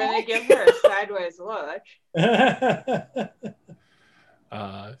attack. I'm gonna give her a sideways look.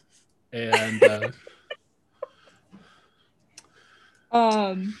 And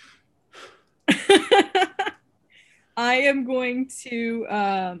I am going to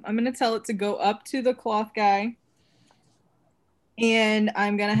I'm going to tell it to go up to the cloth guy, and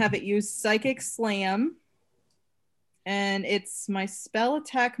I'm going to have it use Psychic Slam, and it's my spell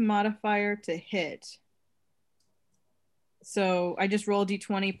attack modifier to hit. So I just roll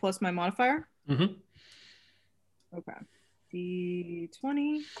d20 plus my modifier. Mhm. Okay,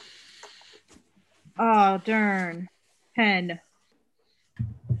 d20. Oh darn, 10.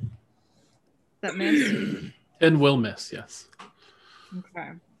 That miss. and will miss, yes.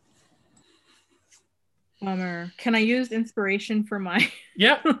 Okay. Bummer. Can I use inspiration for my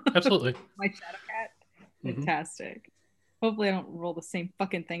Yeah, absolutely. my shadow cat? Mhm. Fantastic. Hopefully I don't roll the same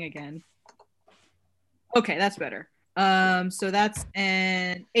fucking thing again. Okay, that's better. So that's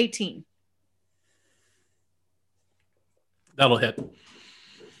an 18. That'll hit.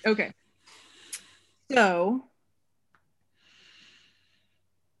 Okay. So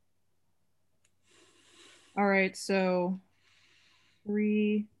all right, so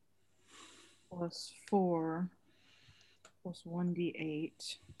 3 plus 4 plus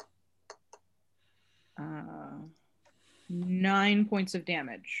 1d8. 9 points of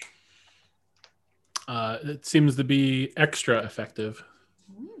damage. It seems to be extra effective.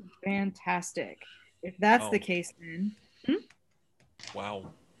 Fantastic. If that's Wow. the case, then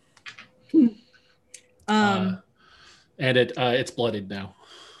Wow. And it's bloodied now.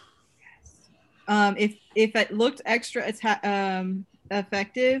 If it looked extra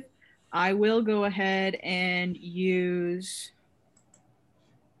effective, I will go ahead and use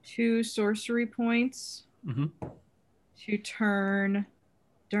 2 sorcery points to turn.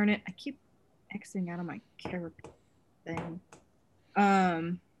 Darn it! I keep Xing out of my character thing.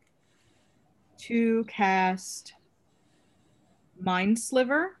 To cast Mind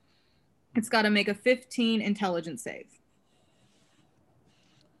Sliver. It's got to make a 15 intelligence save.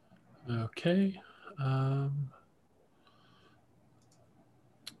 Okay.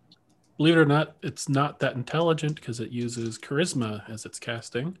 Believe it or not, it's not that intelligent because it uses charisma as its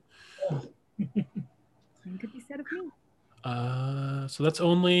casting. Same could be said of me. So that's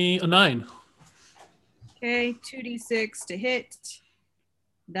only a 9. Okay, 2d6 to hit.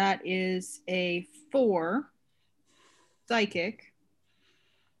 That is a 4 psychic.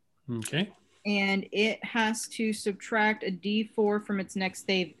 Okay. And it has to subtract a d4 from its next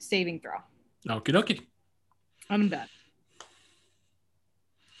saving throw. Okie dokie. I'm done.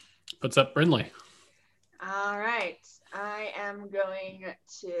 What's up, Brindley? All right. I am going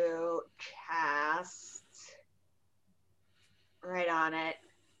to cast right on it.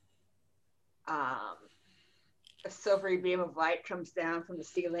 A silvery beam of light comes down from the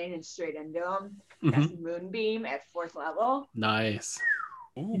ceiling and straight into him. That's Moonbeam at 4th level. Nice.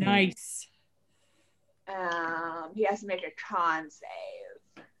 Ooh. Nice. He has to make a con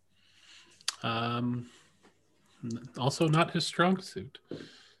save. Also not his strong suit.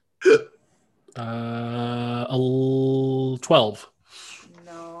 12.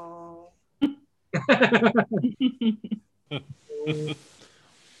 No.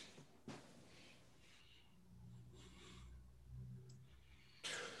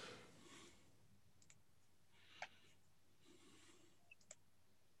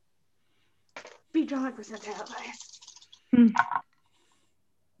 Be drawn percentile dice.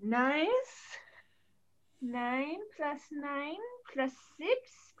 Nice. 9 plus 9 plus 6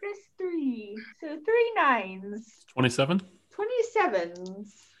 plus 3. So 3 9s. 27.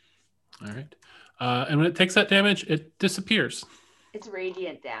 27s. All right. And when it takes that damage, it disappears. It's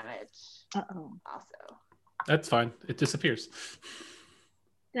radiant damage. Uh-oh. Also. That's fine. It disappears.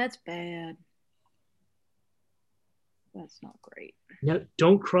 That's bad. That's not great. No,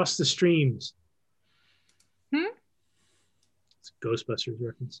 don't cross the streams. It's a Ghostbusters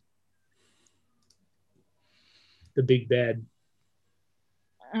reference. The big bad.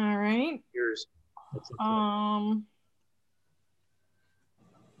 All right. Yours.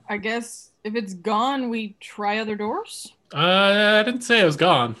 I guess if it's gone, we try other doors. I didn't say it was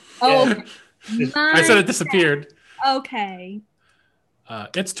gone. Oh, I said it disappeared. Okay.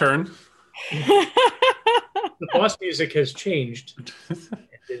 Its turn. The boss music has changed.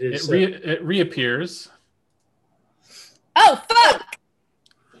 It reappears. Oh, fuck!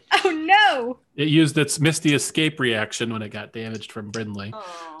 Oh, no! It used its Misty Escape reaction when it got damaged from Brindley.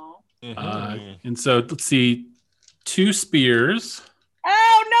 Oh. And so, let's see. 2 spears.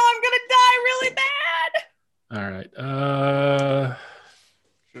 Oh, no, I'm gonna die really bad! All right.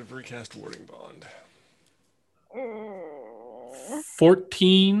 Should have recast Warding Bond.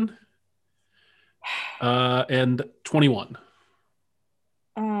 14 and 21.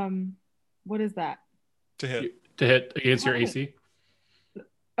 What is that? To hit. To hit against your AC.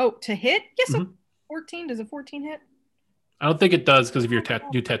 Oh, to hit? Yes, 14. Does a 14 hit? I don't think it does because of your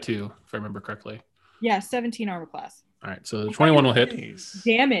new tattoo, if I remember correctly. Yeah, 17 armor class. All right, so the 21 will hit. Nice.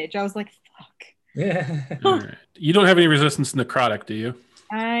 Damage. I was like, fuck. Yeah. All right. You don't have any resistance to necrotic, do you?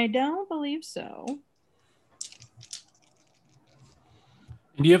 I don't believe so.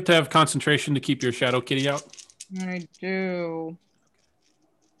 And do you have to have concentration to keep your shadow kitty out? I do.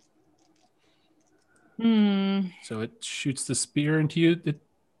 So it shoots the spear into you.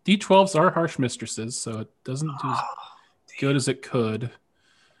 D12s are harsh mistresses, so it doesn't do as good as it could.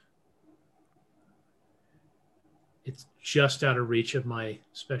 It's just out of reach of my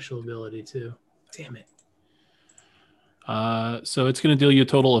special ability, too. Damn it. So it's going to deal you a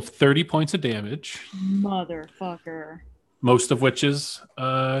total of 30 points of damage. Motherfucker. Most of which is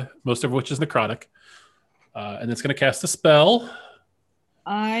necrotic. And it's going to cast a spell.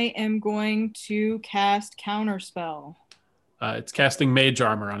 I am going to cast Counterspell. It's casting mage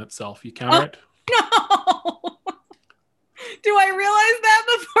armor on itself. You counter it? No! Do I realize that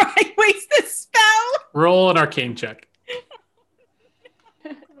before I waste this spell? Roll an arcane check.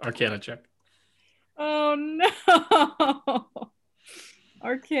 Arcana check. Oh no.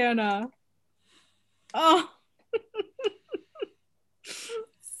 Arcana. Oh.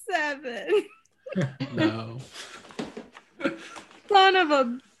 7. No. Son of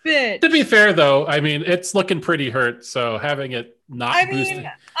a bitch. To be fair, though, I mean, it's looking pretty hurt, so having it not I boosted.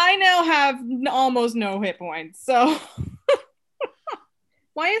 mean, I now have almost no hit points, so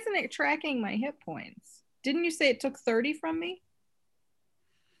why isn't it tracking my hit points? Didn't you say it took 30 from me?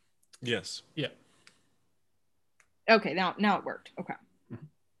 Yes. Yeah. Okay, now it worked. Okay.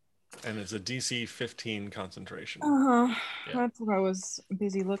 And it's a DC 15 concentration. Uh-huh. Yeah. That's what I was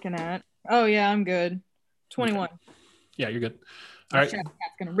busy looking at. Oh yeah, I'm good. 21. Yeah, you're good. All right, Shadow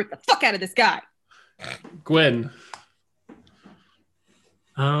Cat's gonna rip the fuck out of this guy. Gwen.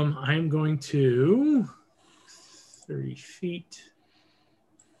 I'm going to 30 feet.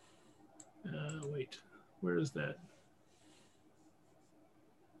 Wait, where is that?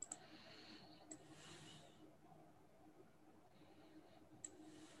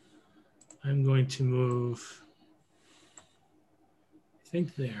 I'm going to move, I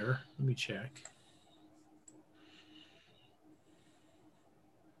think there. Let me check.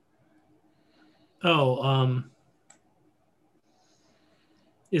 Oh,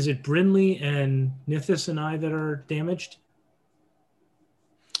 is it Brinley and Nithis and I that are damaged?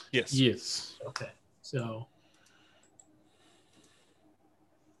 Yes. Yes. Okay, so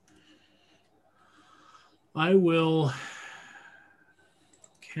I will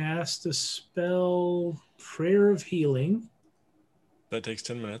cast a spell, Prayer of Healing. That takes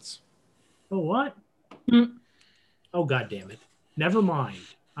 10 minutes. Oh, what? Oh, God damn it. Never mind.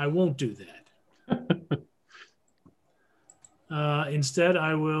 I won't do that. Instead,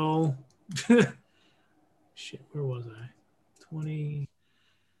 I will... Shit, where was I? 20,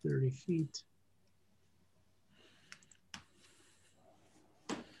 30 feet.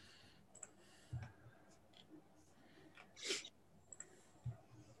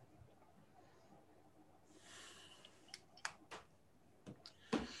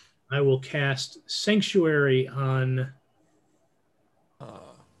 I will cast Sanctuary on...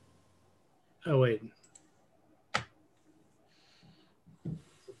 Oh, wait.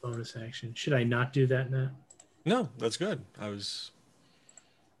 Bonus action. Should I not do that now? No, that's good. I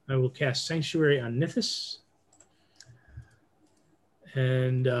will cast Sanctuary on Nithis.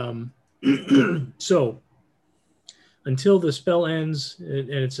 And so, until the spell ends, and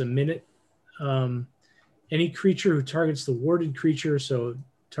it's a minute, any creature who targets the warded creature, so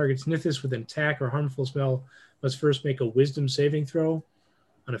targets Nithis with an attack or harmful spell, must first make a wisdom saving throw.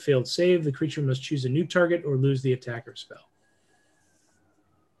 On a failed save, the creature must choose a new target or lose the attack or spell.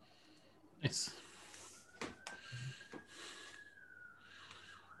 Nice.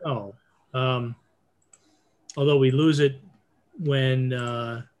 Oh, although we lose it when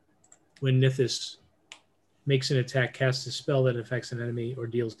Nithis makes an attack, casts a spell that affects an enemy, or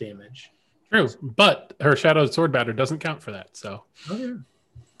deals damage. True, but her Shadowed Sword Batter doesn't count for that, so. Oh, yeah.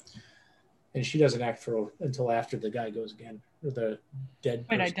 And she doesn't act until after the guy goes again, or the dead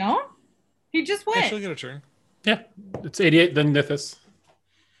Wait, person. I don't? He just Yeah, went. she'll get a turn. Yeah, it's 88, then Nithis.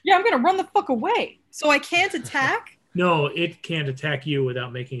 Yeah, I'm gonna run the fuck away. So I can't attack? No, it can't attack you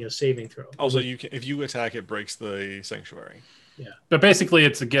without making a saving throw. Also, if you attack, it breaks the sanctuary. Yeah. But basically,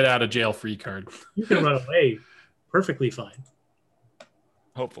 it's a get out of jail free card. You can run away perfectly fine.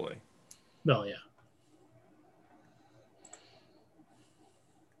 Hopefully. Well, yeah.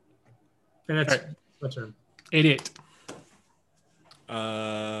 And that's my turn. 88.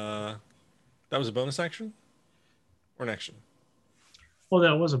 That was a bonus action? Or an action? Well,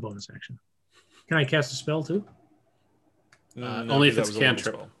 that was a bonus action. Can I cast a spell too? Only if that it's was a level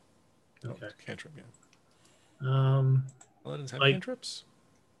cantrip. spell. Okay. Oh, cantrip, yeah. Paladins have like- cantrips?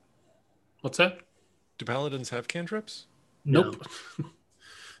 What's that? Do paladins have cantrips? No. Nope.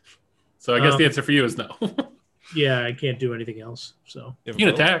 So I guess the answer for you is no. Yeah, I can't do anything else. So You have You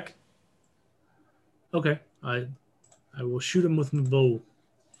a can bow? attack. okay, I will shoot him with my bow.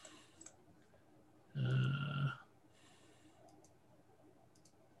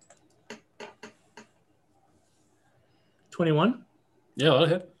 21 Yeah, that'll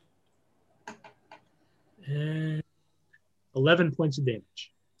hit. and 11 points of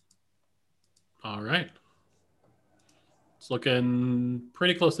damage. All right. It's looking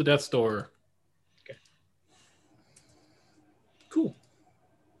pretty close to death's door. Cool.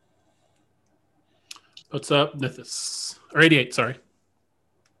 What's up, Nithis? Or 88, sorry.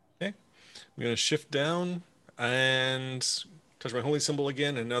 I'm going to shift down and touch my holy symbol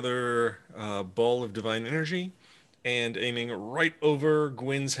again. Another ball of divine energy. And aiming right over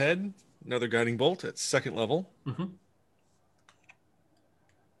Gwyn's head. Another guiding bolt at second level. Mm-hmm.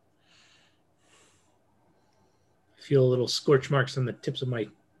 Feel a little scorch marks on the tips of my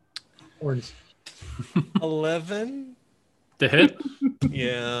horns. 11? To hit?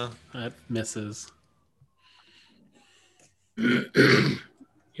 Yeah. That misses.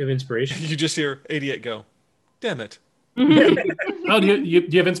 You have inspiration? You just hear 88 go. Damn it. Oh, do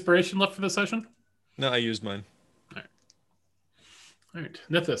you have inspiration left for the session? No, I used mine. All right,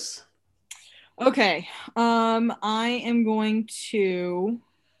 Nithis. Okay. I am going to.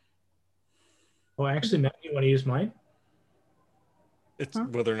 Oh, actually, Matt, you want to use mine? It's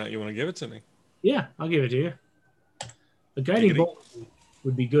whether or not you want to give it to me. Yeah, I'll give it to you. A guiding Giggity. bolt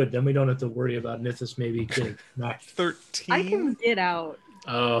would be good. Then we don't have to worry about Nithis maybe killing Matt. 13. I can get out.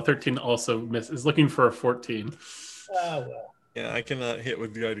 13 also is looking for a 14. Oh, well. Yeah, I cannot hit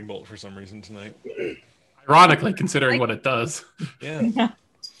with the guiding bolt for some reason tonight. Ironically, considering what it does. Yeah.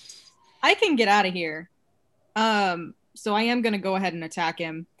 I can get out of here. So I am going to go ahead and attack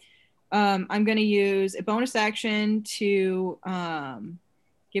him. I'm going to use a bonus action to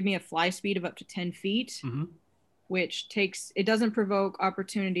give me a fly speed of up to 10 feet, which it doesn't provoke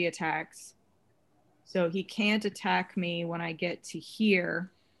opportunity attacks. So he can't attack me when I get to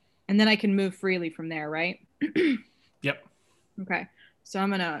here. And then I can move freely from there, right? Yep. Okay. So I'm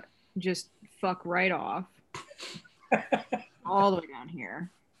going to just fuck right off. All the way down here.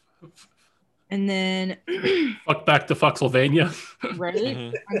 And then fuck back to Foxylvania. Right?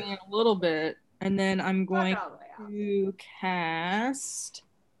 Mhm. I mean, a little bit. And then I'm going all the way out. to cast.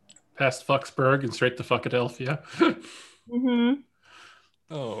 Past Foxburg and straight to Fuckadelphia. Mm-hmm.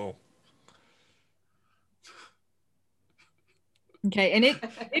 Oh. Okay, and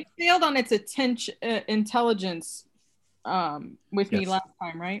it failed on its intelligence with me Yes. last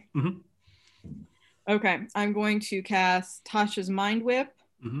time, right? Mhm. Okay, I'm going to cast Tasha's Mind Whip.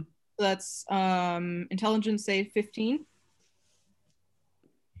 Mhm. So that's intelligence save 15.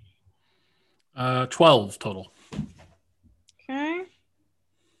 12 total. Okay.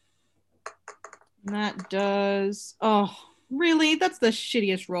 And that does. Oh, really? That's the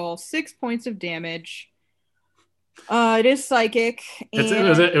shittiest roll. 6 points of damage. It is psychic. And...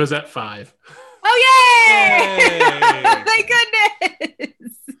 It was at 5. Oh, yay! Yay! Thank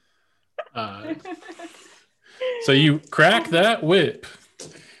goodness. So you crack that whip.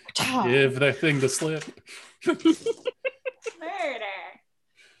 Give that thing the slip. Murder.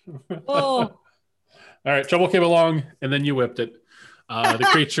 Oh, All right, trouble came along, and then you whipped it. The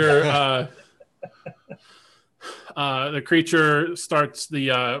creature starts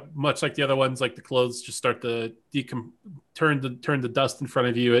much like the other ones, like the clothes just start to turn the dust in front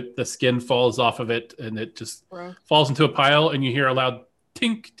of you. The skin falls off of it, and it just falls into a pile, and you hear a loud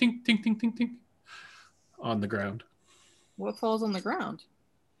tink, tink, tink, tink, tink, tink on the ground. what falls on the ground?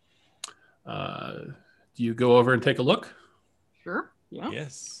 Do you go over and take a look? Sure. Yeah.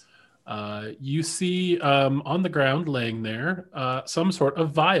 Yes. You see on the ground laying there some sort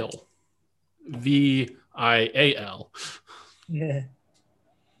of vial. VIAL. Yeah.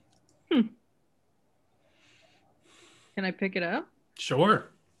 Can I pick it up? Sure.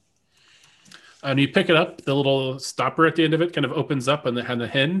 And you pick it up, the little stopper at the end of it kind of opens up on the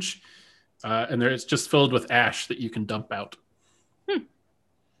hinge, and it's just filled with ash that you can dump out. Can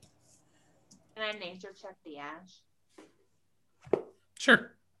I nature check the ash?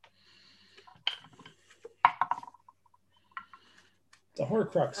 Sure. The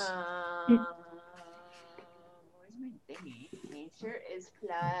Horcrux. Where's my thingy? Nature is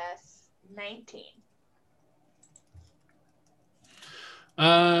plus 19.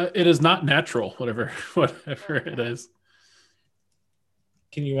 It is not natural, whatever it is.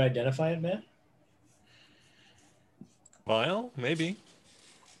 Can you identify it, Matt? Vial? Maybe.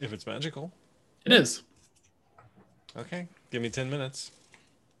 If it's magical. It is. Okay. Give me 10 minutes.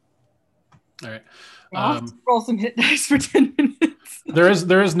 All right. I'll have to roll some hit dice for 10 minutes.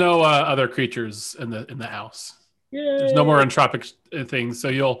 There is no other creatures in the house. Yeah. There's no more entropic things. So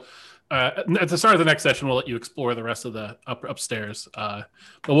you'll at the start of the next session, we'll let you explore the rest of the upstairs. But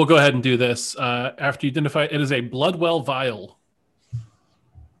we'll go ahead and do this after you identify. It is a Bloodwell vial.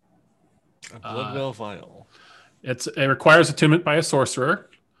 A Bloodwell vial. It requires attunement by a sorcerer.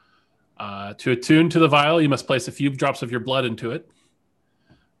 To attune to the vial, you must place a few drops of your blood into it.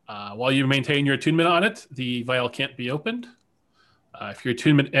 While you maintain your attunement on it, the vial can't be opened. If your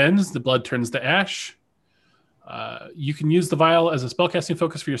attunement ends, the blood turns to ash. You can use the vial as a spellcasting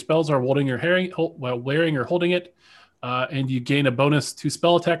focus for your spells while wearing or holding it, and you gain a bonus to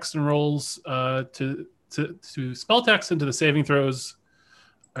spell attacks and rolls to spell attacks into the saving throws.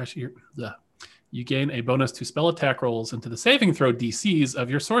 Actually, you gain a bonus to spell attack rolls into the saving throw DCs of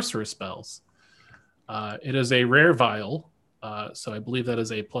your sorcerer spells. It is a rare vial, so I believe that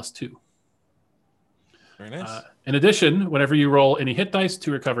is a +2. Very nice. In addition, whenever you roll any hit dice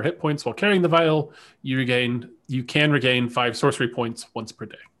to recover hit points while carrying the vial, you can regain 5 sorcery points once per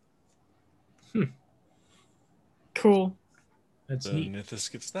day. Cool. That's The neat.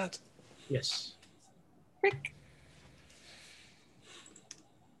 Nithis gets that. Yes. Frick.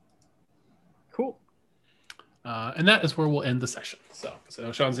 Cool. And that is where we'll end the session. So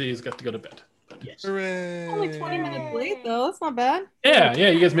Shanzi's got to go to bed. Yes. Hooray! Only 20 minutes late though. That's not bad. Yeah,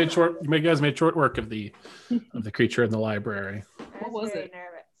 you guys made short. You guys made short work of the creature in the library. I What was very it?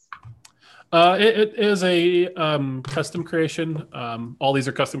 nervous. It is a custom creation. All these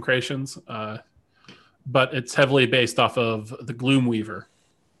are custom creations, but it's heavily based off of the Gloomweaver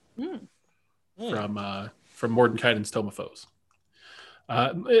from Mordenkainen's Tome of Foes.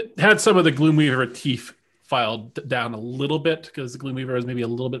 It had some of the Gloomweaver teeth filed down a little bit because the Gloomweaver is maybe a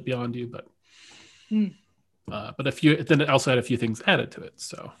little bit beyond you, but then it also had a few things added to it.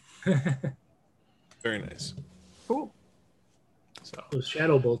 So Very nice. Cool. so Those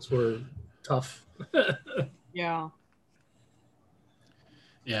shadow bolts were tough. Yeah.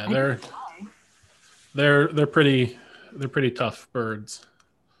 yeah, they're pretty tough birds.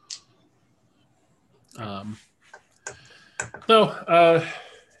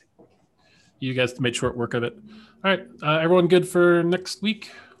 You guys made short work of it. All right, everyone good for next week?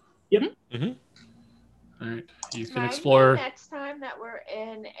 Yep. Mm-hmm. All right, you can Remind me explore. next time that we're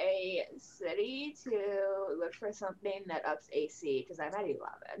in a city to look for something that ups AC because I'm at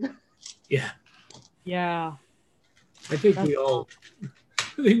 11. Yeah. Yeah. I think we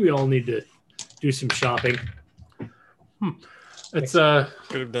all need to do some shopping. It's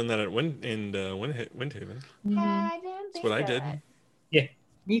Could have done that at Windhaven. Mhm. I didn't That's think what I of did. it.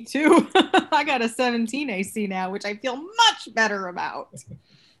 Me too. I got a 17 AC now, which I feel much better about.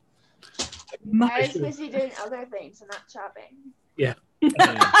 I was busy doing other things and not shopping. Yeah.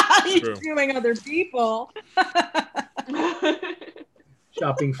 You're doing other people.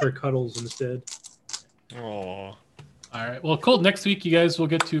 Shopping for cuddles instead. Aww. all right. Well, cool. Next week, you guys will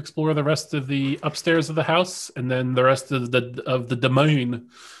get to explore the rest of the upstairs of the house, and then the rest of the domain.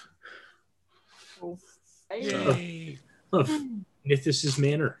 Yay! Of Nithis'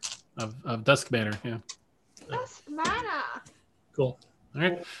 manor. Of Duskmanor. Yeah. That's mana. Cool. All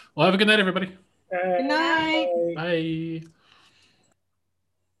right. Well, have a good night, everybody. Good night. Bye.